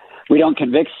 we don't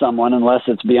convict someone unless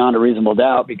it's beyond a reasonable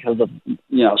doubt because of,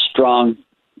 strong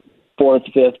Fourth,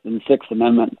 Fifth, and Sixth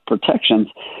Amendment protections.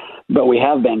 But we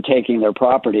have been taking their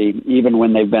property even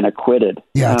when they've been acquitted.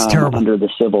 Yeah, it's terrible. Under the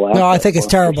civil act. No, I think it's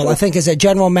terrible. I think as a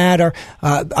general matter,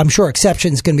 I'm sure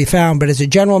exceptions can be found, but as a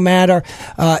general matter,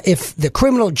 if the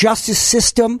criminal justice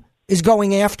system is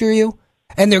going after you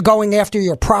and they're going after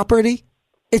your property,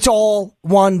 it's all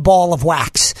one ball of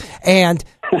wax. And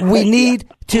we need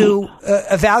to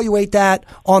evaluate that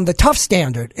on the tough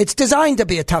standard. It's designed to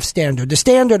be a tough standard, the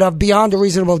standard of beyond a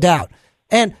reasonable doubt.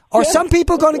 And are some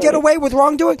people going to get away with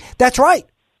wrongdoing? That's right.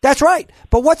 That's right.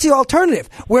 But what's the alternative?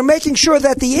 We're making sure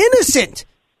that the innocent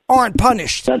aren't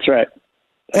punished. That's right.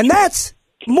 And that's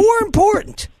more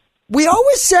important. We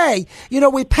always say,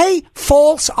 we pay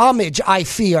false homage, I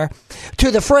fear,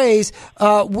 to the phrase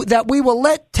that we will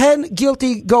let 10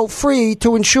 guilty go free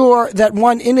to ensure that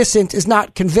one innocent is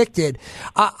not convicted.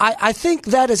 I think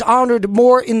that is honored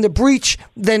more in the breach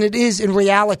than it is in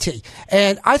reality.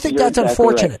 And I think that's exactly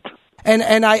unfortunate. Right.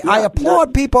 And I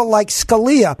applaud people like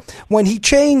Scalia when he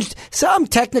changed some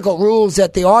technical rules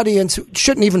that the audience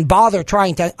shouldn't even bother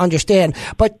trying to understand,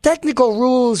 but technical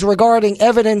rules regarding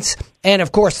evidence and,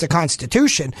 of course, the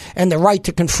Constitution and the right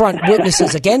to confront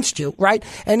witnesses against you, right?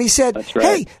 And he said, right.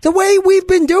 Hey, the way we've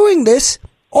been doing this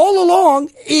all along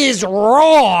is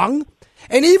wrong.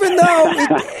 And even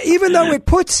though it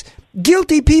puts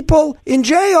guilty people in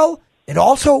jail, it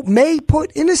also may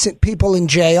put innocent people in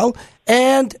jail.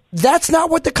 And that's not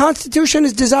what the Constitution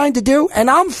is designed to do, and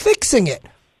I'm fixing it.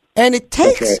 And it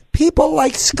takes people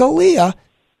like Scalia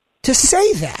to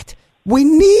say that. We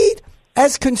need,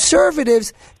 as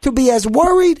conservatives, to be as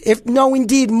worried, if no,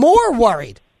 indeed more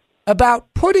worried,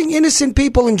 about putting innocent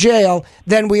people in jail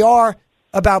than we are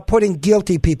about putting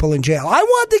guilty people in jail. I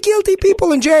want the guilty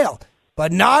people in jail,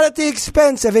 but not at the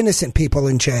expense of innocent people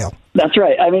in jail. That's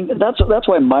right. I mean, that's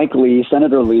why Mike Lee,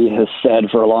 Senator Lee, has said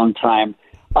for a long time,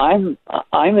 I'm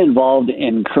involved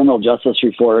in criminal justice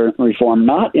reform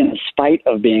not in spite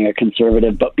of being a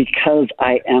conservative, but because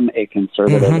I am a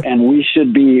conservative, and we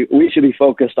should be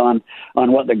focused on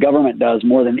what the government does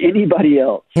more than anybody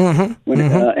else,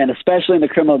 and especially in the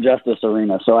criminal justice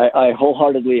arena. So I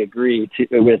wholeheartedly agree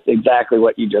with exactly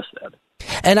what you just said.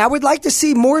 And I would like to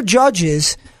see more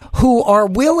judges who are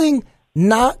willing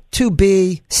not to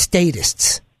be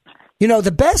statists. You know, the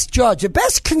best judge, the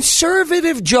best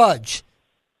conservative judge,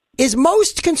 is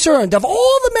most concerned of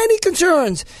all the many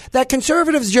concerns that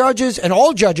conservative judges and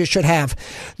all judges should have.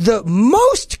 The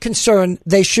most concerned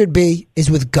they should be is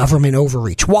with government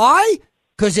overreach. Why?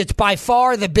 Because it's by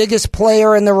far the biggest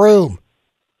player in the room.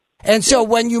 And so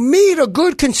when you meet a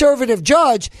good conservative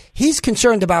judge, he's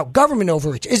concerned about government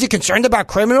overreach. Is he concerned about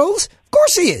criminals? Of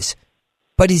course he is.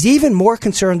 But he's even more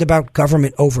concerned about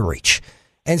government overreach.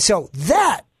 And so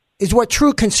that is what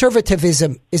true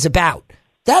conservatism is about.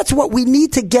 That's what we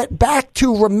need to get back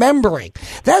to remembering.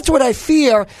 That's what I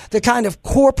fear the kind of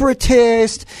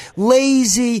corporatist,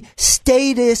 lazy,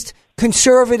 statist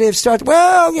conservatives start.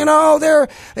 Well, you know,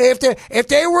 if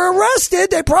they were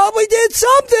arrested, they probably did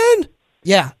something.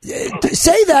 Yeah.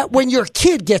 Say that when your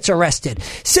kid gets arrested.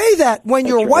 Say that when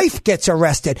your wife gets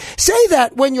arrested. Say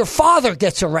that when your father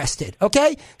gets arrested.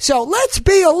 Okay? So let's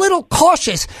be a little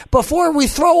cautious before we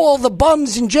throw all the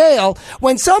bums in jail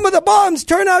when some of the bums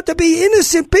turn out to be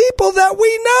innocent people that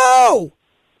we know.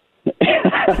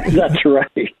 That's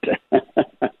right.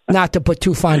 Not to put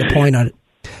too fine a point on it.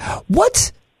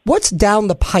 What's down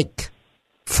the pike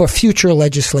for future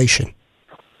legislation?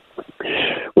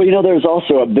 Well, you know, there's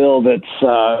also a bill that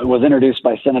was introduced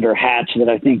by Senator Hatch that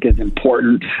I think is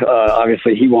important.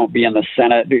 Obviously, he won't be in the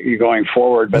Senate going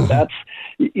forward, but that's,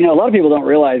 you know, a lot of people don't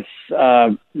realize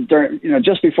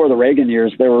just before the Reagan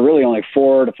years, there were really only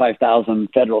 4,000 to 5,000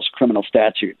 federal criminal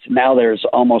statutes. Now there's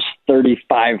almost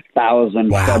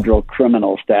 35,000 federal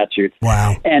criminal statutes.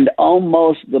 Wow. And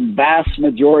almost the vast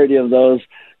majority of those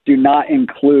do not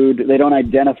include, they don't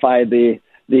identify the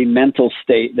mental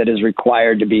state that is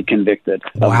required to be convicted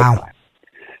of the crime.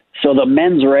 So the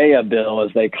mens rea bill,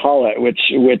 as they call it, which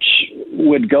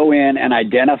would go in and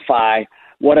identify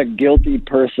what a guilty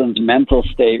person's mental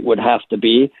state would have to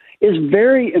be, is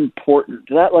very important.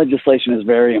 That legislation is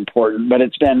very important, but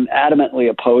it's been adamantly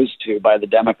opposed to by the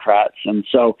Democrats, and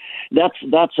so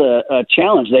that's a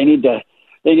challenge. They need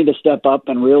to step up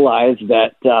and realize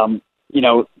that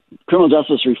criminal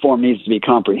justice reform needs to be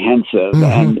comprehensive,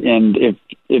 and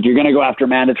if you're going to go after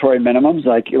mandatory minimums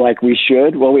like we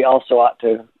should, well, we also ought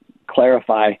to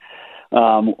clarify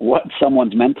what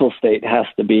someone's mental state has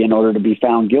to be in order to be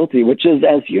found guilty, which is,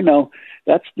 as you know,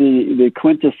 that's the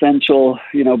quintessential,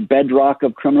 bedrock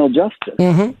of criminal justice.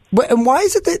 And why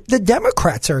is it that the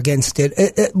Democrats are against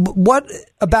it? What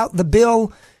about the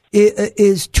bill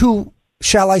is too,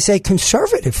 shall I say,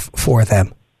 conservative for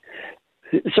them?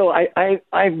 So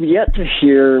I've yet to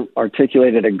hear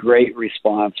articulated a great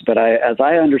response, but as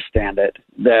I understand it,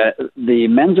 the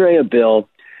mens rea bill,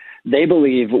 they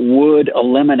believe, would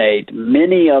eliminate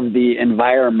many of the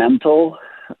environmental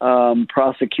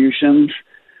prosecutions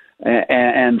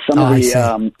and some of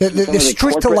the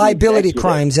strict liability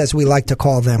crimes, as we like to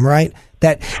call them, right?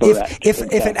 That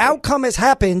if an outcome has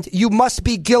happened, you must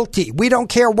be guilty. We don't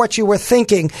care what you were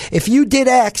thinking. If you did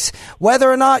X,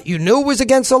 whether or not you knew it was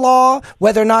against the law,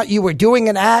 whether or not you were doing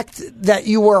an act that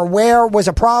you were aware was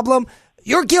a problem,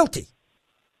 you're guilty.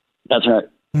 That's right.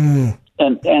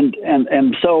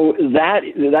 And so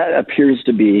that appears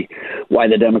to be why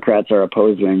the Democrats are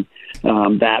opposing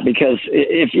that, because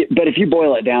if you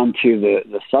boil it down to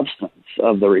the substance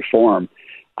of the reform,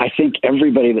 I think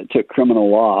everybody that took criminal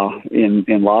law in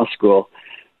law school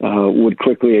would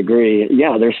quickly agree.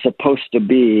 Yeah, there's supposed to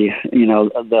be,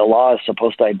 the law is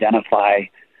supposed to identify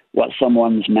what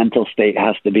someone's mental state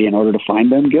has to be in order to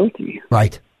find them guilty.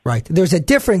 Right. There's a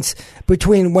difference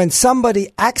between when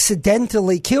somebody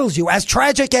accidentally kills you, as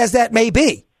tragic as that may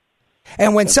be,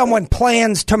 and when someone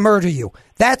plans to murder you.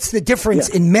 That's the difference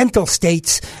in mental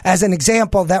states, as an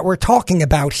example that we're talking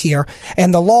about here.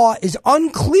 And the law is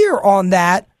unclear on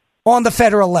that on the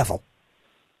federal level.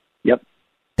 Yep.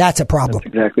 That's a problem.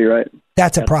 That's exactly right.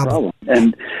 That's a problem.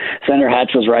 And Senator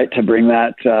Hatch was right to bring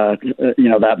that,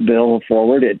 that bill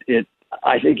forward.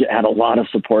 I think it had a lot of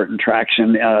support and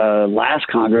traction last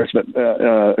Congress,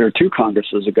 or two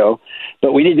Congresses ago.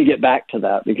 But we need to get back to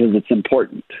that because it's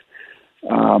important.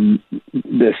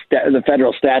 The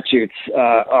federal statutes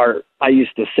are. I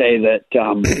used to say that.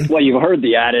 You've heard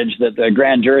the adage that the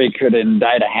grand jury could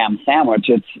indict a ham sandwich.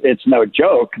 It's no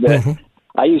joke that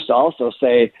I used to also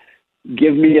say,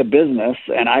 give me a business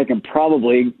and I can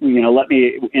probably, let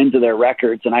me into their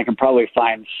records and I can probably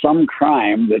find some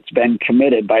crime that's been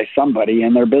committed by somebody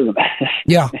in their business.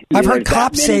 Yeah. I've heard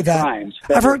cops say that.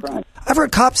 I've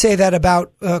heard cops say that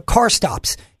about car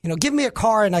stops. Give me a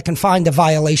car and I can find a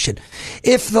violation.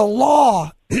 If the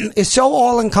law is so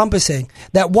all encompassing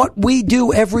that what we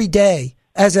do every day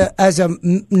as a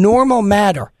normal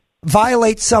matter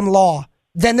violates some law,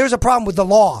 then there's a problem with the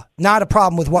law, not a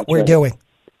problem with what we're doing.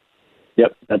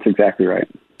 Yep, that's exactly right.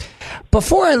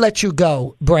 Before I let you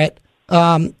go, Brett,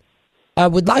 I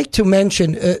would like to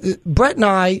mention, Brett and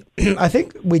I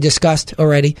think we discussed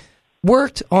already,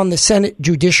 worked on the Senate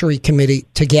Judiciary Committee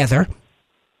together,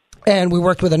 and we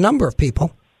worked with a number of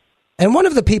people. And one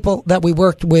of the people that we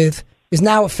worked with is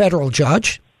now a federal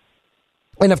judge.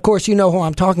 And, of course, you know who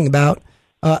I'm talking about.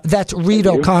 That's Reed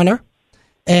O'Connor.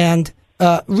 And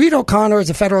Reed O'Connor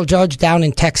is a federal judge down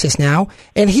in Texas now,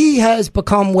 and he has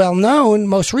become well known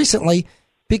most recently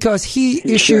because he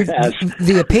issued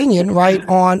the opinion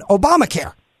on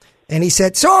Obamacare. And he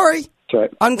said, sorry,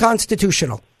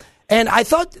 unconstitutional. And I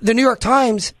thought the New York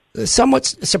Times, somewhat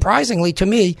surprisingly to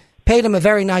me, paid him a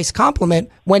very nice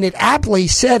compliment when it aptly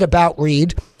said about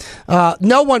Reed,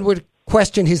 no one would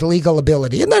question his legal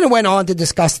ability. And then it went on to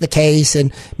discuss the case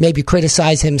and maybe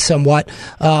criticize him somewhat.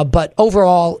 But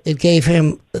overall, it gave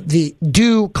him the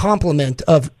due compliment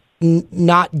of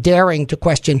not daring to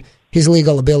question his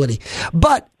legal ability.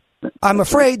 But I'm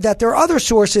afraid that there are other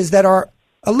sources that are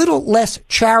a little less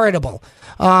charitable.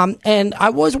 And I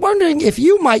was wondering if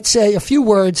you might say a few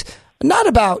words, not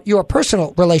about your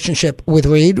personal relationship with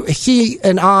Reed. He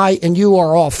and I and you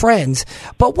are all friends.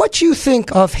 But what you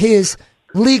think of his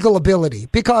legal ability,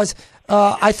 because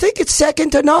I think it's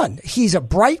second to none. He's a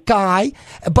bright guy,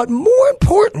 but more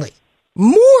importantly,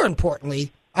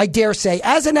 I dare say,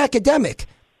 as an academic,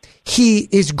 he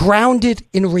is grounded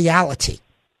in reality.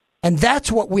 And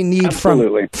that's what we need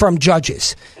from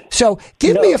judges. So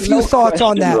give me a few thoughts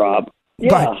on that. Rob.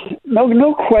 Yeah,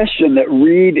 no question that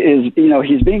Reed is,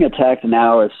 he's being attacked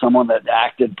now as someone that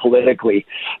acted politically.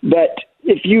 But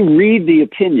if you read the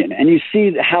opinion and you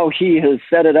see how he has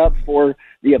set it up for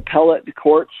the appellate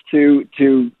courts to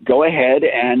go ahead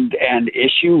and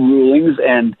issue rulings,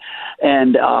 and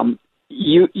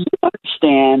you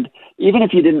understand, even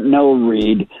if you didn't know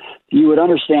Reed, you would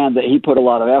understand that he put a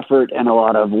lot of effort and a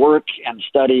lot of work and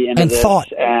study into this,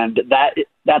 and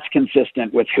that's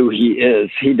consistent with who he is.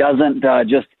 He doesn't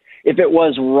just, if it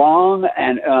was wrong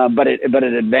but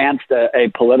it advanced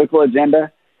a political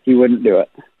agenda, he wouldn't do it.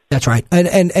 That's right.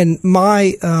 And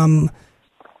my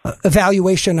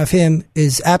evaluation of him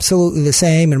is absolutely the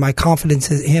same, and my confidence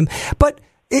in him. But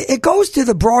it goes to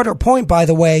the broader point, by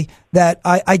the way, that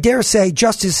I dare say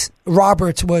Justice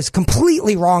Roberts was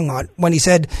completely wrong on when he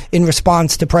said in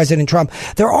response to President Trump,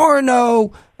 there are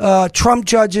no Trump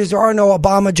judges, there are no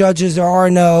Obama judges, there are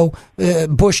no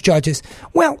Bush judges.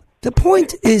 Well, the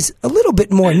point is a little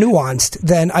bit more nuanced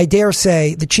than I dare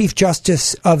say the Chief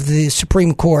Justice of the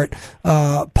Supreme Court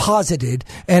posited,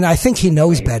 and I think he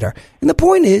knows better. And the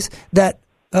point is that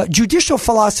judicial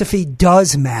philosophy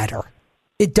does matter.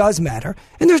 It does matter.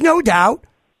 And there's no doubt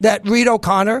that Reed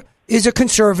O'Connor is a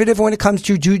conservative when it comes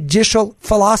to judicial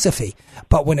philosophy.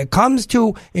 But when it comes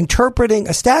to interpreting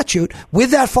a statute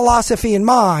with that philosophy in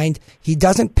mind, he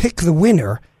doesn't pick the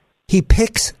winner. He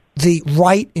picks the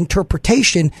right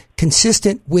interpretation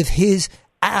consistent with his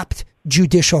apt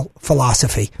judicial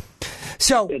philosophy.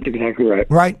 So that's exactly right.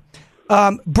 Right.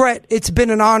 Brett, it's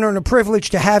been an honor and a privilege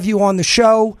to have you on the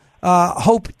show.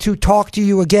 Hope to talk to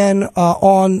you again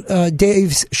on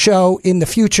Dave's show in the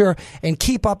future, and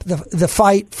keep up the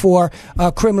fight for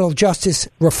criminal justice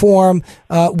reform.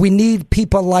 We need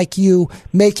people like you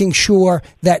making sure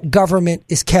that government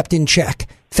is kept in check.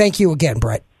 Thank you again,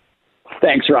 Brett.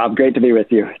 Thanks, Rob. Great to be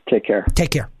with you. Take care. Take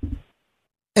care.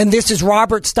 And this is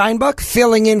Robert Steinbuch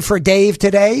filling in for Dave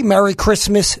today. Merry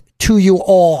Christmas to you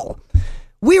all.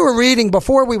 We were reading,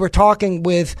 before we were talking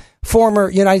with former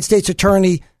United States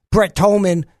Attorney Brett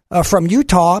Tolman from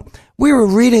Utah, we were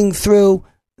reading through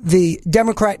the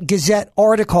Democrat Gazette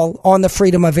article on the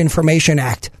Freedom of Information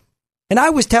Act. And I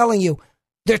was telling you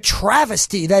the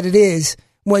travesty that it is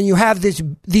when you have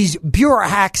these bureau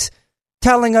hacks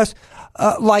telling us,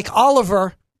 like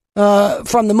Oliver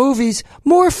from the movies,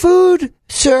 more food,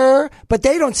 sir. But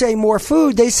they don't say more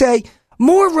food. They say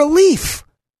more relief,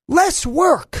 less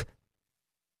work,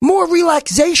 more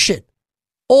relaxation,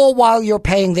 all while you're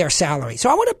paying their salary. So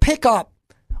I want to pick up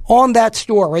on that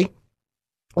story.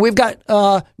 We've got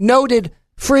noted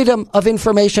Freedom of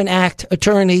Information Act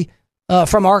attorney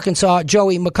from Arkansas,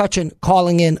 Joey McCutcheon,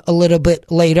 calling in a little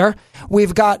bit later.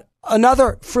 We've got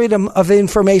another Freedom of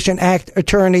Information Act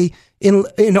attorney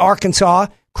in Arkansas,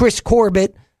 Chris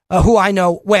Corbett, who I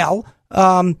know well.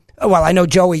 I know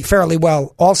Joey fairly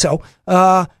well also.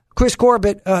 Chris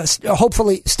Corbett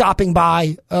hopefully stopping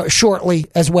by shortly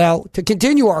as well to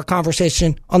continue our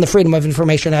conversation on the Freedom of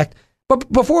Information Act.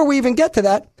 But before we even get to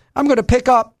that, I'm going to pick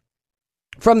up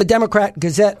from the Democrat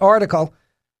Gazette article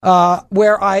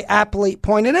where I aptly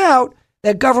pointed out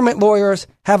that government lawyers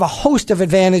have a host of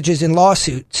advantages in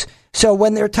lawsuits. So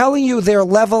when they're telling you they're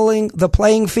leveling the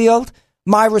playing field,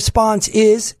 my response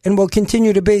is, and will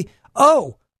continue to be,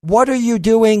 oh, what are you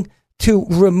doing to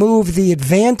remove the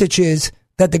advantages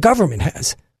that the government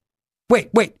has? Wait,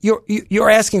 you're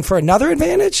asking for another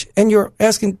advantage and you're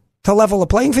asking to level the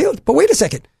playing field? But wait a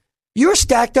second. You're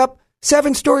stacked up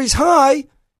 7 stories high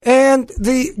and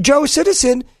the Joe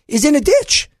citizen is in a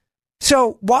ditch.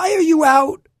 So why are you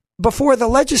out before the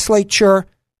legislature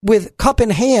with cup in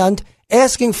hand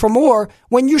asking for more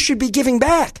when you should be giving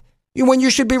back? When you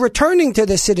should be returning to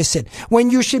the citizen, when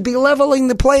you should be leveling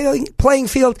the playing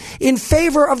field in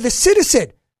favor of the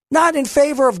citizen, not in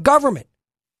favor of government.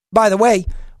 By the way,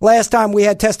 last time we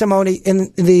had testimony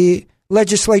in the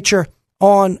legislature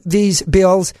on these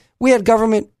bills, we had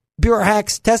government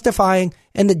bureaucrats testifying,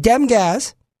 and the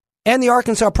Demgas and the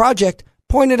Arkansas Project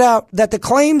pointed out that the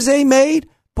claims they made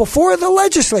before the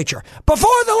legislature,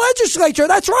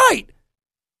 that's right,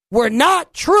 were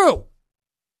not true.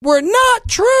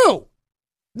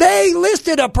 They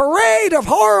listed a parade of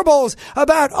horribles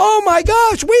about, oh my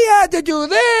gosh, we had to do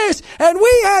this and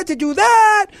we had to do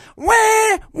that.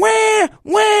 Where?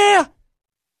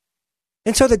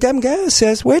 And so the Demgas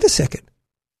says, wait a second.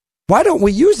 Why don't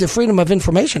we use the Freedom of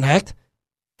Information Act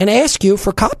and ask you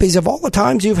for copies of all the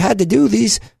times you've had to do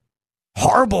these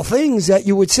horrible things that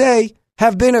you would say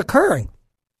have been occurring?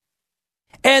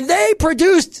 And they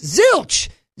produced zilch,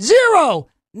 zero,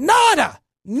 nada,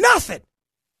 nothing.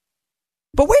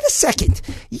 But wait a second.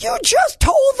 You just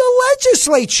told the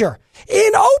legislature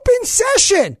in open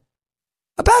session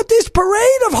about this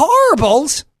parade of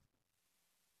horribles,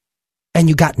 and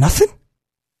you got nothing?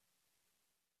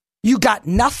 You got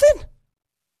nothing?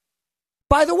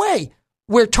 By the way,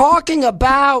 we're talking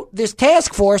about this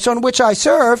task force on which I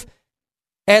serve,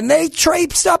 and they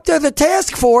traipsed up to the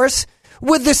task force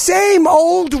with the same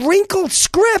old wrinkled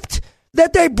script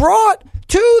that they brought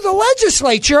to the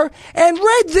legislature and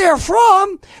read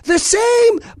therefrom the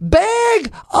same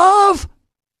bag of,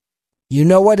 you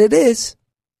know what it is.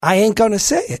 I ain't going to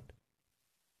say it.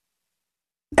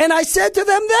 And I said to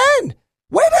them then,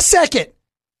 wait a second.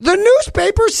 The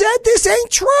newspaper said this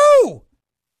ain't true.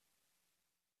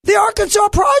 The Arkansas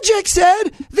Project said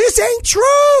this ain't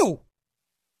true.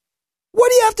 What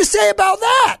do you have to say about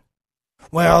that?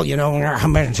 Well, you know,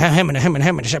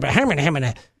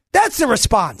 that's the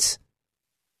response.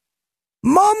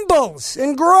 Mumbles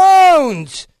and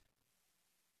groans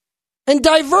and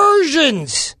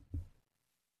diversions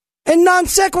and non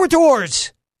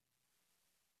sequiturs.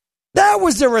 That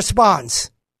was the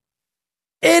response.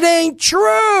 It ain't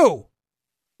true.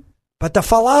 But the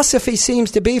philosophy seems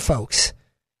to be, folks,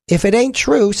 if it ain't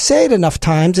true, say it enough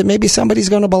times and maybe somebody's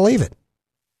going to believe it.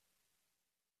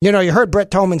 You know, you heard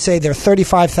Brett Tolman say there are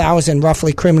 35,000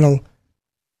 roughly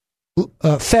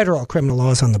federal criminal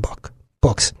laws on the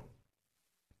books.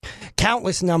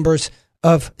 Countless numbers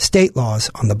of state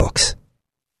laws on the books.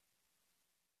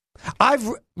 I've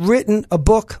written a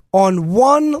book on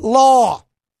one law,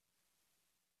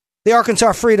 the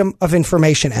Arkansas Freedom of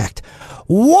Information Act.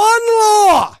 One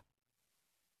law!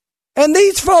 And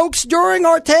these folks during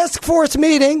our task force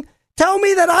meeting tell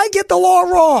me that I get the law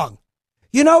wrong.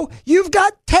 You know, you've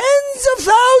got tens of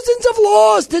thousands of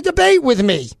laws to debate with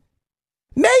me.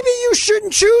 Maybe you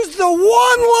shouldn't choose the one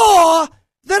law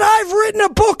that I've written a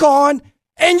book on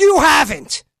and you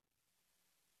haven't.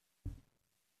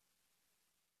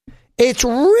 It's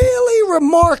really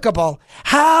remarkable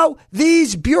how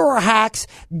these bureau hacks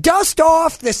dust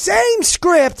off the same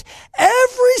script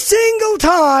every single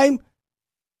time,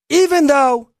 even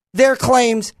though their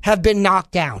claims have been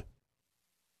knocked down.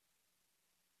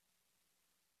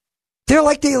 They're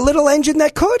like the little engine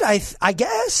that could, I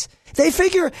guess. They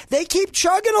figure they keep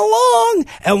chugging along,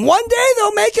 and one day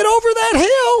they'll make it over that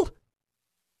hill.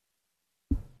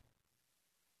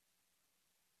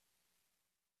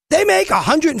 They make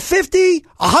 $150,000,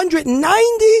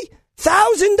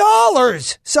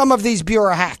 $190,000, some of these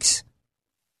bureau hacks.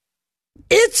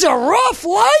 It's a rough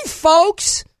life,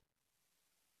 folks.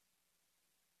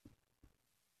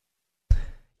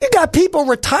 You got people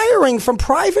retiring from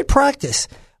private practice,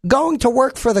 going to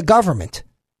work for the government,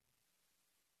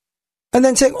 and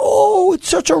then saying, oh, it's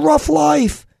such a rough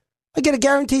life. I get a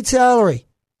guaranteed salary.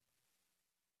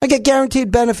 I get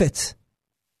guaranteed benefits.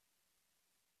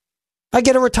 I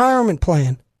get a retirement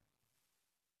plan.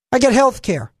 I get health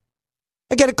care.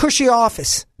 I get a cushy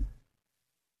office.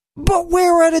 But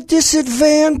we're at a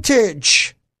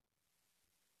disadvantage.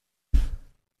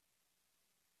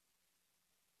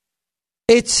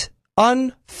 It's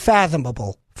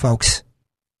unfathomable, folks,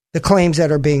 the claims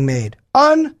that are being made.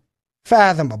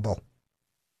 Unfathomable.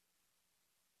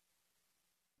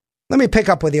 Let me pick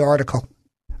up with the article.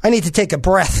 I need to take a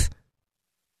breath.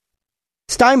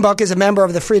 Steinbuck is a member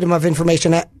of the Freedom of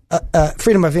Information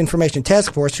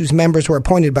Task Force, whose members were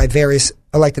appointed by various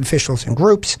elected officials and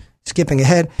groups. Skipping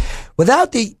ahead.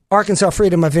 Without the Arkansas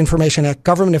Freedom of Information Act,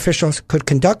 government officials could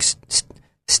conduct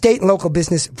state and local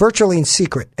business virtually in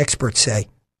secret, experts say.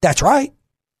 That's right.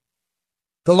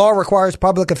 The law requires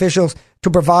public officials to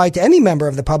provide to any member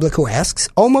of the public who asks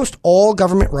almost all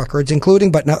government records,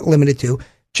 including but not limited to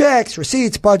checks,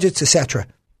 receipts, budgets, etc.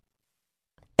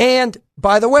 And,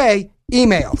 by the way,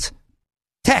 emails,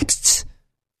 texts.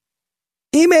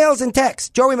 Emails and texts.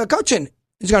 Joey McCutcheon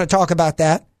is going to talk about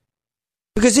that.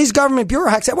 Because these government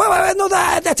bureaucrats say, well, no,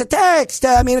 that's a text.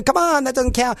 I mean, come on, that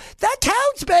doesn't count. That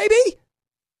counts, baby.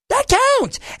 That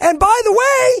counts. And by the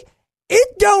way,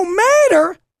 it don't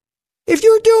matter if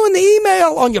you're doing the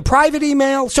email on your private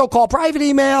email, so-called private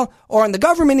email, or on the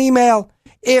government email.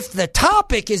 If the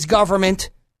topic is government,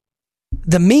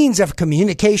 the means of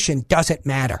communication doesn't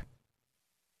matter.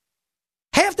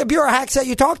 Half the bureaucrats that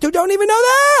you talk to don't even know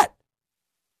that.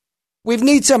 We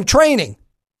need some training.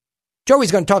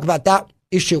 Joey's going to talk about that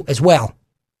issue as well.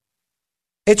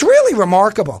 It's really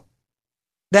remarkable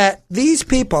that these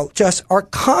people just are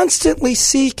constantly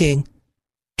seeking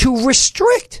to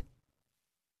restrict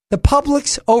the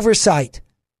public's oversight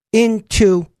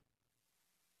into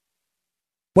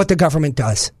what the government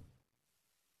does.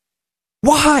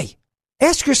 Why?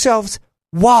 Ask yourselves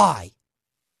why.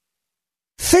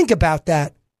 Think about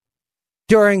that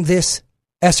during this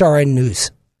SRN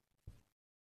News.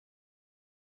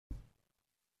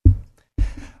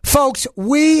 Folks,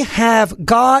 we have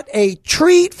got a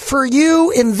treat for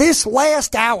you in this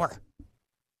last hour.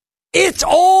 It's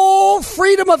all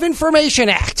Freedom of Information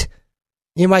Act.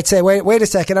 You might say, wait a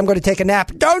second, I'm going to take a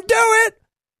nap. Don't do it.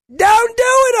 Don't do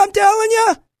it, I'm telling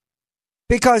you.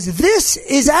 Because this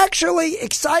is actually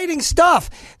exciting stuff.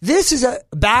 This is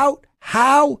about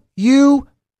how you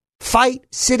fight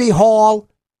City Hall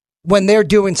when they're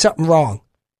doing something wrong.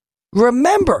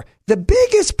 Remember, the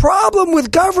biggest problem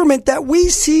with government that we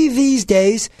see these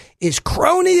days is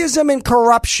cronyism and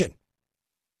corruption.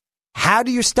 How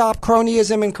do you stop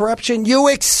cronyism and corruption? You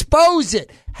expose it.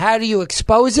 How do you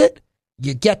expose it?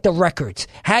 You get the records.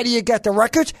 How do you get the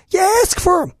records? You ask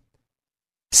for them.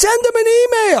 Send them an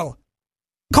email.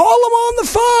 Call them on the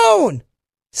phone.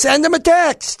 Send them a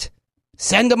text.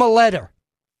 Send them a letter.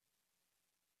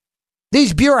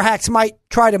 These bureaucrats might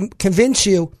try to convince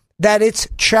you that it's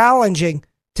challenging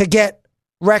to get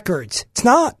records. It's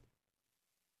not.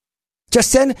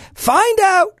 Just find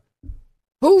out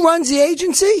who runs the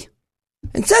agency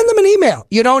and send them an email.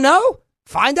 You don't know?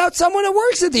 Find out someone that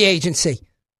works at the agency.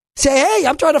 Say, hey,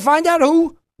 I'm trying to find out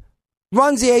who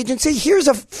runs the agency. Here's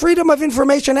a Freedom of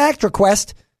Information Act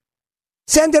request.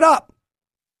 Send it up.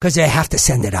 Because they have to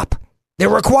send it up. They're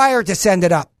required to send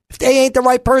it up. If they ain't the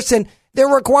right person, they're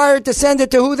required to send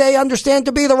it to who they understand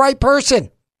to be the right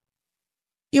person.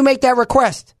 You make that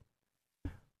request.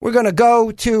 We're going to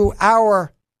go to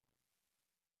our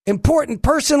important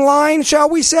person line, shall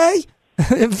we say?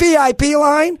 VIP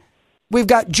line. We've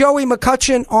got Joey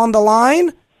McCutcheon on the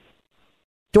line.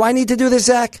 Do I need to do this,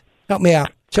 Zach? Help me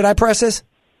out. Should I press this?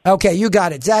 Okay, you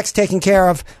got it. Zach's taking care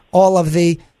of all of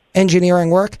the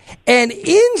engineering work. And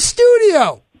in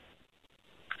studio,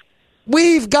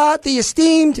 we've got the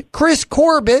esteemed Chris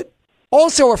Corbett,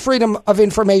 also a Freedom of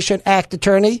Information Act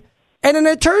attorney, and an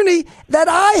attorney that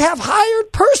I have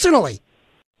hired personally.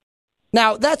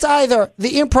 Now, that's either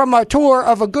the imprimatur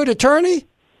of a good attorney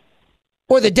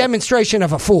or the demonstration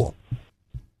of a fool,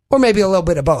 or maybe a little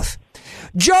bit of both.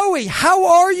 Joey, how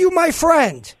are you, my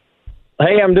friend?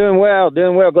 Hey, I'm doing well.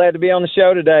 Glad to be on the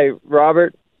show today,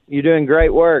 Robert. You're doing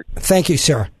great work. Thank you,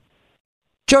 sir.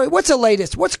 Joey, what's the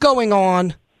latest? What's going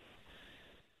on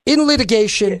in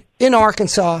litigation in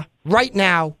Arkansas right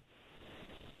now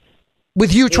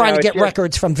with you trying to get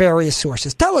records from various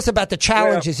sources? Tell us about the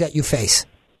challenges that you face.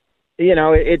 You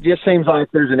know, it just seems like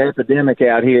there's an epidemic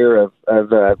out here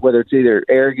of whether it's either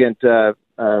arrogant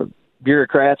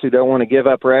bureaucrats who don't want to give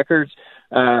up records,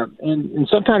 and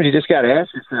sometimes you just got to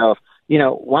ask yourself, you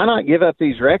know, why not give up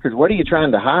these records? What are you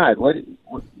trying to hide?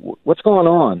 What's going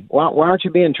on? Why aren't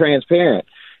you being transparent?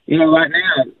 You know, right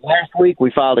now, last week we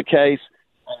filed a case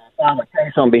file a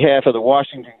case on behalf of the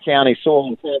Washington County Soil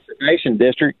and Conservation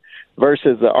District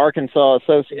versus the Arkansas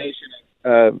Association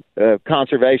of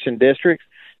Conservation Districts.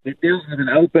 It deals with an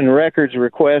open records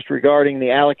request regarding the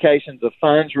allocations of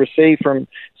funds received from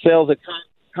sales of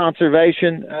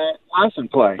conservation license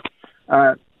plates.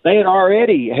 They had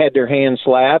already had their hands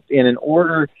slapped in an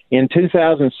order in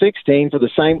 2016 for the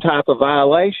same type of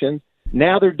violation.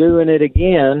 Now they're doing it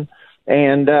again.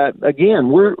 And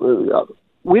again,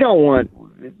 we don't want,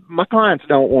 my clients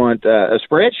don't want a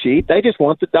spreadsheet. They just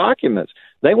want the documents.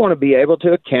 They want to be able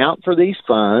to account for these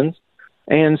funds.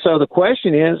 And so the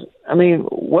question is, I mean,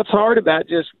 what's hard about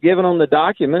just giving them the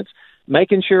documents,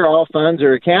 making sure all funds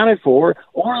are accounted for,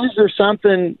 or is there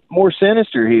something more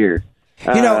sinister here?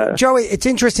 You know, Joey, it's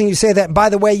interesting you say that. By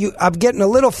the way, I'm getting a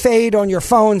little fade on your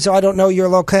phone, so I don't know your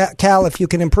locale if you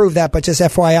can improve that, but just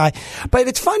FYI. But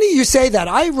it's funny you say that.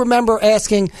 I remember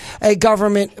asking a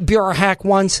government bureau hack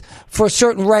once for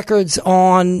certain records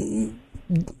on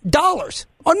dollars,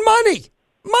 on money,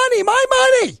 my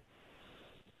money.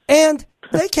 And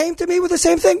they came to me with the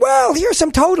same thing. Well, here's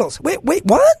some totals. Wait,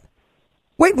 what?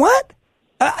 Wait, what?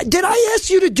 Did I ask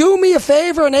you to do me a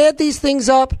favor and add these things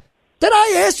up? Did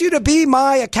I ask you to be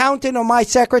my accountant or my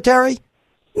secretary?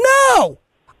 No!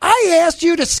 I asked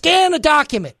you to scan a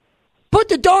document, put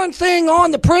the darn thing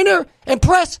on the printer, and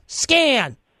press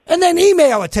scan, and then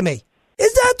email it to me.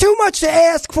 Is that too much to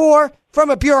ask for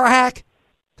from a bureau hack?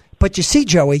 But you see,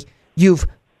 Joey, you've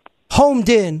homed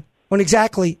in on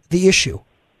exactly the issue.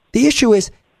 The issue is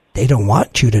they don't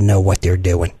want you to know what they're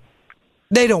doing.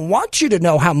 They don't want you to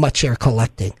know how much they're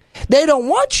collecting. They don't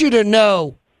want you to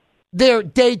know their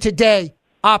day-to-day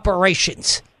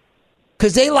operations,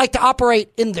 because they like to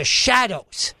operate in the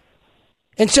shadows.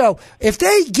 And so if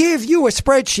they give you a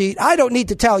spreadsheet, I don't need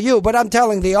to tell you, but I'm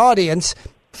telling the audience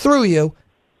through you,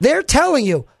 they're telling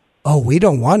you, oh, we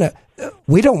don't want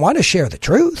to share the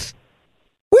truth.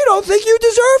 We don't think you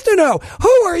deserve to know.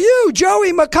 Who are you,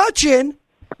 Joey McCutcheon,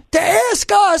 to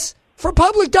ask us for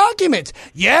public documents?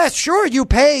 Yeah, sure, you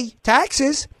pay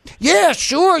taxes. Yeah,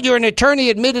 sure, you're an attorney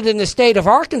admitted in the state of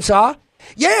Arkansas.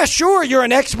 Yeah, sure, you're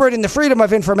an expert in the Freedom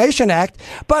of Information Act.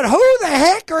 But who the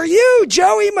heck are you,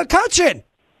 Joey McCutcheon,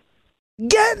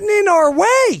 getting in our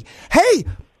way? Hey,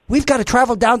 we've got to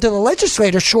travel down to the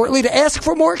legislature shortly to ask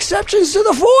for more exceptions to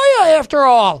the FOIA, after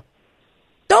all.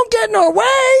 Don't get in our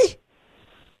way.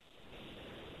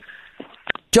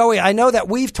 Joey, I know that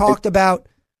we've talked about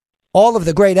all of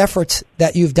the great efforts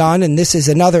that you've done, and this is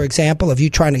another example of you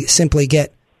trying to simply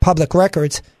get public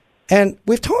records. And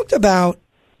we've talked about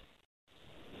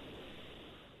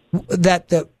that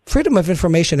the Freedom of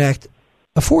Information Act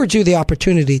affords you the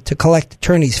opportunity to collect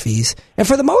attorney's fees. And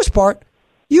for the most part,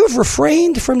 you have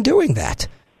refrained from doing that.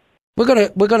 We're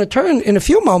going to turn in a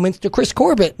few moments to Chris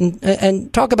Corbett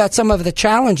and talk about some of the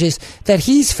challenges that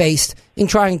he's faced in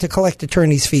trying to collect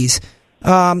attorney's fees.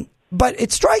 But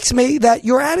it strikes me that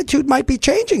your attitude might be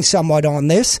changing somewhat on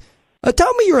this.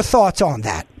 Tell me your thoughts on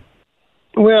that.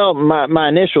 Well, my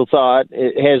initial thought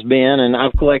has been, and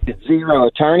I've collected zero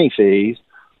attorney fees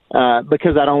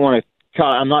because I don't want to.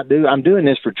 I'm doing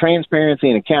this for transparency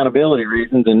and accountability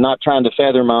reasons, and not trying to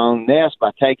feather my own nest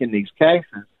by taking these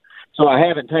cases. So I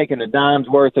haven't taken a dime's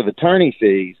worth of attorney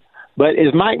fees. But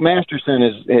as Mike Masterson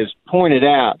has pointed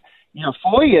out, you know,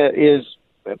 FOIA is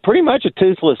pretty much a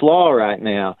toothless law right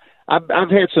now. I've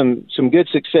had some good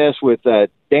success with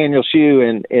Daniel Shue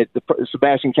and at the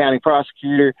Sebastian County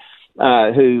prosecutor,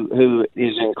 who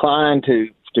is inclined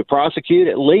to prosecute,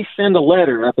 at least send a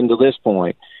letter up until this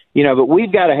point. You know, but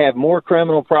we've got to have more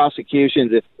criminal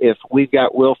prosecutions if we've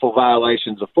got willful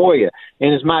violations of FOIA.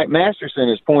 And as Mike Masterson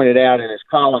has pointed out in his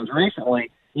columns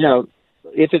recently, you know,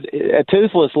 if a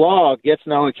toothless law gets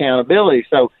no accountability,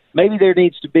 so maybe there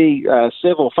needs to be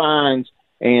civil fines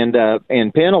and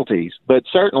penalties. But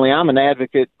certainly, I'm an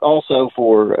advocate also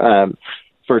for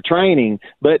training.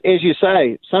 But as you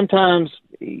say, sometimes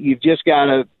you've just got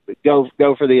to go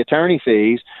for the attorney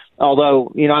fees.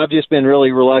 Although, you know, I've just been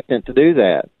really reluctant to do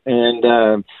that.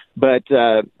 And but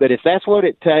if that's what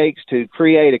it takes to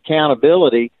create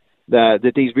accountability,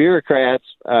 that these bureaucrats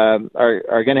are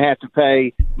going to have to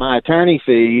pay my attorney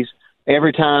fees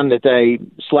every time that they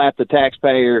slap the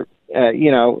taxpayer,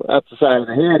 up the side of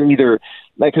the head, either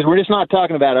because we're just not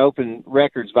talking about open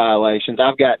records violations.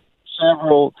 I've got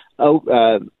several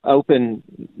open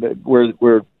where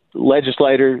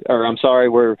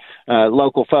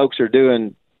local folks are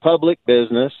doing public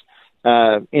business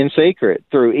in secret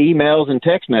through emails and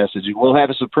text messages. We'll have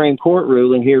a Supreme Court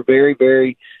ruling here very,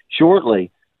 very shortly.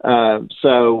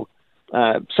 So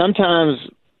sometimes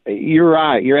you're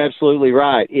right. You're absolutely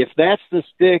right. If that's the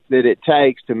stick that it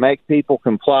takes to make people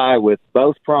comply with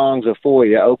both prongs of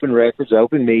FOIA, open records,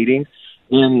 open meetings,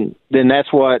 then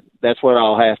that's what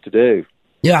I'll have to do.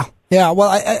 Yeah.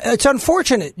 Well, it's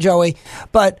unfortunate, Joey,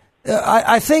 but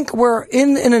I think we're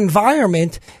in an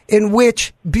environment in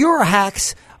which bureau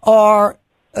hacks are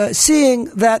seeing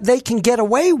that they can get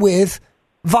away with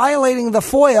violating the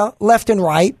FOIA left and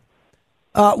right.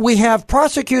 We have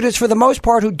prosecutors, for the most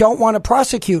part, who don't want to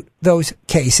prosecute those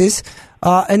cases,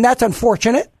 and that's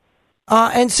unfortunate.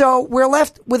 And so we're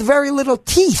left with very little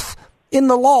teeth in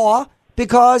the law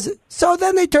so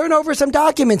then they turn over some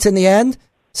documents in the end.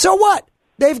 So what?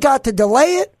 They've got to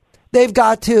delay it. They've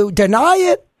got to deny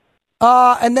it.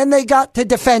 And then they got to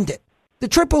defend it. The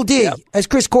triple D, as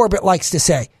Chris Corbett likes to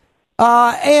say.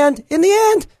 And in the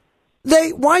end,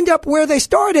 they wind up where they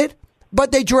started,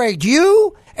 but they dragged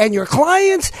you and your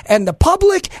clients and the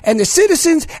public and the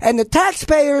citizens and the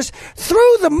taxpayers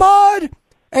through the mud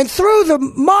and through the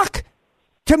muck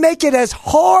to make it as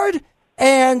hard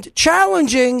and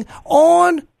challenging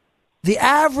on the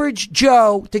average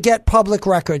Joe to get public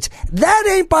records. That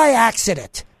ain't by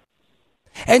accident.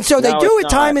 And so they do it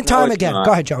time and time again.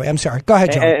 Go ahead, Joey. I'm sorry. Go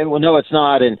ahead, Joey. Well, no, it's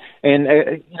not. And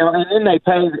then they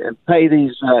pay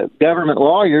these government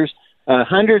lawyers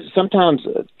hundreds, sometimes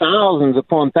thousands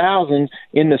upon thousands.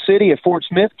 In the city of Fort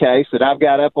Smith case that I've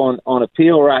got up on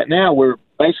appeal right now, where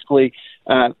basically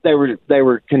they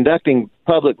were conducting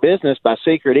public business by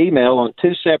secret email on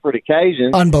two separate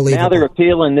occasions. Unbelievable. Now they're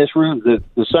appealing this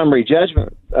the summary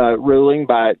judgment ruling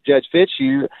by Judge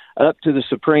Fitzhugh up to the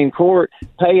Supreme Court,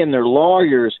 paying their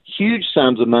lawyers huge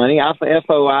sums of money. I've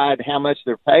FOI'd how much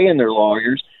they're paying their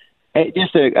lawyers.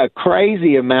 Just a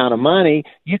crazy amount of money.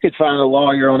 You could find a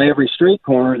lawyer on every street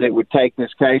corner that would take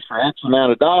this case for X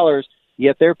amount of dollars,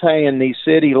 yet they're paying these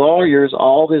city lawyers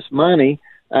all this money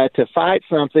to fight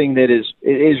something that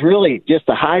is really just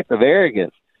the height of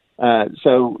arrogance.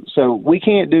 So we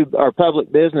can't do our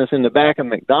public business in the back of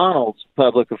McDonald's,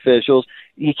 public officials.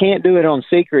 You can't do it on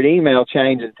secret email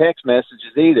chains and text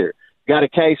messages either. Got a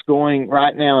case going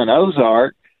right now in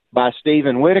Ozark by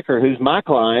Stephen Whitaker, who's my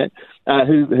client,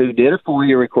 who did a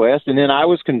FOIA request, and then I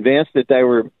was convinced that they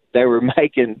were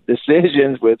making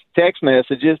decisions with text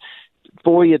messages.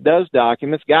 FOIA those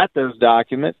documents, got those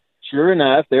documents. Sure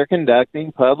enough, they're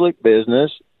conducting public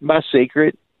business by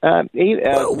secret.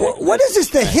 What is this,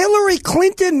 the Hillary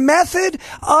Clinton method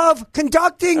of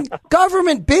conducting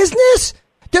government business?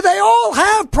 Do they all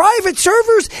have private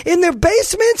servers in their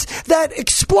basements that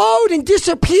explode and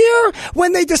disappear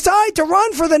when they decide to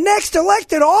run for the next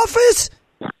elected office?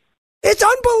 It's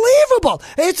unbelievable.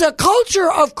 It's a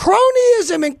culture of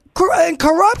cronyism and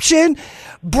corruption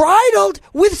bridled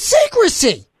with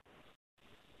secrecy.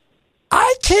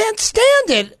 I can't stand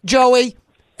it, Joey.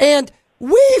 And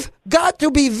we've got to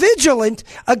be vigilant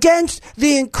against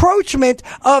the encroachment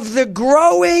of the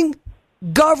growing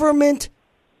government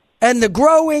and the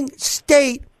growing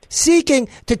state seeking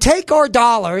to take our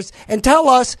dollars and tell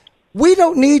us, we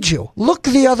don't need you. Look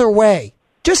the other way.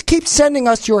 Just keep sending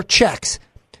us your checks.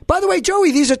 By the way,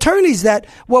 Joey, these attorneys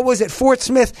Fort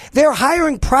Smith, they're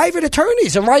hiring private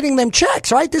attorneys and writing them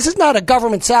checks, right? This is not a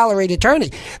government salaried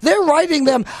attorney. They're writing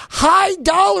them high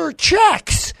dollar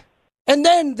checks. And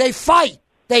then they fight.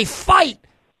 They fight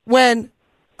when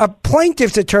a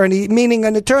plaintiff's attorney, meaning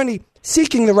an attorney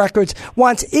seeking the records,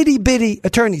 wants itty-bitty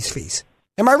attorney's fees.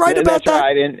 Am I right about that?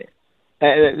 Right, and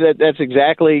that's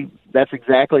exactly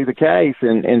the case.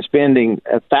 And spending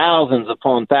thousands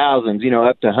upon thousands,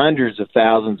 up to hundreds of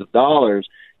thousands of dollars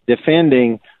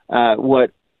defending what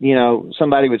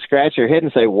somebody would scratch their head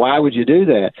and say, why would you do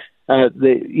that?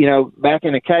 Back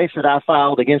in a case that I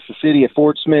filed against the city of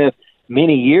Fort Smith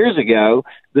many years ago,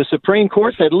 the Supreme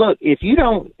Court said, look, if you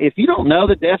don't know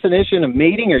the definition of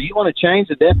meeting, or you want to change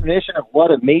the definition of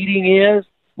what a meeting is,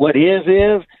 what is,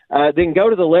 then go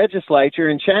to the legislature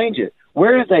and change it.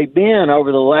 Where have they been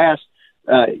over the last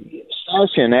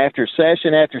session after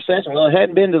session after session? Well, it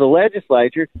hadn't been to the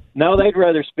legislature. No, they'd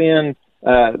rather spend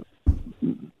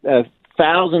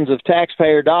thousands of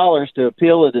taxpayer dollars to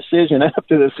appeal a decision up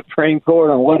to the Supreme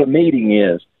Court on what a meeting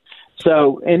is.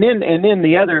 So, and then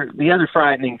the other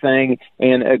frightening thing,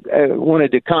 and I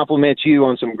wanted to compliment you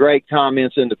on some great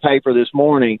comments in the paper this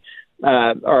morning,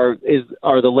 are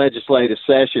the legislative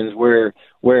sessions where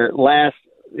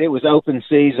it was open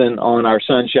season on our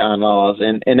sunshine laws,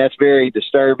 and that's very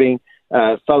disturbing.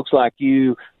 Folks like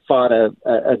you fought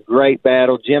a great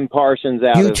battle. Jim Parsons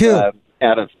out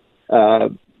of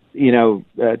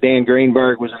Dan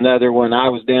Greenberg was another one. I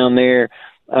was down there.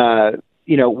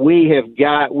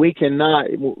 we cannot,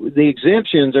 the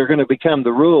exemptions are going to become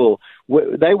the rule.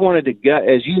 They wanted to gut,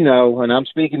 as you know, and I'm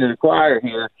speaking to the choir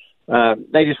here,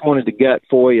 they just wanted to gut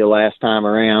FOIA last time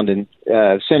around, and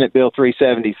Senate Bill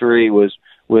 373 was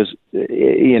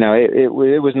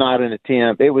it was not an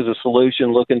attempt. It was a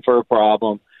solution looking for a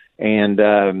problem,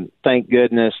 and thank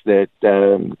goodness that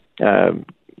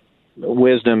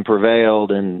wisdom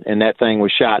prevailed, and that thing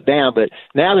was shot down. But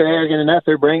now they're arrogant enough,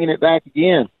 they're bringing it back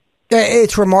again.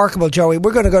 It's remarkable, Joey.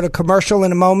 We're going to go to commercial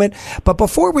in a moment. But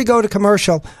before we go to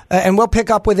commercial, and we'll pick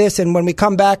up with this, and when we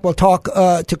come back, we'll talk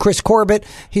to Chris Corbett.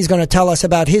 He's going to tell us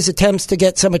about his attempts to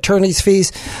get some attorney's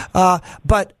fees.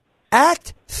 But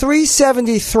Act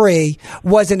 373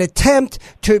 was an attempt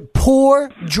to pour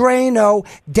Drano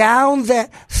down the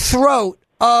throat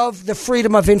of the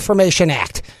Freedom of Information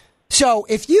Act. So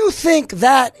if you think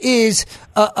that is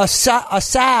a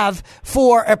salve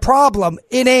for a problem,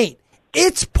 it ain't.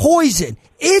 It's poison.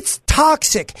 It's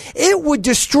toxic. It would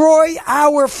destroy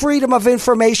our Freedom of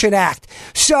Information Act.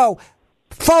 So,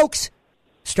 folks,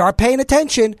 start paying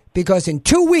attention, because in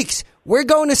 2 weeks, we're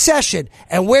going to session,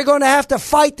 and we're going to have to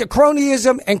fight the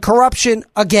cronyism and corruption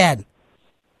again.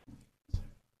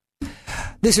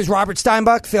 This is Robert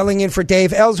Steinbuch filling in for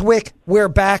Dave Elswick. We're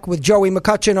back with Joey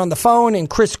McCutcheon on the phone and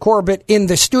Chris Corbett in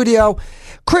the studio.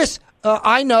 Chris,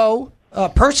 I know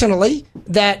personally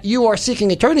that you are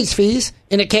seeking attorney's fees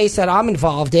in a case that I'm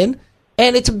involved in,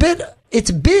 and it's been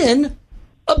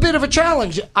a bit of a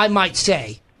challenge, I might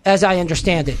say, as I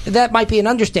understand it. That might be an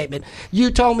understatement. You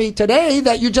told me today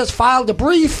that you just filed a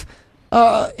brief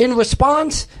in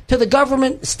response to the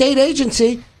government state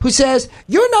agency who says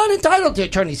you're not entitled to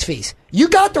attorney's fees. You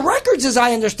got the records, as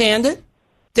I understand it.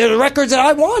 They're the records that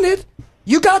I wanted.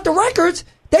 You got the records.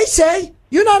 They say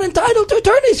you're not entitled to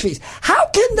attorney's fees. How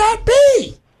can that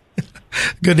be?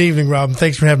 Good evening, Rob.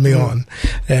 Thanks for having me on.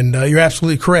 And you're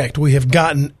absolutely correct. We have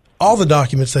gotten all the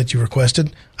documents that you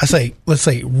requested. Let's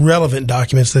say relevant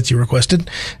documents that you requested.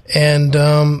 And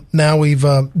now we've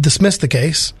dismissed the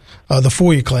case, the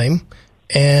FOIA claim.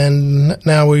 And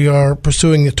now we are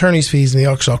pursuing attorney's fees in the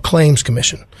Arkansas Claims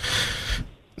Commission.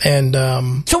 And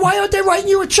so why aren't they writing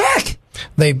you a check?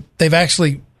 They've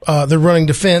actually they're running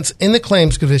defense in the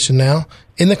Claims Commission now,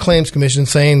 in the Claims Commission,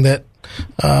 saying that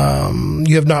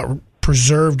you have not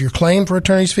preserved your claim for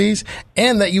attorney's fees,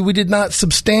 and that we did not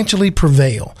substantially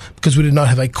prevail, because we did not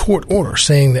have a court order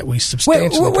saying that we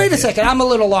substantially Wait a second. I'm a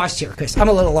little lost here, Chris. I'm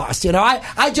a little lost. You know,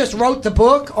 I just wrote the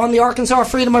book on the Arkansas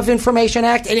Freedom of Information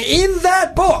Act, and in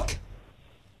that book,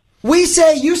 we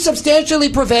say you substantially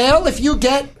prevail if you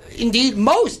get, indeed,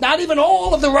 most, not even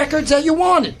all of the records that you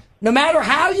wanted, no matter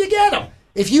how you get them.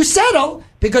 If you settle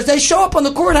because they show up on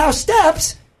the courthouse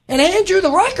steps and hand you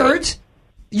the records,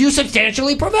 you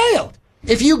substantially prevailed.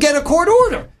 If you get a court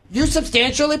order, you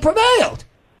substantially prevailed.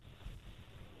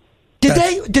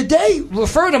 Did they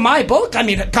refer to my book? I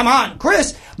mean, come on,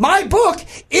 Chris. My book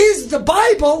is the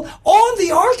Bible on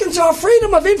the Arkansas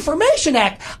Freedom of Information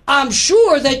Act. I'm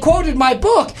sure they quoted my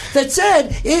book that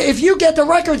said if you get the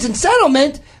records in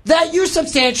settlement, that you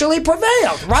substantially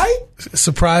prevailed, right?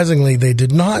 Surprisingly, they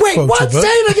did not quote your book. Say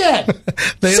it again.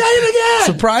 Say it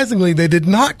again. Surprisingly, they did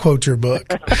not quote your book.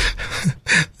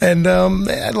 And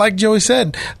like Joey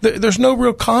said, there's no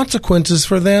real consequences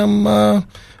for them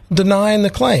denying the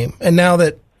claim. And now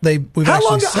that how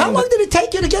long did it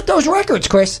take you to get those records,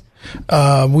 Chris?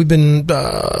 We've been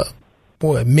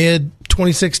mid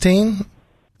 2016,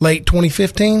 late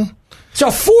 2015.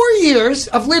 So 4 years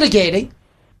of litigating.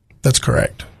 That's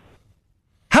correct.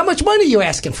 How much money are you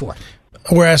asking for?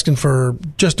 We're asking for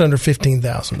just under $15,000.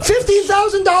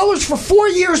 $15,000 for 4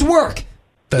 years' work.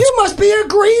 You must be a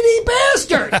greedy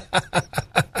bastard.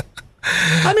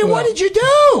 I mean, what did you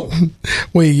do?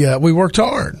 We worked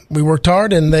hard. We worked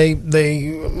hard, and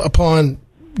they upon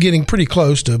getting pretty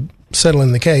close to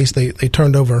settling the case, they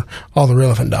turned over all the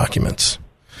relevant documents.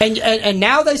 And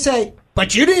now they say,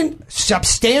 but you didn't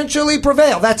substantially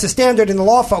prevail. That's the standard in the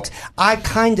law, folks. I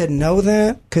kind of know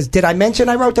that, because did I mention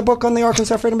I wrote the book on the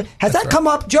Arkansas Freedom? Has that come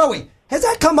up, Joey? Has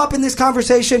that come up in this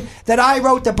conversation that I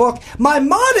wrote the book? My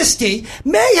modesty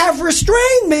may have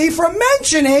restrained me from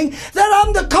mentioning that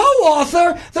I'm the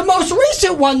co-author, the most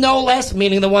recent one, no less,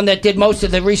 meaning the one that did most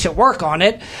of the recent work on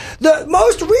it, the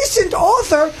most recent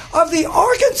author of the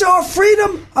Arkansas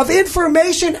Freedom of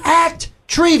Information Act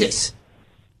treatise.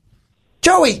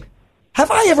 Joey,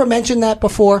 have I ever mentioned that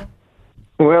before?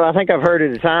 Well, I think I've heard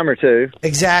it a time or two.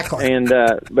 Exactly. And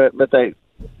but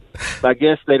I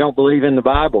guess they don't believe in the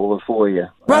Bible for you.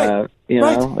 Right.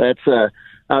 Know, that's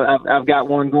I've got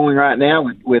one going right now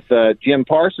with Jim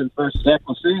Parsons versus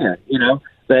Ecclesia. You know,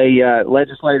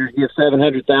 legislators give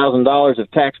 $700,000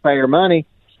 of taxpayer money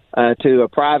to a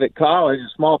private college, a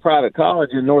small private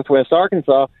college in Northwest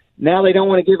Arkansas. Now they don't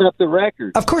want to give up the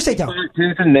records. Of course they don't.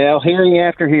 Tooth and nail, hearing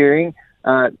after hearing.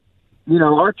 Our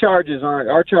charges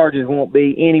won't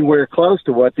be anywhere close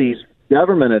to what these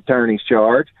government attorneys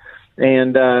charge.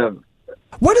 And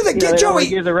what do they get, Joey?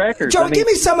 Give the records. Joey, give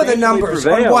me some of the numbers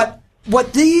on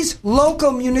what these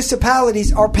local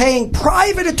municipalities are paying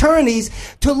private attorneys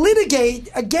to litigate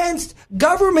against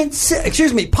public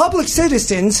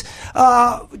citizens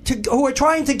who are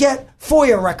trying to get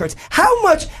FOIA records. How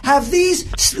much have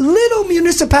these little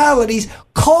municipalities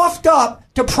coughed up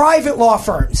to private law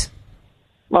firms?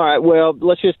 All right, well,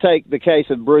 let's just take the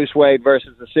case of Bruce Wade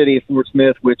versus the city of Fort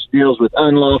Smith, which deals with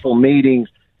unlawful meetings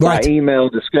by email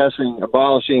discussing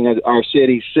abolishing our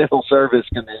city's civil service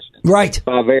commission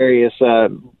by various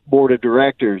board of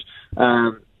directors.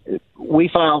 We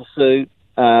filed suit.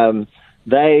 We're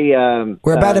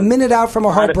about a minute out from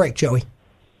a hard break, Joey.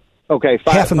 Okay,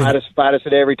 fight us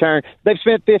at every turn. They've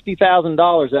spent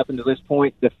 $50,000 up until this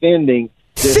point defending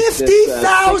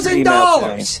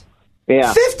 $50,000.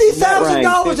 Yeah.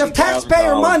 $50,000 of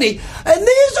taxpayer money. And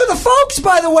these are the folks,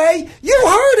 by the way, you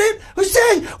heard it, who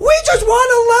say, we just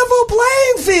want a level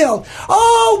playing field.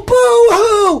 Oh,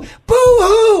 boo-hoo,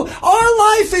 boo-hoo. Our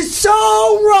life is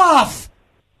so rough.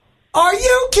 Are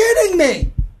you kidding me?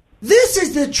 This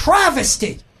is the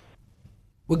travesty.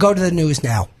 We'll go to the news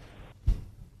now.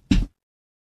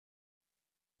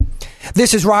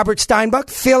 This is Robert Steinbuck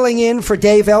filling in for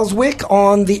Dave Elswick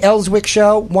on the Elswick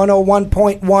Show,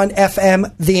 101.1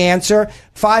 FM, The Answer.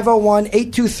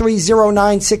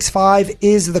 501-823-0965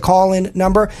 is the call-in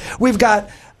number. We've got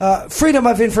Freedom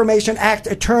of Information Act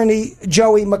attorney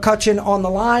Joey McCutcheon on the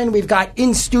line. We've got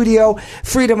in-studio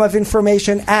Freedom of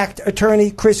Information Act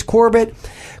attorney Chris Corbett.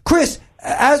 Chris,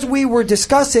 as we were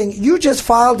discussing, you just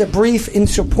filed a brief in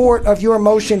support of your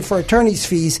motion for attorney's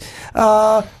fees.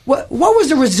 What was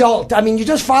the result? I mean, you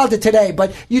just filed it today,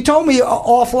 but you told me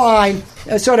offline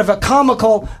sort of a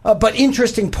comical but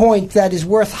interesting point that is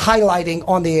worth highlighting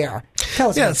on the air. Tell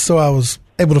us. Yeah, so I was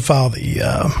able to file the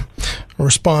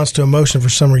response to a motion for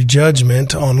summary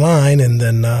judgment online, and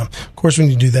then, of course, when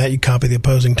you do that, you copy the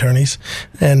opposing attorneys.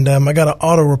 And I got an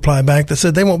auto reply back that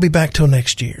said they won't be back till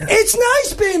next year. It's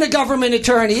nice being a government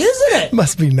attorney, isn't it?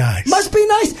 Must be nice. Must be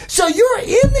nice. So you're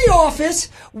in the office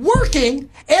working,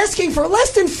 asking for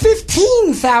less than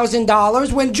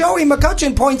 $15,000 when Joey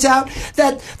McCutcheon points out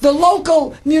that the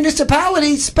local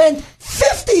municipality spent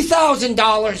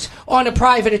 $50,000 on a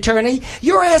private attorney.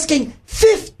 You're asking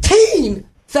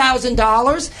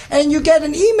 $15,000, and you get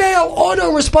an email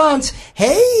auto response,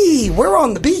 hey, we're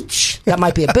on the beach. That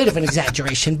might be a bit of an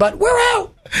exaggeration, but we're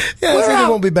out. Yeah, I think it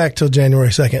won't be back till January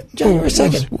 2nd. January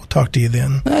 2nd. We'll talk to you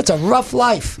then. That's a rough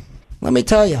life, let me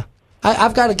tell you.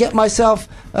 I've got to get myself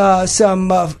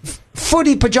some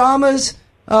footy pajamas,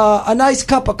 a nice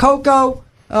cup of cocoa,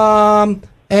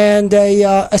 and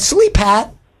a sleep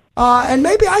hat, and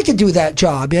maybe I could do that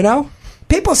job, you know?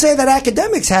 People say that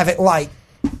academics have it light.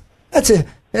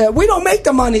 We don't make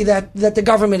the money that the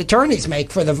government attorneys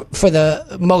make for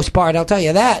the most part. I'll tell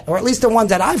you that, or at least the ones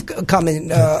that I've come in,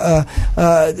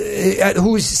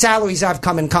 whose salaries I've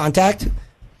come in contact.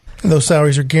 And those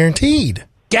salaries are guaranteed.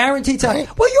 Guaranteed salary.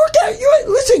 Well,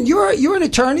 you're an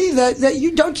attorney that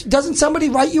you don't. Doesn't somebody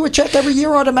write you a check every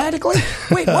year automatically?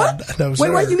 Wait, what? No, sir.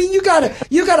 Wait, what? You mean you gotta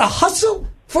hustle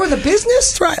for the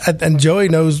business? That's right. And Joey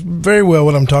knows very well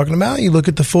what I'm talking about. You look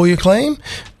at the FOIA claim,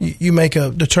 you make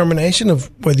a determination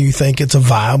of whether you think it's a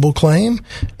viable claim.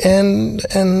 And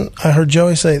I heard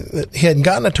Joey say that he hadn't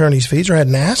gotten attorney's fees or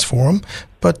hadn't asked for them.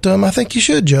 But I think you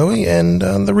should, Joey. And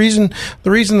the reason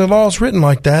the law is written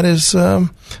like that is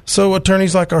so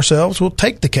attorneys like ourselves will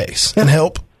take the case and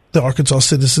help the Arkansas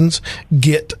citizens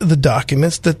get the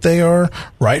documents that they are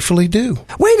rightfully due.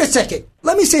 Wait a second.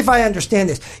 Let me see if I understand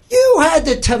this. You had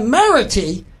the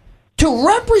temerity to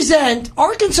represent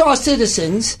Arkansas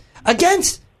citizens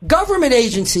against government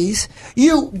agencies.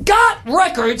 You got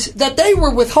records that they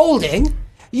were withholding.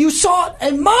 You sought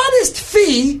a modest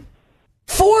fee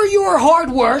for your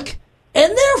hard work,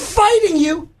 and they're fighting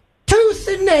you tooth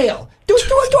and nail. Do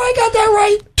I got that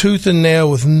right? Tooth and nail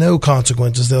with no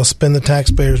consequences. They'll spend the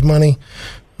taxpayers' money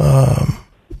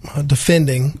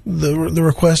defending the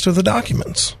request of the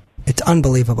documents. It's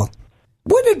unbelievable.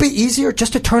 Wouldn't it be easier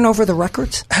just to turn over the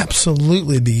records?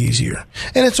 Absolutely be easier.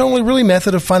 And it's only really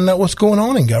method of finding out what's going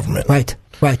on in government. Right.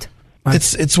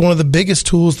 It's one of the biggest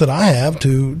tools that I have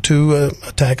to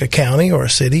attack a county or a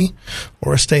city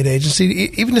or a state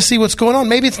agency, even to see what's going on.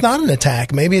 Maybe it's not an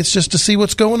attack. Maybe it's just to see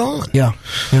what's going on. Yeah.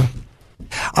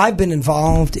 I've been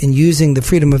involved in using the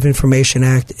Freedom of Information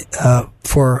Act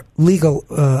for legal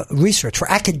research, for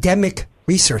academic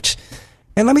research.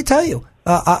 And let me tell you,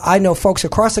 I know folks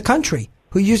across the country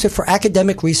who use it for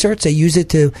academic research. They use it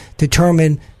to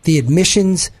determine the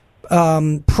admissions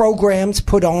programs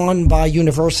put on by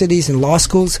universities and law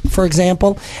schools, for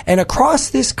example. And across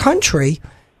this country,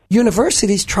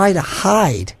 universities try to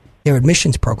hide their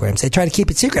admissions programs. They try to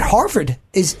keep it secret. Harvard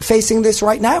is facing this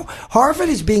right now. Harvard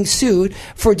is being sued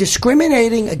for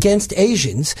discriminating against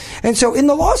Asians. And so in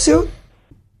the lawsuit,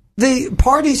 the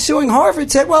party suing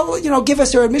Harvard said, well, give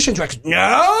us their admissions records.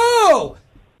 No,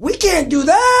 we can't do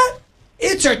that.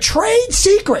 It's a trade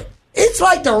secret. It's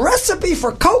like the recipe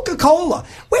for Coca-Cola.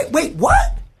 Wait,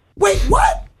 what?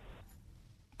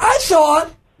 I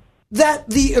thought that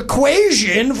the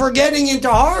equation for getting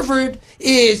into Harvard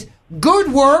is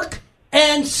good work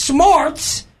and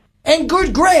smarts and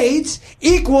good grades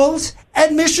equals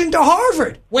admission to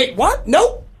Harvard. Wait, what?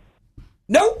 Nope.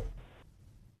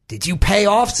 Did you pay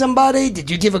off somebody? Did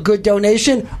you give a good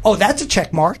donation? Oh, that's a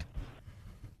check mark.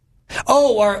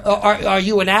 Oh, are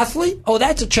you an athlete? Oh,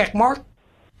 that's a check mark.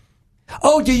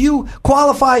 Oh, do you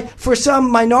qualify for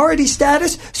some minority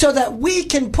status so that we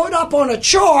can put up on a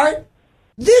chart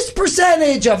this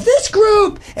percentage of this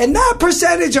group and that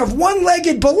percentage of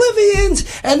one-legged Bolivians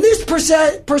and this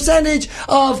percentage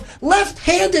of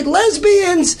left-handed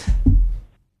lesbians?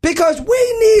 Because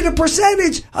we need a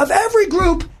percentage of every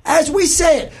group, as we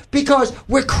say it, because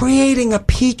we're creating a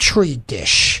petri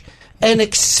dish, an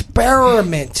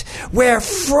experiment where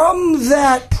from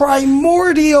that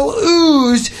primordial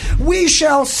ooze we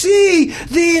shall see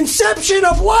the inception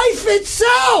of life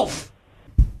itself.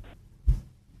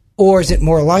 Or is it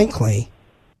more likely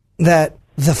that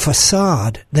the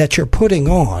facade that you're putting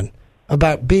on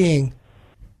about being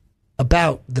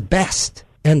about the best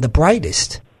and the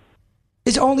brightest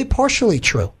is only partially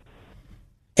true?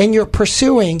 And you're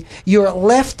pursuing your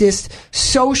leftist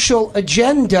social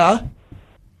agenda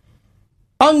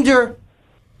under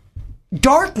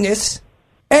darkness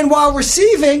and while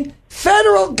receiving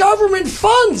federal government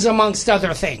funds, amongst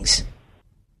other things.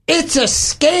 It's a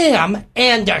scam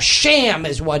and a sham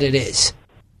is what it is.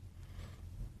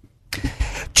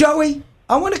 Joey,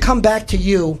 I want to come back to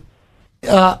you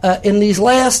in these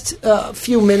last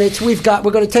few minutes. We're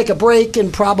going to take a break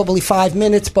in probably 5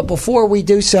 minutes, but before we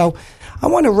do so, I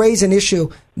want to raise an issue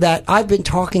that I've been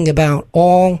talking about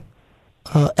all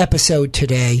episode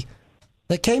today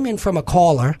that came in from a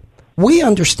caller. We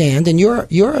understand, and you're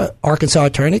an Arkansas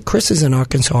attorney. Chris is an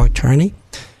Arkansas attorney.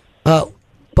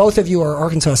 Both of you are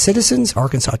Arkansas citizens,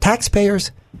 Arkansas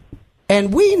taxpayers,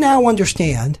 and we now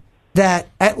understand that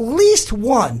at least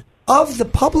one of the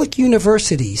public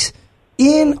universities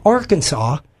in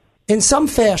Arkansas, in some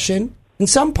fashion, in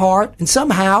some part, and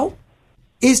somehow,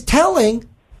 is telling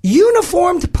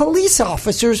uniformed police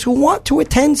officers who want to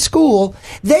attend school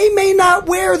they may not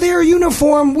wear their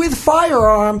uniform with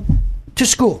firearm to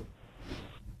school.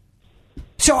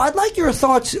 So I'd like your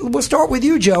thoughts. We'll start with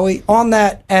you, Joey, on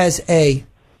that as a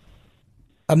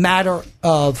matter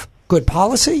of good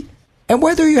policy, and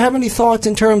whether you have any thoughts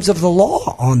in terms of the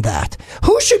law on that.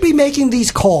 Who should be making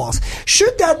these calls?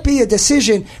 Should that be a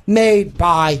decision made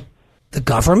by the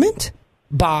government,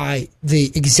 by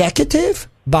the executive,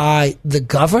 by the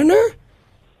governor?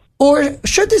 Or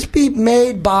should this be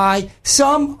made by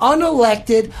some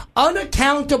unelected,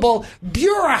 unaccountable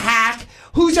bureau hack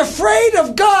who's afraid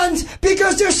of guns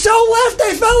because they're so left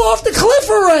they fell off the cliff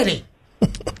already?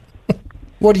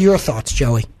 What are your thoughts,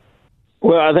 Joey?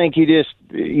 Well, I think you just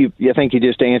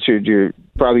answered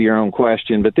probably your own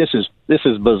question, but this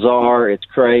is bizarre. It's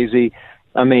crazy.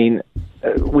 I mean,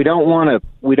 we don't want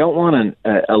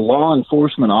a law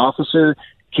enforcement officer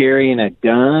carrying a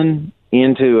gun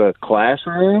into a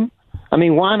classroom. I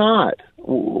mean, why not?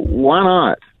 Why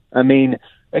not? I mean,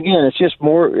 again, it's just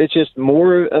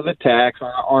more of a tax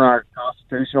on our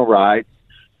constitutional rights.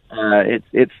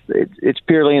 It's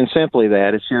purely and simply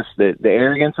that. It's just the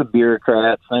arrogance of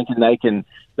bureaucrats thinking they can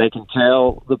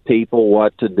tell the people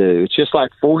what to do. It's just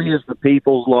like FOIA is the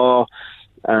people's law.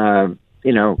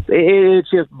 It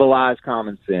just belies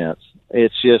common sense.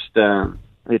 It's just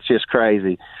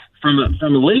crazy. From a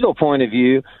legal point of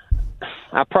view,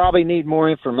 I probably need more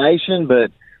information,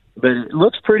 but it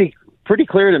looks pretty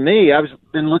clear to me. I've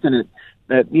been looking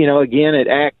at again at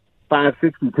Act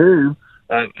 562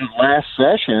 last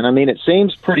session. I mean, it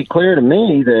seems pretty clear to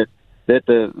me that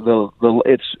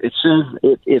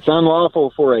it's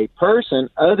unlawful for a person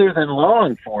other than law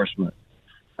enforcement,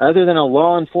 other than a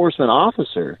law enforcement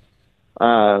officer.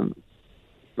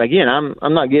 Again,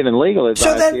 I'm not giving legal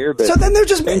advice here, but so then they're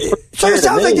just So it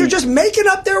sounds like they're just making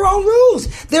up their own rules.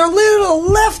 Their little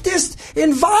leftist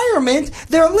environment,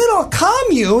 their little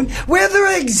commune, where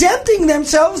they're exempting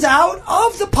themselves out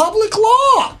of the public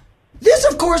law. This,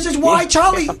 of course, is why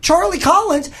Charlie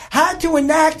Collins had to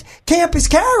enact campus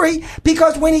carry,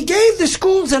 because when he gave the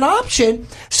schools an option,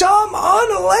 some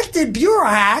unelected bureau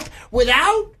hack,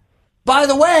 without, by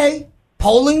the way,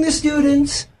 polling the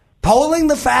students, polling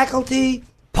the faculty,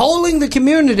 polling the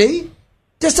community,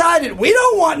 decided we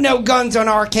don't want no guns on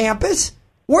our campus.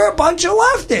 We're a bunch of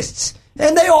leftists.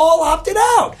 And they all opted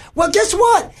out. Well, guess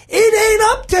what? It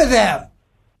ain't up to them.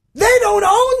 They don't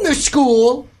own the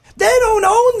school. They don't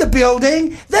own the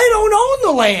building. They don't own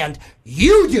the land.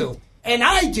 You do, and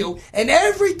I do, and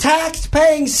every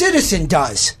tax-paying citizen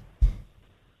does.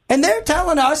 And they're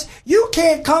telling us you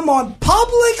can't come on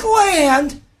public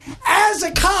land as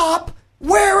a cop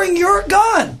wearing your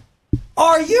gun.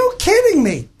 Are you kidding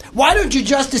me? Why don't you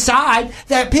just decide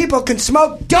that people can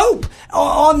smoke dope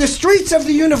on the streets of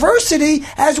the university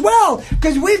as well?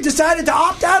 Because we've decided to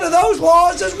opt out of those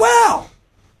laws as well.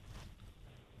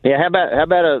 Yeah, how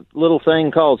about a little thing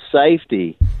called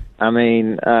safety? I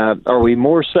mean, are we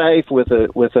more safe with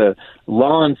a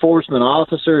law enforcement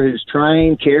officer who's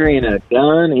trained carrying a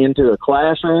gun into a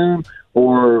classroom,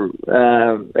 or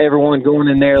everyone going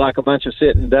in there like a bunch of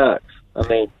sitting ducks? I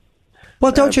mean,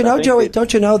 well, don't you know, Joey?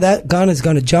 Don't you know that gun is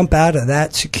going to jump out of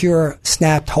that secure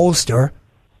snapped holster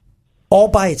all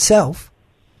by itself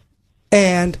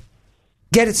and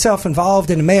get itself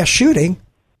involved in a mass shooting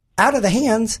out of the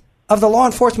hands of the law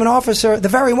enforcement officer, the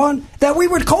very one that we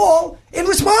would call in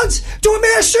response to a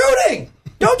mass shooting?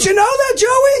 Don't you know that,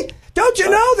 Joey? Don't you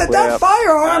know that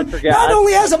firearm not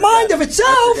only has a mind of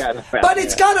itself, but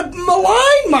it's got a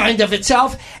malign mind of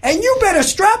itself, and you better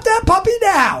strap that puppy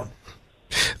down,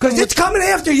 because it's coming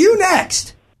after you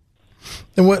next.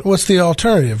 And what's the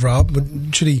alternative, Rob?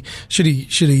 Should he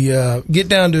get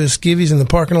down to his skivvies in the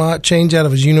parking lot, change out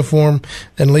of his uniform,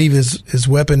 and leave his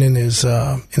weapon in his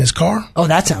car? Oh,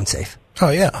 that sounds safe. Oh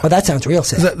yeah. Well, that sounds real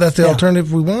safe. That's the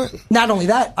alternative we want. Not only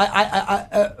that,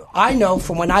 I know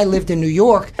from when I lived in New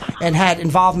York and had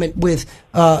involvement with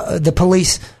the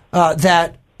police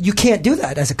that you can't do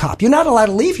that as a cop. You're not allowed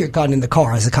to leave your gun in the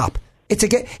car as a cop.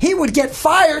 He would get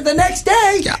fired the next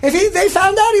day if they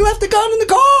found out he left the gun in the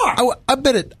car. I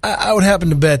bet it. I would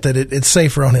happen to bet that it's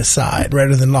safer on his side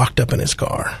rather than locked up in his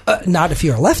car. Not if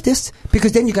you're a leftist,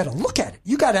 because then you got to look at it.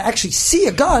 You got to actually see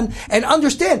a gun and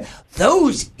understand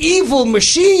those evil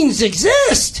machines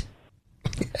exist.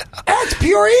 Yeah. That's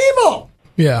pure evil.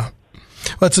 Yeah,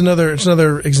 well, it's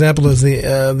another example of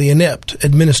the inept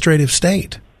administrative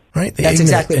state. Right? That's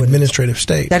exactly what administrative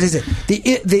state. That is it.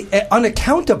 The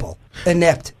unaccountable,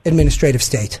 inept administrative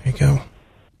state. There you go.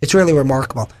 It's really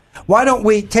remarkable. Why don't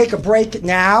we take a break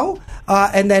now,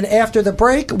 and then after the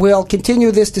break, we'll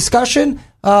continue this discussion.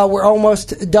 We're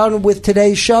almost done with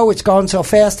today's show. It's gone so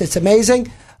fast. It's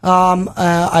amazing.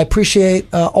 I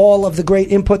appreciate all of the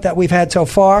great input that we've had so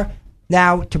far.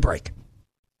 Now to break.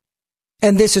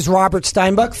 And this is Robert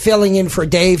Steinbuch filling in for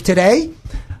Dave today.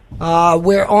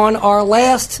 We're on our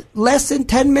less than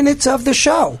 10 minutes of the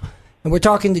show. And we're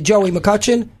talking to Joey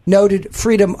McCutcheon, noted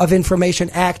Freedom of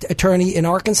Information Act attorney in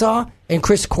Arkansas, and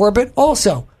Chris Corbett,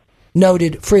 also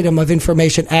noted Freedom of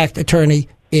Information Act attorney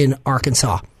in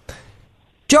Arkansas.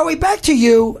 Joey, back to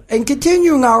you, and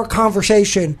continuing our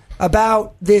conversation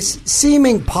about this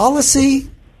seeming policy,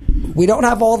 we don't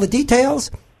have all the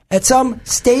details, at some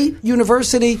state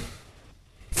university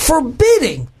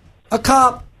forbidding a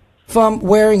cop from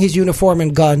wearing his uniform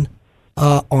and gun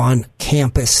on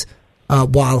campus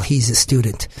while he's a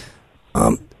student.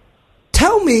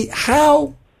 Tell me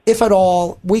how, if at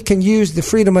all, we can use the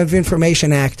Freedom of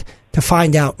Information Act to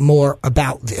find out more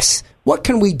about this. What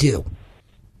can we do?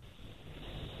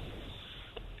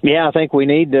 Yeah, I think we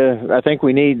need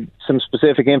some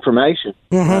specific information.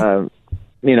 Mm-hmm.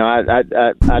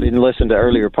 I didn't listen to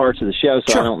earlier parts of the show,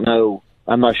 so I don't know.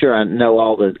 I'm not sure I know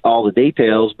all the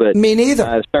details, but me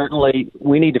neither. Certainly,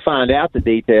 we need to find out the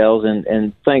details,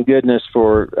 and thank goodness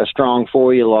for a strong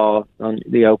FOIA law on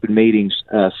the open meetings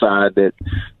side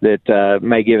that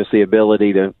may give us the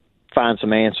ability to find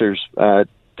some answers to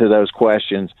those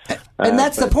questions. And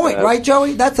that's the point, right,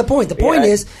 Joey? That's the point. The point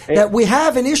is that we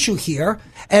have an issue here,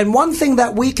 and one thing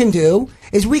that we can do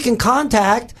is we can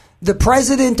contact the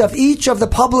president of each of the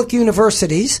public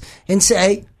universities and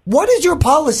say, what is your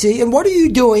policy and what are you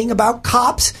doing about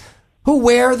cops who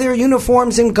wear their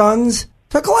uniforms and guns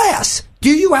to class?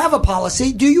 Do you have a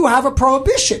policy? Do you have a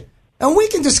prohibition? And we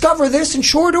can discover this in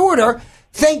short order.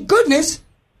 Thank goodness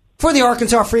for the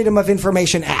Arkansas Freedom of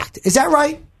Information Act. Is that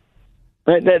right?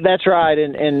 That's right.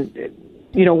 And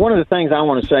one of the things I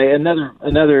want to say, another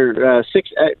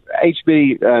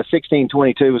HB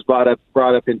 1622 was brought up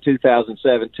in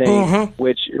 2017,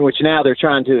 which now they're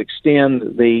trying to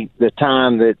extend the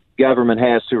time that government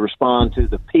has to respond to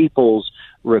the people's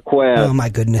request. Oh my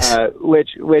goodness! Which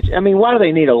I mean, why do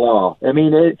they need a law? I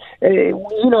mean,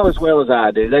 you know as well as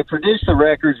I do, they produce the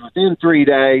records within 3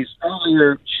 days.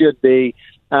 Earlier should be.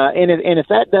 And if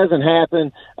that doesn't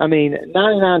happen, I mean,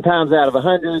 99 times out of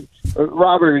 100,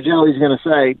 Robert or Joey's going to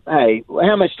say, hey,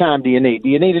 how much time do you need? Do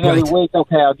you need another week?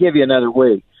 Okay, I'll give you another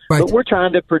week. Right. But we're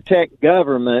trying to protect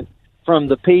government from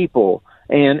the people,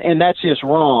 and that's just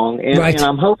wrong. And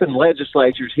I'm hoping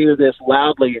legislatures hear this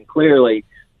loudly and clearly,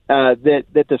 that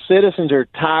the citizens are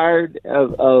tired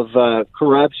of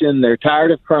corruption. They're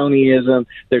tired of cronyism.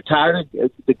 They're tired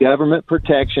of the Government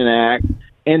Protection Act.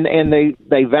 And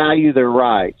they value their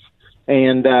rights,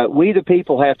 and we the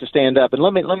people have to stand up. And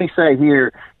let me say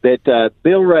here that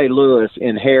Bill Ray Lewis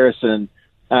in Harrison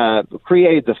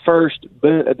created the first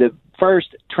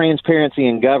transparency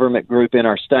in government group in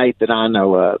our state that I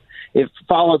know of. It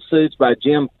followed suit by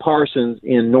Jim Parsons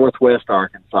in Northwest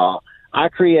Arkansas. I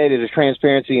created a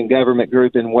transparency in government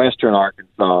group in Western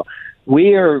Arkansas.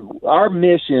 Our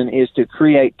mission is to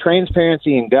create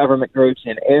transparency in government groups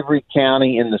in every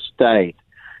county in the state.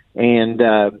 And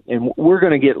we're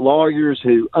going to get lawyers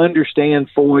who understand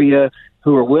FOIA,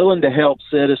 who are willing to help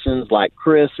citizens like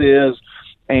Chris is,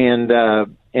 and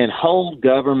hold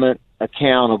government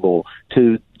accountable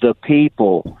to the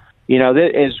people. You know,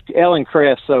 as Ellen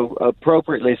Kress so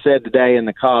appropriately said today in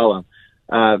the column,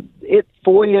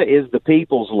 FOIA is the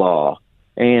people's law.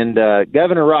 And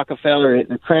Governor Rockefeller,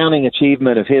 the crowning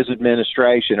achievement of his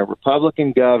administration, a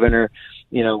Republican governor,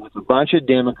 with a bunch of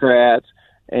Democrats,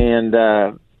 and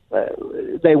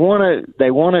they want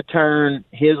to turn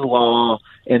his law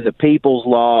and the people's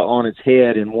law on its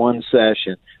head in one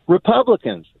session.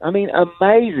 Republicans, I mean,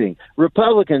 amazing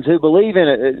Republicans who believe in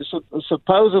it,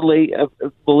 supposedly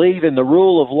believe in the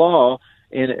rule of law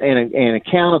and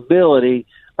accountability,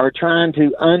 are trying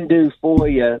to undo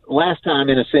FOIA last time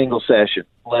in a single session,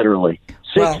 literally.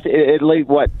 At least,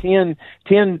 10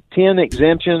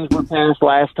 exemptions were passed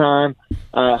last time.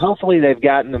 Hopefully they've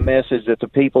gotten the message that the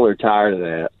people are tired of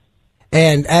that.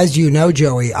 And as you know,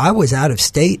 Joey, I was out of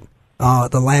state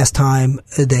the last time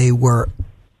they were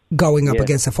going up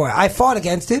against the FOIA. I fought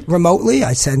against it remotely.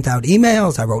 I sent out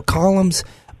emails. I wrote columns.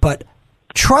 But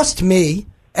trust me,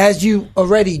 as you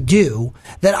already do,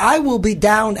 that I will be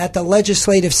down at the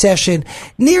legislative session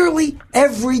nearly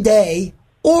every day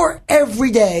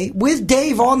with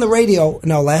Dave on the radio,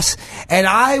 no less. And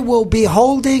I will be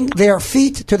holding their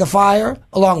feet to the fire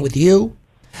along with you,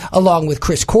 along with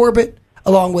Chris Corbett,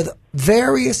 along with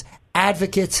various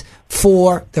advocates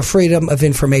for the Freedom of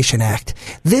Information Act.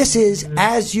 This is,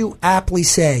 as you aptly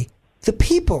say, the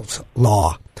people's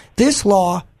law. This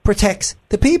law protects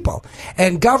the people.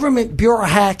 And government bureau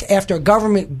hack after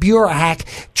government bureau hack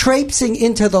traipsing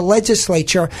into the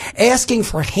legislature asking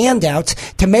for handouts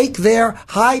to make their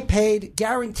high-paid,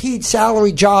 guaranteed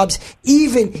salary jobs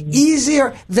even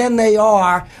easier than they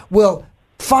are will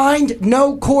find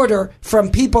no quarter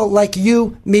from people like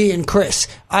you, me, and Chris.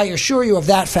 I assure you of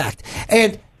that fact.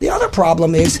 And the other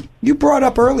problem is, you brought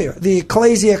up earlier, the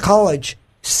Ecclesia College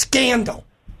scandal.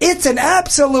 It's an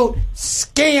absolute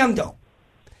scandal.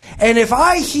 And if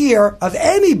I hear of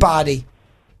anybody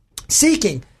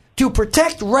seeking to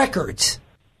protect records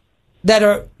that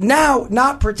are now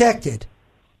not protected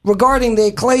regarding the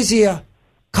Ecclesia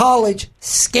College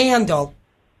scandal,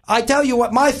 I tell you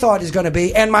what my thought is going to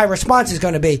be, and my response is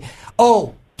going to be,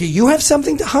 oh, do you have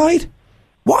something to hide?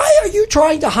 Why are you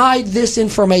trying to hide this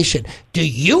information? Do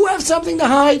you have something to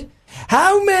hide?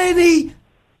 How many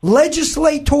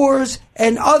legislators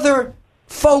and other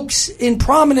folks in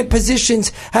prominent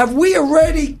positions have we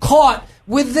already caught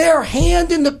with their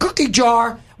hand in the cookie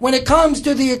jar when it comes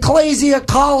to the Ecclesia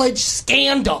College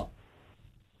scandal?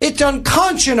 It's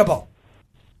unconscionable.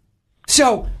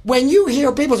 So when you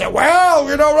hear people say, well,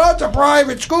 that's a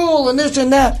private school and this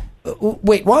and that.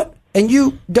 Wait, what? And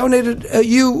you donated,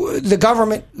 the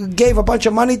government gave a bunch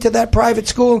of money to that private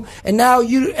school, and now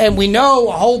and we know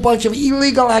a whole bunch of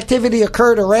illegal activity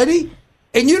occurred already,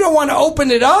 and you don't want to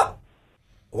open it up?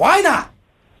 Why not?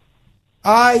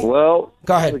 Well,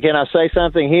 go ahead. Can I say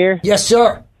something here? Yes,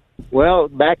 sir. Well,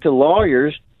 back to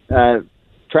lawyers.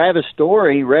 Travis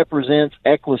Story represents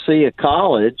Ecclesia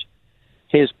College.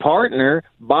 His partner,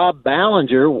 Bob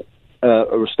Ballinger,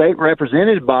 State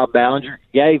Representative Bob Ballinger,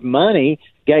 gave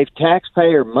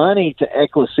taxpayer money to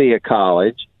Ecclesia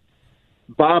College.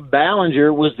 Bob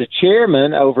Ballinger was the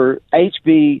chairman over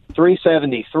HB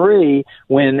 373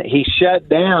 when he shut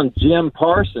down Jim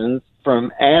Parsons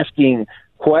from asking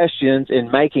questions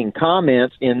and making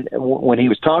comments when he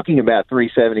was talking about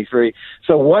 373.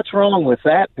 So what's wrong with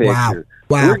that picture?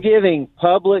 Wow. We're giving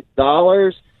public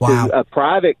dollars to a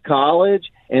private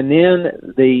college, and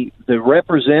then the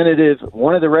representative,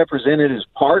 one of the representatives'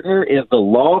 partner is the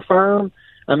law firm.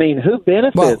 I mean, who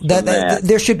benefits from that?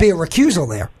 There should be a recusal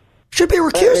there. Should be a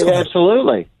recusal.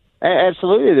 Absolutely,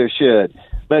 there should.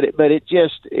 But it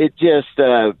just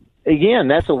again,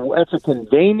 that's a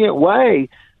convenient way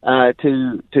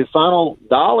to funnel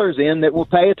dollars in that will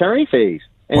pay attorney fees,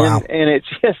 and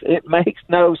it makes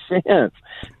no sense.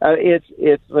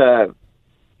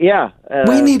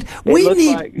 We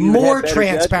need more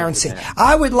transparency.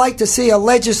 I would like to see a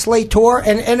legislator,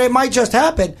 and it might just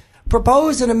happen,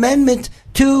 propose an amendment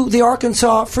to the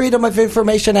Arkansas Freedom of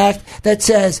Information Act that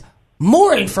says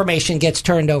more information gets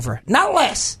turned over, not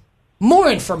less.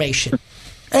 More information.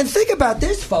 And think about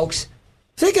this, folks.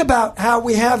 Think about how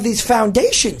we have these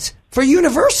foundations for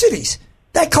universities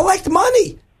that collect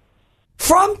money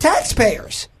from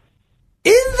taxpayers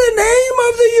in the name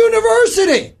of the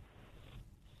university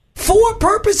for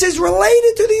purposes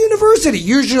related to the university,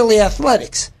 usually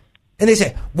athletics. And they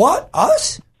say, what,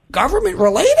 us? Government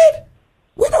related?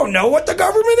 We don't know what the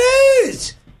government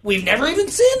is. We've never even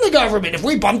seen the government. If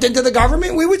we bumped into the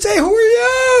government, we would say, who are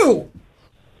you?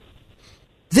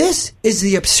 This is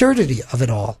the absurdity of it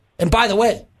all. And by the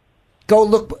way, go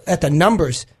look at the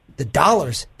numbers, the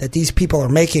dollars that these people are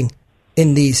making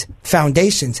in these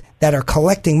foundations that are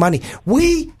collecting money.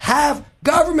 We have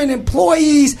government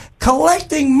employees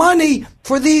collecting money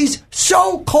for these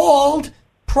so-called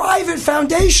private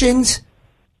foundations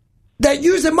that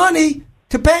use the money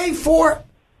to pay for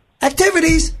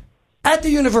activities at the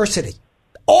university,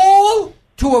 all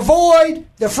to avoid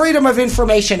the Freedom of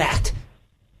Information Act.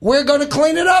 We're going to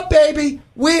clean it up, baby.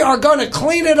 We are going to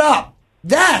clean it up.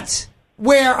 That's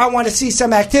where I want to see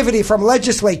some activity from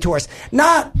legislators,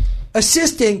 not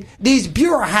assisting these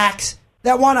bureau hacks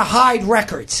that want to hide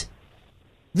records.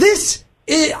 This,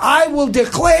 I will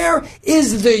declare,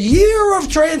 is the year of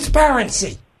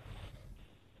transparency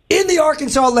in the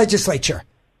Arkansas legislature.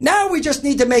 Now we just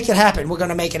need to make it happen. We're going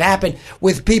to make it happen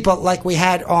with people like we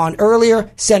had on earlier,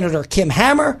 Senator Kim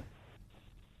Hammer.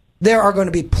 There are going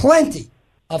to be plenty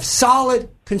of solid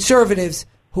conservatives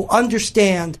who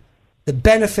understand the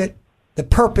benefit, the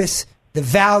purpose, the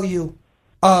value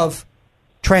of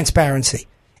transparency.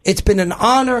 It's been an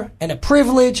honor and a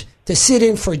privilege to sit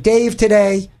in for Dave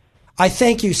today. I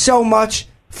thank you so much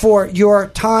for your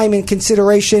time and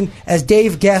consideration as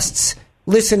Dave guests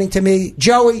listening to me.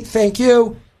 Joey, thank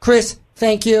you. Chris,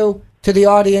 thank you. To the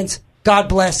audience, God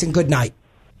bless and good night.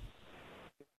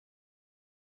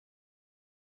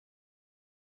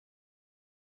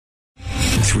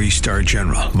 Three-star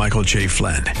General Michael J.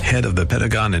 Flynn, head of the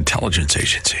Pentagon Intelligence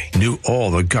Agency, knew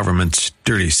all the government's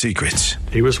dirty secrets.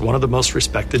 He was one of the most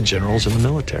respected generals in the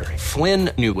military.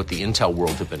 Flynn knew what the intel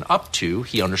world had been up to.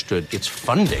 He understood its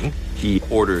funding. He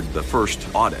ordered the first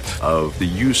audit of the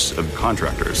use of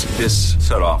contractors. This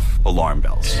set off alarm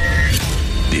bells.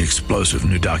 The explosive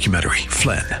new documentary,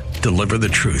 Flynn, Deliver the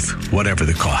Truth, Whatever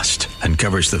the Cost,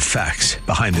 uncovers the facts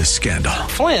behind this scandal.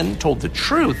 Flynn told the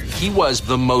truth. He was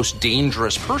the most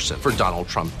dangerous person for Donald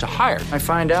Trump to hire. I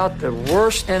find out the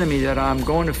worst enemy that I'm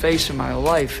going to face in my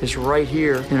life is right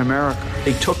here in America.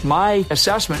 They took my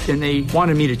assessment and they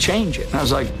wanted me to change it. And I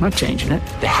was like, I'm not changing it.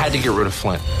 They had to get rid of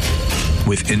Flynn.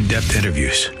 With in-depth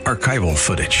interviews, archival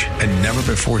footage, and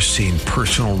never-before-seen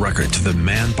personal records of the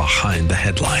man behind the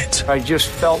headlines. I just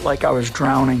felt like I was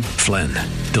drowning. Flynn,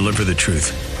 Deliver the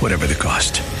Truth, Whatever the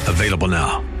Cost. Available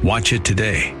now. Watch it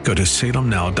today. Go to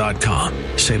salemnow.com.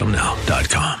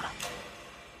 salemnow.com.